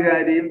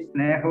 സർവാധികാരിയും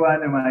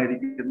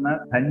സ്നേഹവാനുമായിരിക്കുന്ന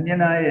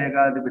ധന്യനായ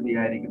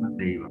ഏകാധിപതിയായിരിക്കുന്ന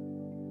ദൈവം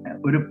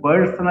ഒരു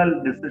പേഴ്സണൽ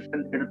ഡിസിഷൻ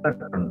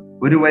എടുത്തിട്ടുണ്ട്,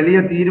 ഒരു വലിയ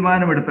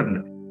തീരുമാനം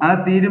എടുത്തിട്ടുണ്ട്. ആ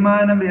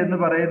തീരുമാനം എന്ന്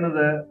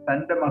പറയുന്നത്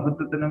തന്റെ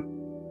മഹത്വത്തിനും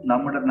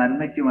നമ്മുടെ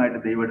നന്മയ്ക്കുമായിട്ട്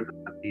ദൈവം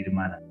എടുത്ത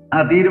തീരുമാനം. ആ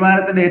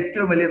തീരുമാനത്തിന്റെ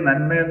ഏറ്റവും വലിയ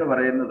നന്മ എന്ന്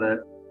പറയുന്നത്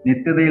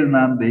നിത്യതയിൽ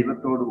നാം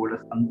ദൈവത്തോടു കൂടെ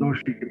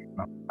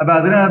സന്തോഷിക്കുന്നു. അപ്പൊ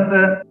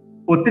അതിനകത്ത്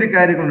ഒത്തിരി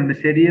കാര്യങ്ങളുണ്ട്.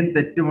 ശരിയും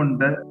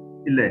തെറ്റുമുണ്ട്,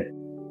 ഇല്ലേ?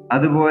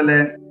 അതുപോലെ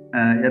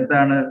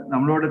എന്താണ്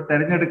നമ്മളോട്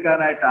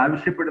തെരഞ്ഞെടുക്കാനായിട്ട്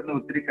ആവശ്യപ്പെടുന്ന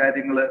ഒത്തിരി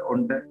കാര്യങ്ങൾ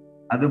ഉണ്ട്.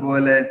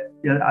 അതുപോലെ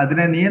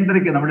അതിനെ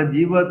നിയന്ത്രിക്കുന്ന, നമ്മുടെ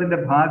ജീവിതത്തിന്റെ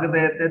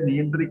ഭാഗതയത്തെ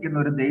നിയന്ത്രിക്കുന്ന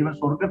ഒരു ദൈവം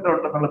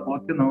സ്വർഗത്തിലുണ്ടെന്നുള്ള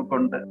ബോധ്യം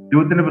നമുക്കുണ്ട്.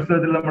 രൂത്തിന്റെ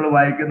പുസ്തകത്തിൽ നമ്മൾ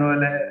വായിക്കുന്ന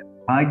പോലെ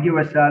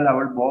ഭാഗ്യവശാൽ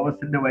അവൾ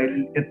ബോവസിന്റെ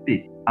വയലിൽ എത്തി.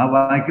 ആ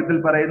വാക്യത്തിൽ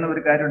പറയുന്ന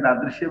ഒരു കാര്യമുണ്ട്,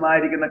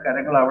 അദൃശ്യമായിരിക്കുന്ന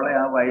കരങ്ങൾ അവളെ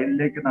ആ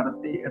വയലിലേക്ക്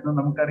നടത്തി എന്ന്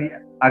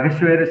നമുക്കറിയാം.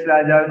 അഹശ്വേരോശ്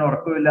രാജാവിന്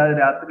ഉറക്കമില്ലാതെ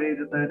രാത്രി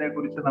ഇരുന്നതിനെ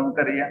കുറിച്ച്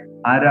നമുക്കറിയാം.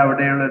 ആരാ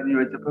അവിടെയുള്ളതെന്ന്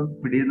ചോദിച്ചപ്പം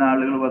പിടിയുന്ന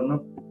ആളുകൾ വന്നു.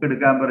 ബുക്ക്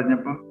എടുക്കാൻ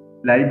പറഞ്ഞപ്പം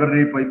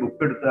ലൈബ്രറിയിൽ പോയി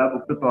ബുക്ക് എടുത്ത് ആ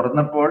ബുക്ക്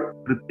തുറന്നപ്പോൾ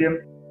കൃത്യം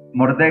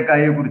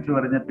മൊർദെഖായിയെ കുറിച്ച്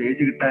പറഞ്ഞ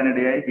പേജ്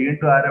കിട്ടാനിടയായി.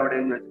 വീണ്ടും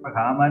ആരവിടെയെന്ന് ചോദിച്ചപ്പോൾ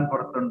ഹാമാൻ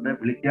പുറത്തുണ്ട്,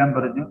 വിളിക്കാൻ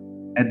പറഞ്ഞു.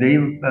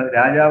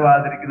 രാജാവ്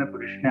ആദരിക്കുന്ന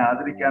പുരുഷനെ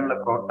ആദരിക്കാനുള്ള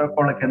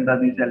പ്രോട്ടോകോളൊക്കെ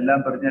എന്താന്ന് ചോദിച്ചാൽ എല്ലാം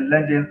പറഞ്ഞു,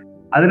 എല്ലാം ചെയ്തു.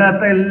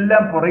 അതിനകത്ത്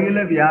എല്ലാം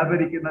പുറകില്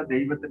വ്യാപരിക്കുന്ന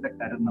ദൈവത്തിന്റെ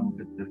കരം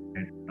നമുക്ക്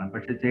തീർച്ചയായിട്ടും.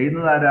 പക്ഷെ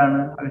ചെയ്യുന്നത് ആരാണ്?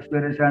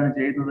 അഹശ്വേരോശാണ്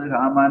ചെയ്യുന്നത്,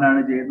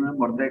 ഹാമാനാണ് ചെയ്യുന്നത്,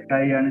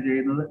 മൊർദെഖായിയാണ്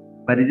ചെയ്യുന്നത്,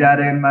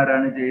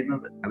 പരിചാരകന്മാരാണ്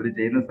ചെയ്യുന്നത്. അവർ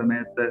ചെയ്യുന്ന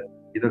സമയത്ത്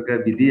ഇതൊക്കെ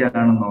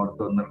വിധിയാണെന്ന്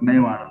ഓർത്തോ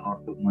നിർണയമാണെന്ന്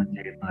ഓർത്തോ ഒന്നും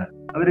ചെയ്യുന്നത്.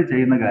 അവർ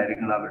ചെയ്യുന്ന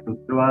കാര്യങ്ങൾ അവരുടെ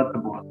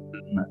ഉത്തരവാദിത്വ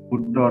ബോധത്തിൽ നിന്ന്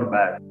ഗുഡ് ഓർ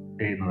ബാഡ്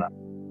ചെയ്യുന്നതാണ്.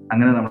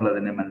 അങ്ങനെ നമ്മൾ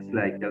അതിനെ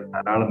മനസ്സിലാക്കിയാൽ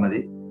ധാരാളം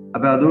മതി.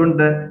 അപ്പൊ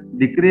അതുകൊണ്ട്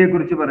ഡിഗ്രിയെ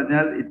കുറിച്ച്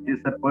പറഞ്ഞാൽ it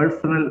is A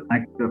personal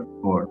act of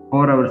God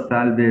four our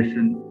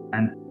salvation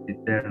and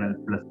eternal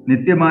plus.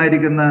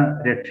 നിത്യമായിരിക്കുന്ന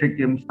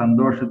രക്ഷയ്ക്കും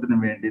സന്തോഷത്തിനും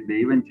വേണ്ടി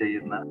ദൈവം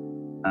ചെയ്യുന്ന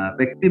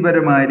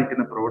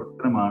വ്യക്തിപരമായിരിക്കുന്ന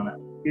പ്രവർത്തനമാണ്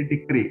ഈ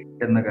ഡിഗ്രി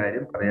എന്ന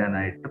കാര്യം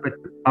പറയാനായിട്ട്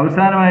പറ്റും.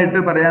 അവസാനമായിട്ട്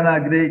പറയാൻ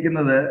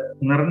ആഗ്രഹിക്കുന്നത്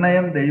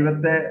നിർണയം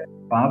ദൈവത്തെ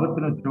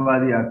പാപത്തിന്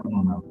ഉത്തരവാദിയാക്കുന്നു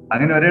എന്നാണ്.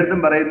 അങ്ങനെ ഒരിടത്തും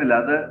പറയുന്നില്ല.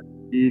 അത്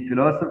ഈ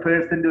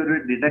ഫിലോസഫേഴ്സിന്റെ ഒരു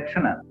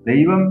ഡിഡക്ഷനാണ്.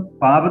 ദൈവം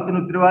പാപത്തിന്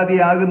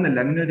ഉത്തരവാദിയാകുന്നില്ല.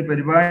 അങ്ങനെ ഒരു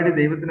പരിപാടി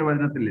ദൈവത്തിന്റെ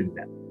വചനത്തിലില്ല.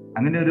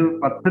 അങ്ങനെ ഒരു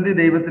പദ്ധതി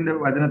ദൈവത്തിന്റെ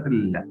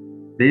വചനത്തിലില്ല.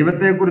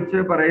 ദൈവത്തെ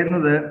കുറിച്ച്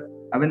പറയുന്നത്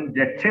അവൻ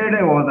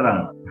രക്ഷയുടെ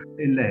ഓദറാണ്,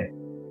 ഇല്ലേ?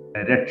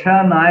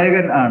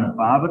 രക്ഷാനായകൻ ആണ്,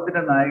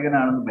 പാപത്തിന്റെ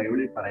നായകനാണെന്ന്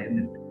ബൈബിളിൽ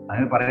പറയുന്നില്ല.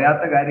 അങ്ങനെ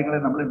പറയാത്ത കാര്യങ്ങളെ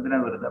നമ്മൾ എന്തിനാ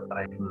വെറുതെ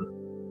പറയുന്നത്?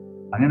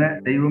 അങ്ങനെ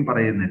ദൈവം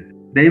പറയുന്നില്ല.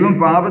 ദൈവം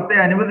പാപത്തെ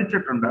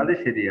അനുവദിച്ചിട്ടുണ്ട്, അത്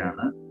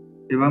ശരിയാണ്.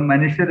 ഇവൻ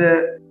മനുഷ്യര്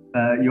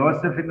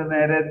യോസഫിന്റെ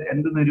നേരെ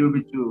എന്ത്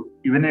നിരൂപിച്ചു?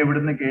 ഇവനെ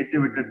ഇവിടുന്ന്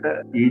കയറ്റിവിട്ടിട്ട്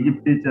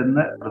ഈജിപ്തിൽ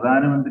ചെന്ന്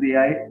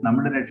പ്രധാനമന്ത്രിയായി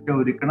നമ്മുടെ രക്ഷ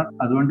ഒരുക്കണം,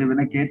 അതുകൊണ്ട്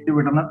ഇവനെ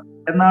കയറ്റിവിടണം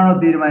എന്നാണോ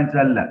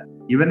തീരുമാനിച്ചല്ല.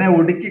 ഇവനെ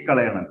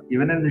ഒടുക്കിക്കളയണം,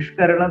 ഇവനെ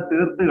നിഷ്കരണം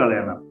തീർത്ത്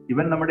കളയണം,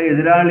 ഇവൻ നമ്മുടെ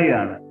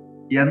എതിരാളിയാണ്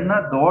എന്ന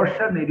ദോഷ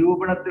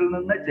നിരൂപണത്തിൽ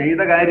നിന്ന്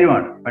ചെയ്ത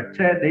കാര്യമാണ്.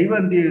 പക്ഷെ ദൈവം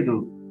എന്ത് ചെയ്തു?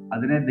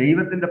 അതിനെ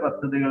ദൈവത്തിന്റെ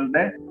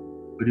പദ്ധതികളുടെ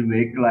ഒരു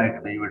വെഹിക്കിളായിട്ട്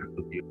ദൈവം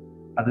എടുക്കുകയും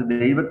അത്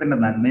ദൈവത്തിന്റെ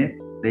നന്മയും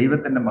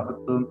ദൈവത്തിന്റെ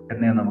മഹത്വവും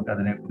എന്നേ നമുക്ക്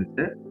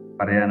അതിനെക്കുറിച്ച്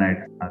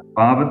പറയാനായിട്ട് സാധിക്കും.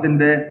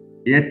 പാപത്തിന്റെ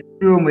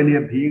ഏറ്റവും വലിയ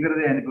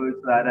ഭീകരത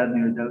അനുഭവിച്ചത് ആരാന്ന്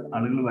ചോദിച്ചാൽ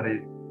ആളുകൾ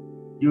പറയും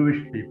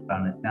ജൂവിഷ്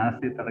പീപ്പിളാണ്,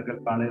 നാസി തടക്കൽ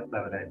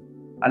പാളയത്തിലവരെ,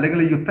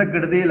 അല്ലെങ്കിൽ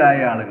യുദ്ധക്കെടുതിയിലായ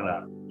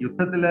ആളുകളാണ്.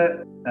 യുദ്ധത്തില്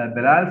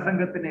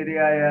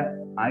ബലാത്സംഗത്തിനിരയായ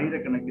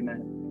ആയിരക്കണക്കിന്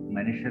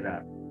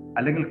മനുഷ്യരാണ്,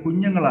 അല്ലെങ്കിൽ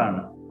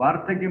കുഞ്ഞുങ്ങളാണ്,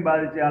 വാർദ്ധക്യം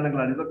ബാധിച്ച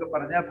ആളുകളാണ്. ഇതൊക്കെ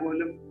പറഞ്ഞാൽ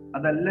പോലും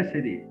അതല്ല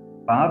ശരി.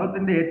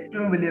 പാപത്തിന്റെ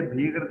ഏറ്റവും വലിയ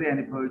ഭീകരത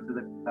അനുഭവിച്ചത്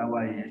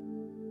കർത്താവായ യേശു.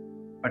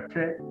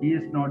 പക്ഷെ he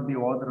is not the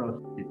author of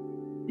sin,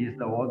 he is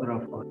the author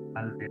of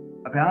salvation.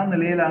 അപ്പൊ ആ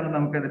നിലയിലാണ്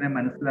നമുക്കതിനെ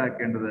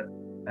മനസ്സിലാക്കേണ്ടത്.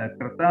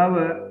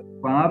 കർത്താവ്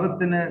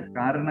പാപത്തിന്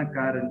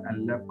കാരണക്കാരൻ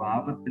അല്ല,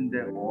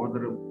 പാപത്തിന്റെ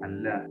ഓഥറും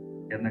അല്ല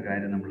എന്ന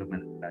കാര്യം നമ്മൾ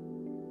മനസ്സിലാക്കി.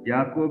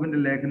 യാക്കോബിന്റെ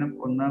ലേഖനം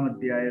 1-ാം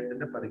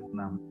അധ്യായത്തിന്റെ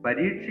 13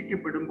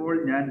 പരീക്ഷിക്കപ്പെടുമ്പോൾ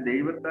ഞാൻ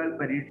ദൈവത്താൽ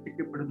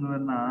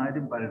പരീക്ഷിക്കപ്പെടുന്നുവെന്ന്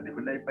ആരും പറയുന്നത്.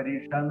 ഇവിടെ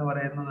പരീക്ഷ എന്ന്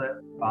പറയുന്നത്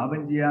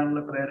പാപം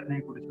ചെയ്യാനുള്ള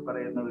പ്രേരണയെ കുറിച്ച്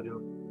പറയുന്ന ഒരു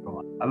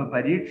സംഭവമാണ്. അപ്പൊ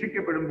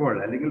പരീക്ഷിക്കപ്പെടുമ്പോൾ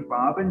അല്ലെങ്കിൽ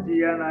പാപം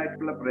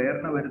ചെയ്യാനായിട്ടുള്ള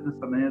പ്രേരണ വരുന്ന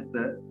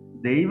സമയത്ത്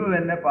ദൈവം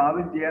എന്നെ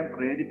പാപം ചെയ്യാൻ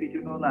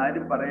പ്രേരിപ്പിക്കുന്നു എന്ന്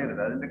ആരും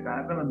പറയരുത്. അതിന്റെ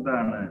കാരണം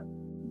എന്താണ്?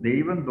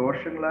 ദൈവം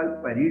ദോഷങ്ങളാൽ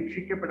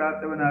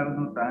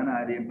പരീക്ഷിക്കപ്പെടാത്തവനാകുന്നു, താൻ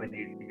ആരെയും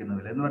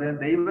പരീക്ഷിക്കുന്നുമില്ല എന്ന് പറയാൻ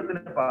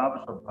ദൈവത്തിന് പാപ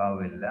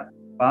സ്വഭാവമില്ല.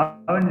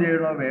 പാപം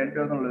ചെയ്യണോ വേണ്ടോ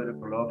എന്നുള്ള ഒരു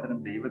പ്രലോഭനം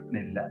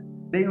ദൈവത്തിനില്ല.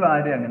 ദൈവം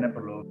ആരെയും അങ്ങനെ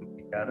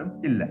പ്രലോഭിപ്പിക്കാറും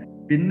ഇല്ല.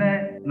 പിന്നെ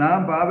നാം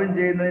പാപം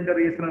ചെയ്യുന്നതിന്റെ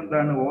റീസൺ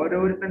എന്താണ്?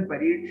 ഓരോരുത്തൻ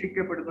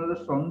പരീക്ഷിക്കപ്പെടുന്നത്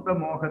സ്വന്തം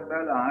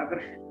മോഹത്താൽ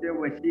ആകർഷിച്ച്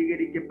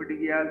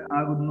വശീകരിക്കപ്പെടുകയാൽ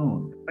ആകുന്നു.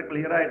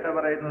 ക്ലിയർ ആയിട്ടാ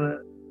പറയുന്നത്.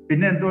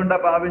 പിന്നെ എന്തുകൊണ്ടാ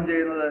പാപം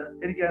ചെയ്യുന്നത്?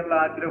 എനിക്ക് അതിനുള്ള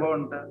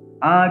ആഗ്രഹമുണ്ട്.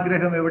 ആ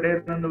ആഗ്രഹം എവിടെ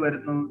നിന്ന്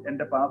വരുന്നു?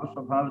 എന്റെ പാപ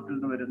സ്വഭാവത്തിൽ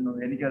നിന്ന് വരുന്നു.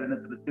 എനിക്ക് അതിനെ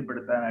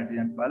തൃപ്തിപ്പെടുത്താനായിട്ട്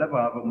ഞാൻ പല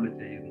പാപങ്ങൾ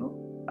ചെയ്യുന്നു,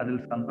 അതിൽ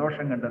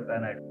സന്തോഷം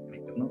കണ്ടെത്താനായിട്ട്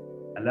ശ്രമിക്കുന്നു.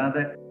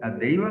 അല്ലാതെ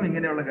ദൈവം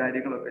ഇങ്ങനെയുള്ള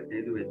കാര്യങ്ങളൊക്കെ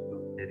ചെയ്തു വെച്ചു,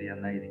 ശരി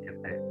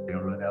എന്നായിരിക്കട്ടെ,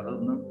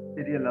 അതൊന്നും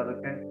ശരിയല്ല.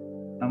 അതൊക്കെ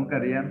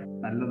നമുക്കറിയാം,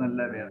 നല്ല നല്ല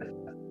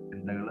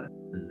ചിന്തകൾ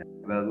അല്ല.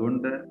 അപ്പൊ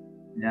അതുകൊണ്ട്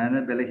ഞാൻ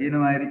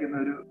ബലഹീനമായിരിക്കുന്ന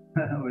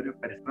ഒരു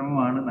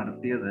പരിശ്രമമാണ്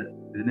നടത്തിയത്.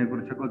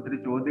 ഇതിനെക്കുറിച്ചൊക്കെ ഒത്തിരി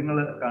ചോദ്യങ്ങൾ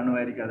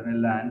കാണുമായിരിക്കും,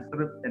 അതിനെല്ലാം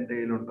ആൻസർ എൻ്റെ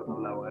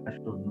കയ്യിലുണ്ടെന്നുള്ള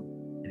അവകാശമൊന്നും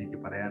എനിക്ക്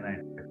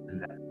പറയാനായിട്ട്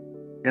പറ്റില്ല.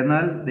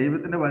 എന്നാൽ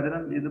ദൈവത്തിന്റെ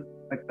വചനം ഇത്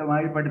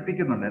വ്യക്തമായി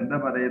പഠിപ്പിക്കുന്നുണ്ട്. എന്താ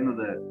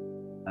പറയുന്നത്?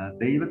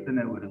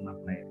 ദൈവത്തിന് ഒരു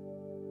നിർണയം,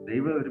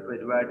 ദൈവം ഒരു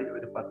പരിപാടി,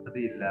 ഒരു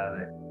പദ്ധതി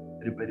ഇല്ലാതെ,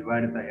 ഒരു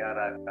പരിപാടി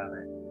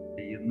തയ്യാറാക്കാതെ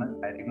ചെയ്യുന്ന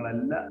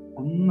കാര്യങ്ങളല്ല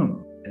ഒന്നും.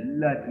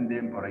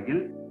 എല്ലാറ്റിൻ്റെയും പുറകിൽ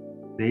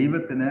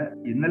ദൈവത്തിന്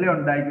ഇന്നലെ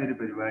ഉണ്ടാക്കിയ ഒരു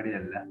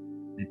പരിപാടിയല്ല,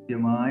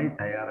 നിത്യമായി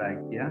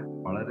തയ്യാറാക്കിയ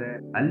വളരെ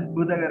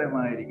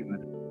അത്ഭുതകരമായിരിക്കുന്ന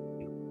ഒരു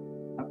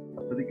ആ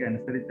പദ്ധതിക്ക്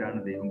അനുസരിച്ചാണ്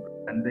ദൈവം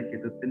തന്റെ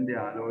ഹിതത്തിന്റെ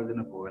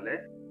ആലോചന പോലെ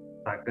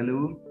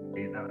സകലവും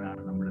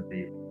ചെയ്യുന്നവനാണ് നമ്മുടെ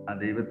ദൈവം. ആ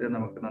ദൈവത്തെ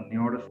നമുക്ക്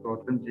നന്ദിയോടെ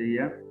സ്തോത്രം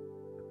ചെയ്യാം,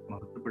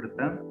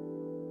 മഹത്വപ്പെടുത്താം.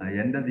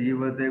 എൻ്റെ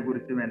ജീവിതത്തെ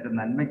കുറിച്ചും എൻ്റെ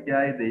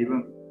നന്മയ്ക്കായി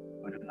ദൈവം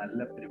ഒരു നല്ല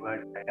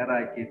പരിപാടി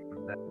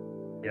തയ്യാറാക്കിയിട്ടുണ്ട്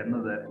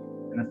എന്നത്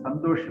എന്നെ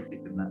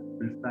സന്തോഷിപ്പിക്കുന്ന,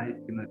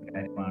 ഉത്സാഹിപ്പിക്കുന്ന ഒരു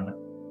കാര്യമാണ്.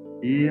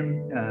 ഈ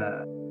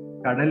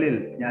കടലിൽ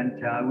ഞാൻ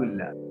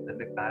ചാവില്ല,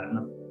 അതിന്റെ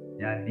കാരണം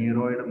ഞാൻ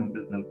നീറോയുടെ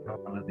മുമ്പിൽ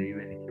നിൽക്കണമെന്നുള്ള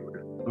ദൈവം എനിക്ക്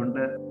വിടും.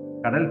 അതുകൊണ്ട്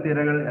കടൽ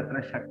തിരകൾ എത്ര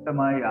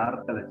ശക്തമായി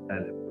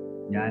ആർത്തലച്ചാലും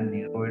ഞാൻ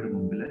നീറോയുടെ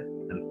മുമ്പിൽ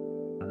നിൽക്കും.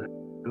 അത്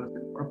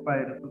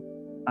ഉറപ്പായിരുന്നു.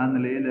 ആ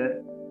നിലയിൽ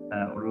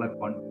ഉള്ള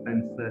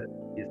കോൺഫിഡൻസ്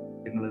ഈ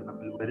സത്യങ്ങൾ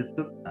തമ്മിൽ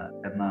വരുത്തും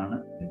എന്നാണ്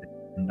എൻ്റെ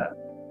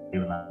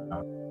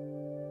ദൈവനാമം.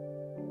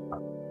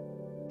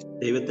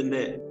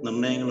 ദൈവത്തിന്റെ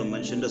നിർണയങ്ങളും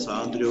മനുഷ്യന്റെ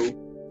സ്വാതന്ത്ര്യവും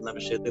എന്ന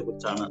വിഷയത്തെ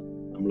കുറിച്ചാണ്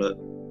നമ്മൾ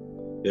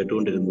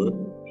കേട്ടുകൊണ്ടിരുന്നത്.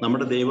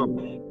 നമ്മുടെ ദൈവം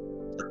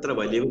എത്ര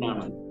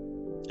വലിയവനാണ്,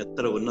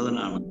 എത്ര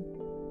ഉന്നതനാണ്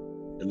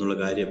എന്നുള്ള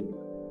കാര്യം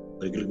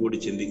ഒരിക്കൽ കൂടി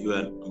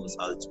ചിന്തിക്കുവാൻ നമുക്ക്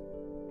സാധിച്ചു.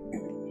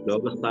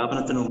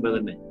 ലോകസ്ഥാപനത്തിന് മുമ്പേ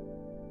തന്നെ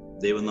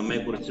ദൈവം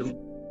നമ്മെക്കുറിച്ചും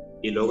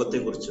ഈ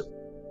ലോകത്തെക്കുറിച്ചും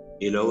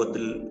ഈ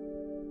ലോകത്തിൽ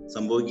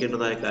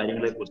സംഭവിക്കേണ്ടതായ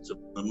കാര്യങ്ങളെക്കുറിച്ചും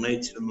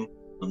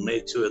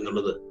നിർണയിച്ചു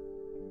എന്നുള്ളത്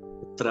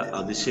എത്ര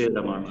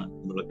അതിശയകരമാണ്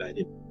എന്നുള്ള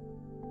കാര്യം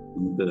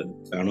നമുക്ക്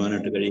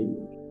കാണുവാനായിട്ട് കഴിയും.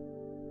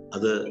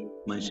 അത്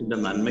മനുഷ്യന്റെ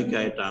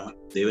നന്മയ്ക്കായിട്ടാണ്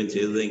ദൈവം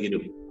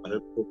ചെയ്തതെങ്കിലും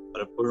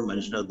പലപ്പോഴും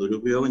മനുഷ്യനെ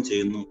ദുരുപയോഗം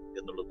ചെയ്യുന്നു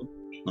എന്നുള്ളതും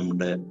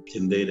നമ്മുടെ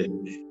ചിന്തയിൽ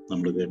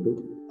നമ്മൾ കേട്ടു.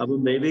 അപ്പം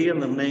ദൈവിക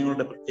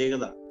നിർണയങ്ങളുടെ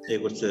പ്രത്യേകതയെ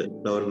കുറിച്ച്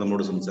അവർ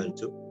നമ്മോട്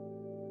സംസാരിച്ചു.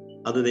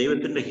 അത്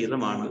ദൈവത്തിന്റെ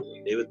ഹിതമാണ്,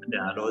 ദൈവത്തിന്റെ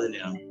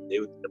ആലോചനയാണ്,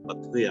 ദൈവത്തിന്റെ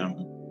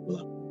പദ്ധതിയാണ്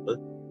എന്നുള്ളതാണ് നമ്മൾ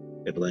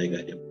കേട്ടതായ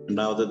കാര്യം.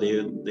 രണ്ടാമത്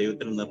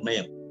ദൈവത്തിന്റെ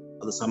നിർണയം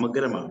അത്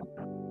സമഗ്രമാണ്.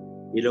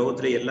 ഈ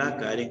ലോകത്തിലെ എല്ലാ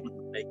കാര്യങ്ങളും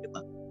നിർണയിക്കുന്ന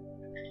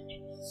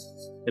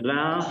എല്ലാ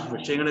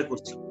വിഷയങ്ങളെ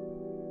കുറിച്ചും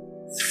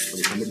അത്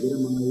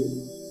സമഗ്രമായി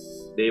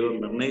ദൈവം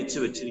നിർണയിച്ചു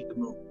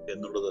വെച്ചിരിക്കുന്നു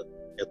എന്നുള്ളത്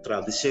എത്ര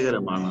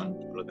അതിശയകരമാണ്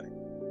എന്നുള്ള കാര്യം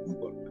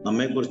നമുക്ക്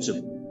നമ്മെക്കുറിച്ചും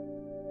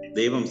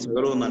ദൈവം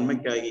സകലവും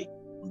നന്മയ്ക്കായി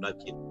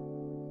ഉണ്ടാക്കിയത്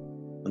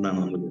എന്നാണ്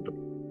നമ്മൾ കേട്ടത്.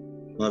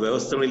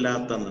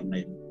 വ്യവസ്ഥകളില്ലാത്ത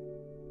നിർണയം,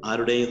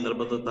 ആരുടെയും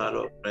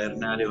നിർബന്ധത്താലോ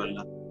പ്രേരണയാലോ അല്ല,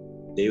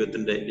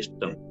 ദൈവത്തിന്റെ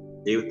ഇഷ്ടം,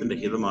 ദൈവത്തിന്റെ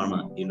ഹിതമാണ്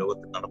ഈ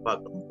ലോകത്തിൽ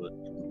നടപ്പാക്കുന്നത്.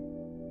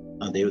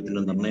 ആ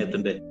ദൈവത്തിന്റെ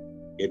നിർണയത്തിന്റെ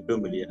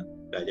ഏറ്റവും വലിയ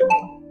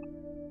കാര്യമാണ്.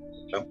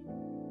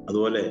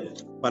 അതുപോലെ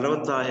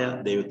ഫലവത്തായ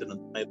ദൈവത്തിന്റെ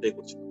നിർണയത്തെ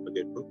കുറിച്ച് നമ്മൾ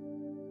കേട്ടു.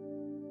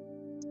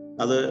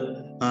 അത്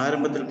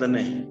ആരംഭത്തിൽ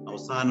തന്നെ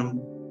അവസാനം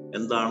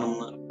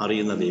എന്താണെന്ന്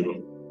അറിയുന്ന ദൈവം,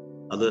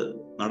 അത്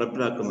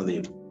നടപ്പിലാക്കുന്ന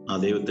ദൈവം, ആ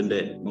ദൈവത്തിന്റെ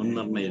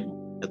മുൻനിർണയം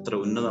എത്ര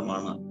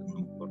ഉന്നതമാണ് എന്ന്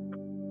നമുക്ക്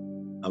ഓർക്കാം.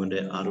 അവന്റെ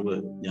അറിവ്,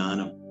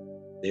 ജ്ഞാനം,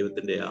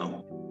 ദൈവത്തിന്റെ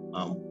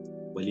ആ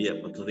വലിയ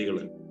പദ്ധതികൾ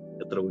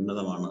എത്ര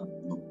ഉന്നതമാണ്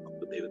എന്ന്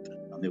നമുക്ക് ദൈവത്തിന്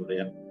നന്ദി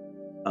പറയാം.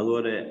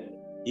 അതുപോലെ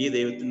ഈ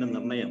ദൈവത്തിന്റെ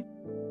നിർണയം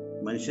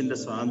മനുഷ്യന്റെ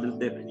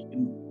സ്വാതന്ത്ര്യത്തെ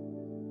ഹനിക്കുന്നു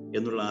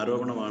എന്നുള്ള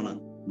ആരോപണമാണ്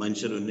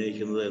മനുഷ്യർ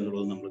ഉന്നയിക്കുന്നത്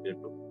എന്നുള്ളത് നമ്മൾ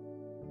കേട്ടു.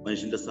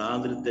 മനുഷ്യന്റെ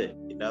സ്വാതന്ത്ര്യത്തെ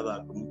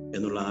ഇല്ലാതാക്കുന്നു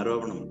എന്നുള്ള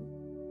ആരോപണം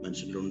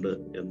മനുഷ്യരിലുണ്ട്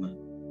എന്ന്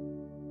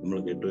നമ്മൾ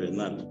കേട്ടു.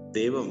 എന്നാൽ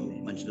ദൈവം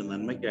മനുഷ്യന്റെ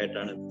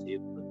നന്മയ്ക്കായിട്ടാണ് ഇത്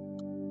ചെയ്യുന്നത്.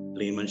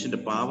 അല്ലെങ്കിൽ മനുഷ്യന്റെ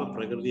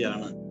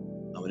പാപപ്രകൃതിയാണ്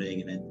അവനെ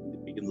ഇങ്ങനെ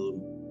ചിന്തിപ്പിക്കുന്നതും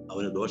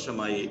അവന്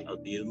ദോഷമായി അത്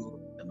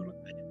തീരുന്നതും എന്നുള്ള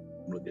കാര്യം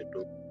നമ്മൾ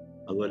കേട്ടു.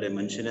 അതുപോലെ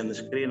മനുഷ്യനെ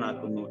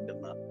നിഷ്ക്രിയനാക്കുന്നു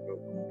എന്ന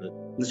ആരോപണമുണ്ട്.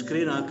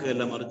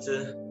 നിഷ്ക്രിയനാക്കുകയല്ല, മറിച്ച്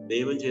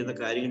ദൈവം ചെയ്ത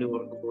കാര്യങ്ങൾ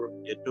ഓർക്കുമ്പോൾ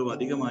ഏറ്റവും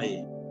അധികമായി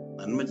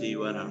നന്മ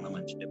ചെയ്യുവാനാണ്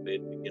മനുഷ്യനെ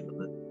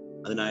പ്രേരിപ്പിക്കേണ്ടത്.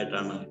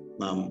 അതിനായിട്ടാണ്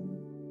നാം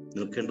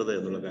നിൽക്കേണ്ടത്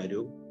എന്നുള്ള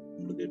കാര്യവും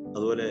നമ്മൾ കേട്ടു.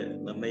 അതുപോലെ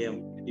നിർണയം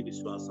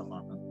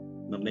വിശ്വാസമാണ്.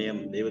 നിർണയം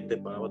ദൈവത്തെ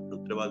പാപത്തിന്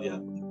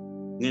ഉത്തരവാദിയാക്കുന്നു.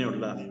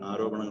 ഇങ്ങനെയുള്ള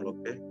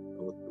ആരോപണങ്ങളൊക്കെ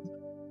ലോകത്തുണ്ട്.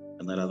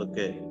 എന്നാൽ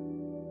അതൊക്കെ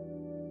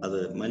അത്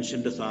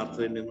മനുഷ്യന്റെ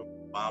സ്വാർത്ഥതയിൽ നിന്നും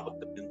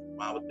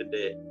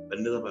പാപത്തിന്റെ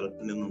പരിണിത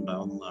ഫലത്തിൽ നിന്നും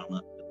ഉണ്ടാവുന്നതാണ്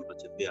എന്നുള്ള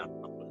ചിന്തയാണ്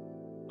നമ്മൾ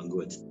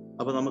പങ്കുവച്ചത്.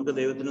 അപ്പൊ നമുക്ക്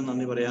ദൈവത്തിന്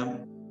നന്ദി പറയാം.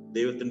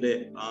 ദൈവത്തിന്റെ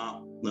ആ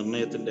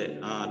നിർണയത്തിന്റെ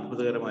ആ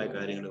അത്ഭുതകരമായ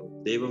കാര്യങ്ങൾ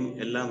ദൈവം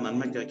എല്ലാം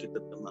നന്മയ്ക്കാക്കി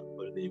തീർക്കുന്ന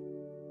ഒരു ദൈവം,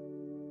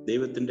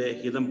 ദൈവത്തിന്റെ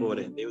ഹിതം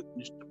പോലെ,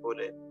 ദൈവത്തിന്റെ ഇഷ്ടം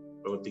പോലെ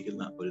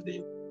പ്രവർത്തിക്കുന്ന ഒരു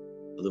ദൈവം,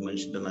 അത്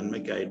മനുഷ്യന്റെ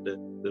നന്മയ്ക്കായിട്ട്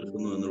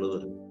തീർക്കുന്നു എന്നുള്ളത്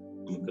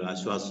നമുക്ക്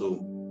ആശ്വാസവും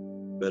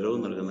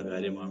ബലവും നൽകുന്ന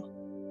കാര്യമാണ്.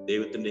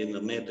 ദൈവത്തിന്റെ ഈ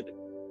നിർണയത്തിൽ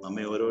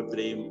നമ്മെ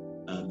ഓരോരുത്തരെയും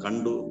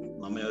കണ്ടു,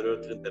 നമ്മെ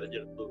ഓരോരുത്തരും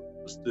തിരഞ്ഞെടുത്തു,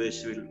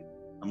 ക്രിസ്തുയേശുവിൽ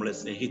നമ്മളെ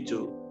സ്നേഹിച്ചു,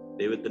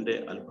 ദൈവത്തിന്റെ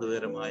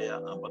അത്ഭുതകരമായ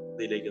ആ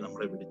പദ്ധതിയിലേക്ക്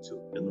നമ്മളെ വിളിച്ചു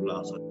എന്നുള്ള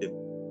ആ സത്യം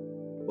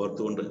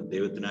ഓർത്തുകൊണ്ട്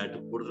ദൈവത്തിനായിട്ട്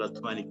കൂടുതൽ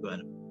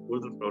അധ്വാനിക്കുവാനും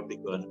കൂടുതൽ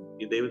പ്രവർത്തിക്കുവാനും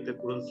ഈ ദൈവത്തെ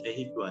കൂടുതൽ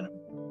സ്നേഹിക്കുവാനും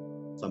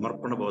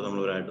സമർപ്പണ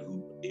ബോധമുള്ളവരായിട്ട്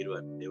നമുക്ക്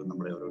തീരുവാനും ദൈവം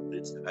നമ്മളെ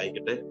ഓരോരുത്തരെയും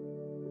സഹായിക്കട്ടെ.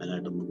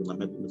 അതിനായിട്ട് നമുക്ക്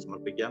നമ്മെ തന്നെ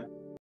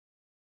സമർപ്പിക്കാം.